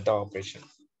completed the operation.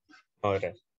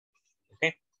 Alright.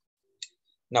 Okay.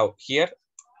 Now here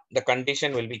the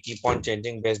condition will be keep on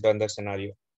changing based on the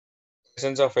scenario.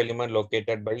 Presence of element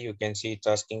located by, you can see it's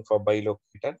asking for by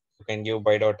locator. You can give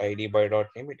by.id,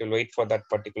 by.name. It will wait for that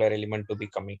particular element to be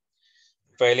coming.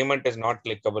 If element is not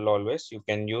clickable always, you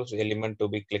can use element to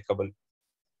be clickable.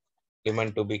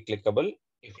 Element to be clickable.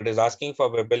 If it is asking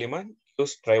for web element,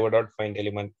 use driver.find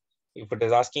element. If it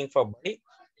is asking for by,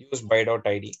 use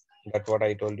by.id. That's what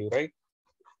I told you, right?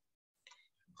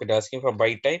 If it is asking for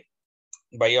by type,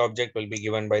 by object will be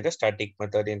given by the static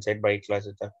method inside by class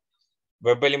itself.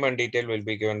 Web element detail will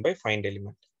be given by find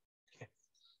element.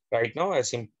 Right now, a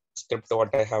simple script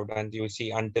what I have done, you see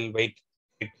until wait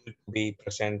title to be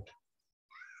present,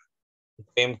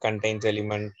 frame contains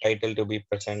element, title to be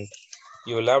present.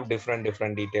 You will have different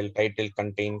detail. Title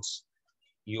contains,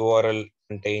 URL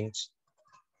contains.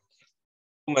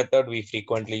 Two method we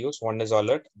frequently use. One is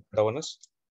alert, the one is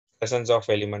presence of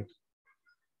element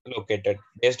located.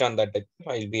 Based on that,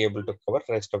 I'll be able to cover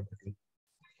rest of the thing.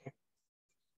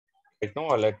 Right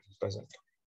now, alert is present.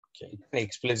 Okay,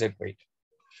 explicit wait.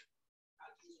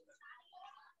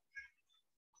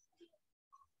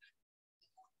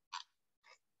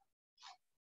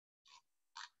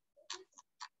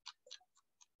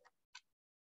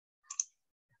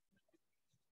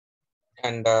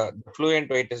 And the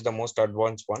fluent wait is the most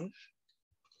advanced one.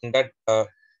 In that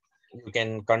you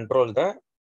can control the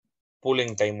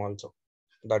pooling time also.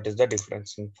 That is the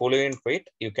difference. In fluent wait,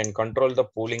 you can control the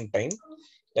pooling time.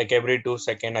 Like every 2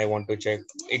 seconds, I want to check,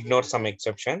 ignore some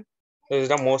exception. This is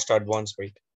the most advanced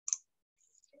wait.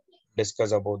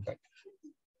 Discuss about that.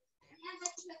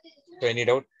 So any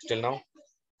doubt till now?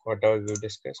 Whatever we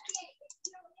discussed.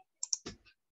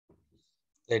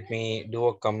 Let me do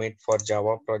a commit for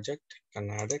Java project and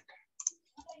add it.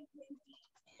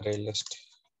 List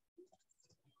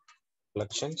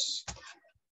collections.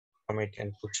 Commit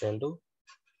and put shall do.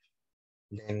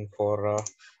 Then for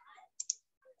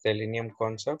Selenium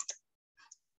concept,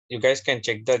 you guys can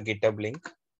check the GitHub link.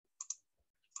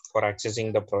 for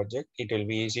accessing the project. It will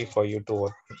be easy for you to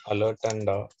work on alert and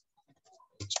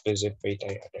explicit wait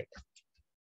I added.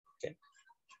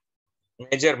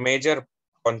 Okay. Major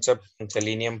concept in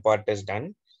Selenium part is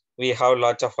done. We have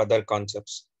lots of other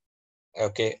concepts.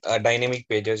 Okay, dynamic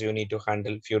pages, you need to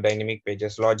handle few dynamic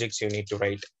pages, logics you need to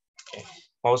write. Okay.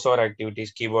 Mouse over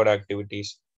activities, keyboard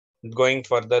activities. Going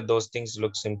further, those things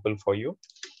look simple for you.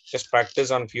 Just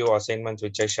practice on few assignments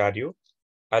which I share you.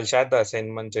 I'll share the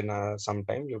assignments in some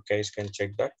time. You guys can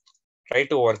check that. Try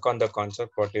to work on the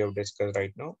concept what we have discussed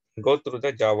right now. Go through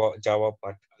the Java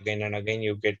part again and again.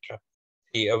 You get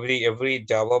every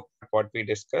Java part what we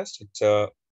discussed. It's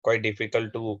quite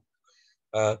difficult to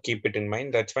keep it in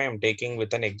mind. That's why I'm taking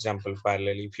with an example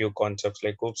parallelly. Few concepts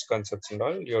like oops concepts and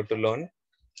all you have to learn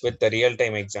with the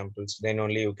real-time examples. Then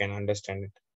only you can understand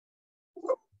it.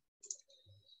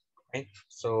 Right?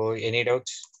 So any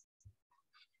doubts?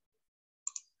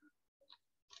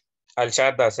 I'll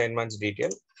share the assignments detail.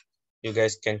 You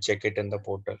guys can check it in the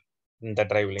portal, in the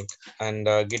drive link, and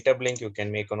GitHub link. You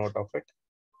can make a note of it.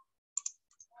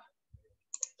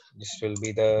 This will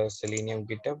be the Selenium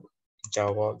GitHub,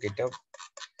 Java GitHub.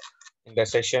 In the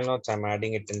session notes, I'm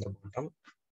adding it in the bottom.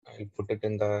 I'll put it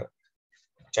in the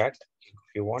chat.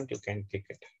 If you want, you can click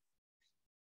it.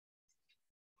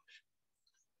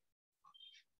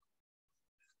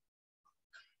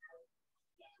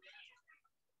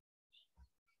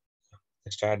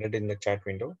 Just added in the chat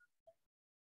window.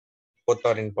 Both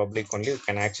are in public only. You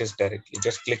can access directly.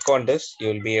 Just click on this. You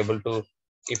will be able to.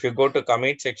 If you go to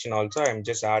commit section also, I'm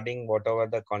just adding whatever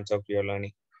the concept you're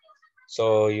learning.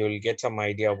 So you will get some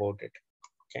idea about it.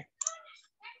 Okay.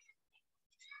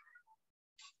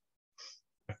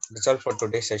 That's all for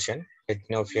today's session. Let me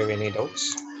know if you have any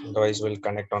doubts. Otherwise, we'll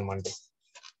connect on Monday.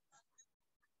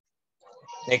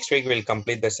 Next week, we'll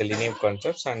complete the Selenium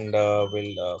concepts and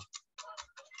we'll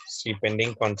see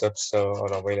pending concepts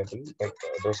are available. Like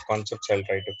those concepts, I'll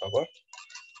try to cover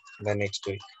the next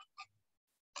week.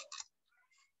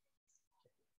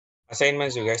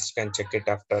 Assignments, you guys can check it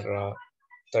after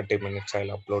 30 minutes.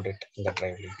 I'll upload it in the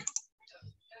drive link.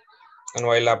 And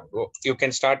while up, you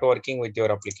can start working with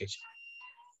your application.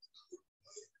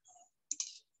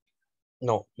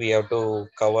 No, we have to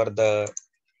cover the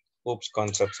oops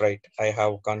concepts, right? I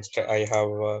have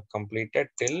completed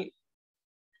till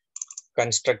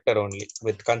constructor only.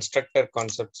 With constructor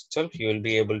concepts itself, you will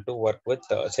be able to work with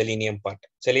Selenium part.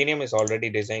 Selenium is already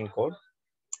designed code.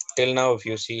 Till now, if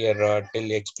you see here,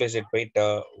 till explicit wait,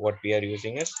 what we are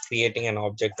using is creating an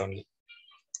object only.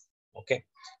 Okay.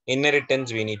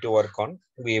 Inheritance we need to work on.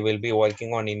 We will be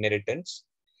working on inheritance.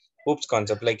 Oops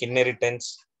concept like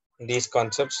inheritance. These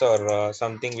concepts are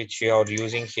something which we are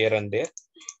using here and there.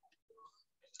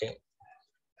 Okay.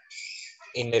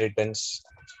 Inheritance,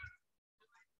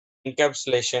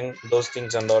 encapsulation, those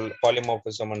things and all,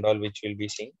 polymorphism and all, which we'll be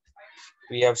seeing.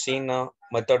 We have seen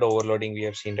method overloading. We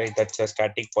have seen, right? That's a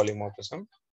static polymorphism.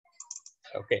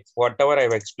 Okay. Whatever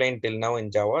I've explained till now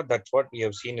in Java, that's what we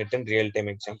have seen it in real-time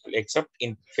example, except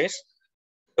interface.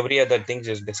 Every other things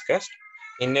is discussed.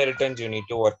 Inheritance you need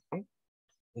to work on.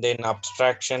 Then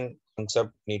abstraction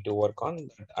concept need to work on.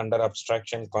 Under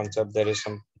abstraction concept, there is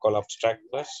something called abstract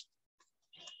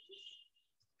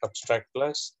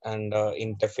plus, and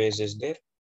interface is there.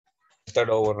 Method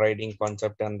overriding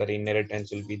concept under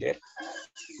inheritance will be there.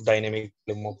 Dynamic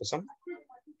polymorphism,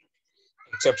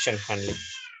 exception handling.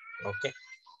 Okay,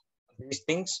 these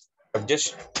things I've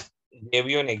just gave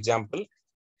you an example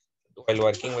while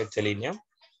working with Selenium.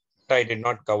 I did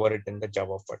not cover it in the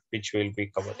Java part, which will be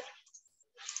covered.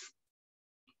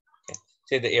 Okay.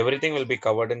 See, everything will be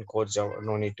covered in core Java.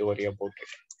 No need to worry about it.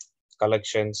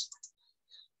 Collections.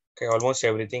 Okay, almost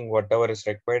everything, whatever is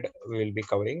required, we will be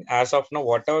covering. As of now,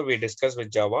 whatever we discuss with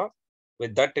Java,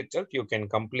 with that itself, you can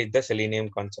complete the Selenium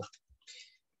concept.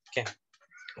 Okay.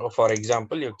 For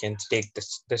example, you can take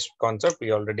this concept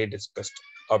we already discussed,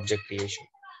 object creation,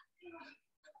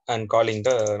 and calling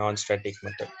the non-static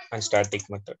method and static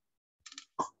method.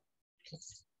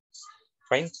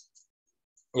 Fine.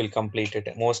 We'll complete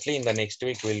it. Mostly in the next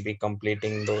week, we'll be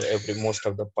completing most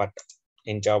of the part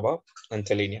in Java and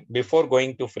Selenium. Before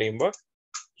going to framework,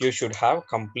 you should have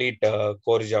complete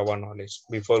core Java knowledge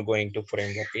before going to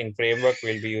framework. In framework,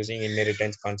 we'll be using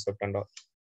inheritance concept and all.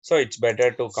 So it's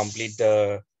better to complete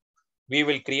we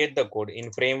will create the code.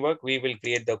 In framework, we will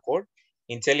create the code.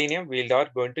 In Selenium, we are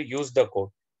going to use the code,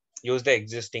 use the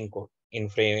existing code in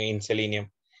Selenium.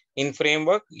 In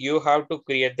framework, you have to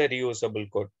create the reusable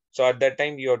code. So at that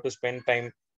time, you have to spend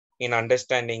time in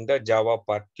understanding the Java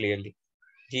part clearly.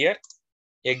 Here,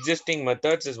 existing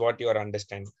methods is what you are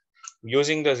understanding.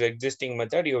 Using those existing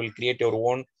method, you will create your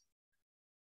own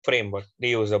framework,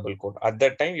 reusable code. At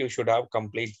that time, you should have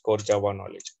complete core Java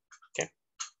knowledge. Okay,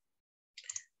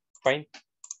 fine.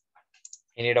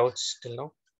 Any doubts till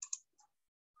now?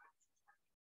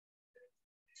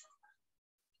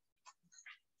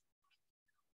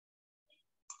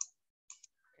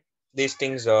 These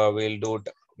things we'll do it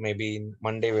maybe in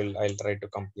Monday. I'll try to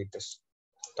complete this.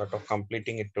 Thought of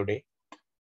completing it today.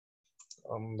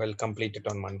 We'll complete it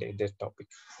on Monday. This topic.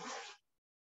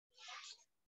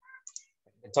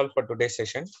 That's all for today's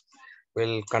session.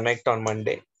 We'll connect on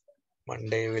Monday.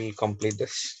 Monday we'll complete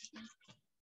this.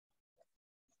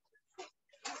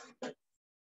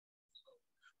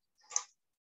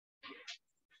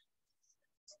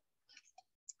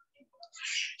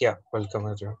 Yeah, welcome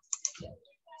everyone.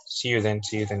 See you then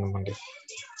on Monday.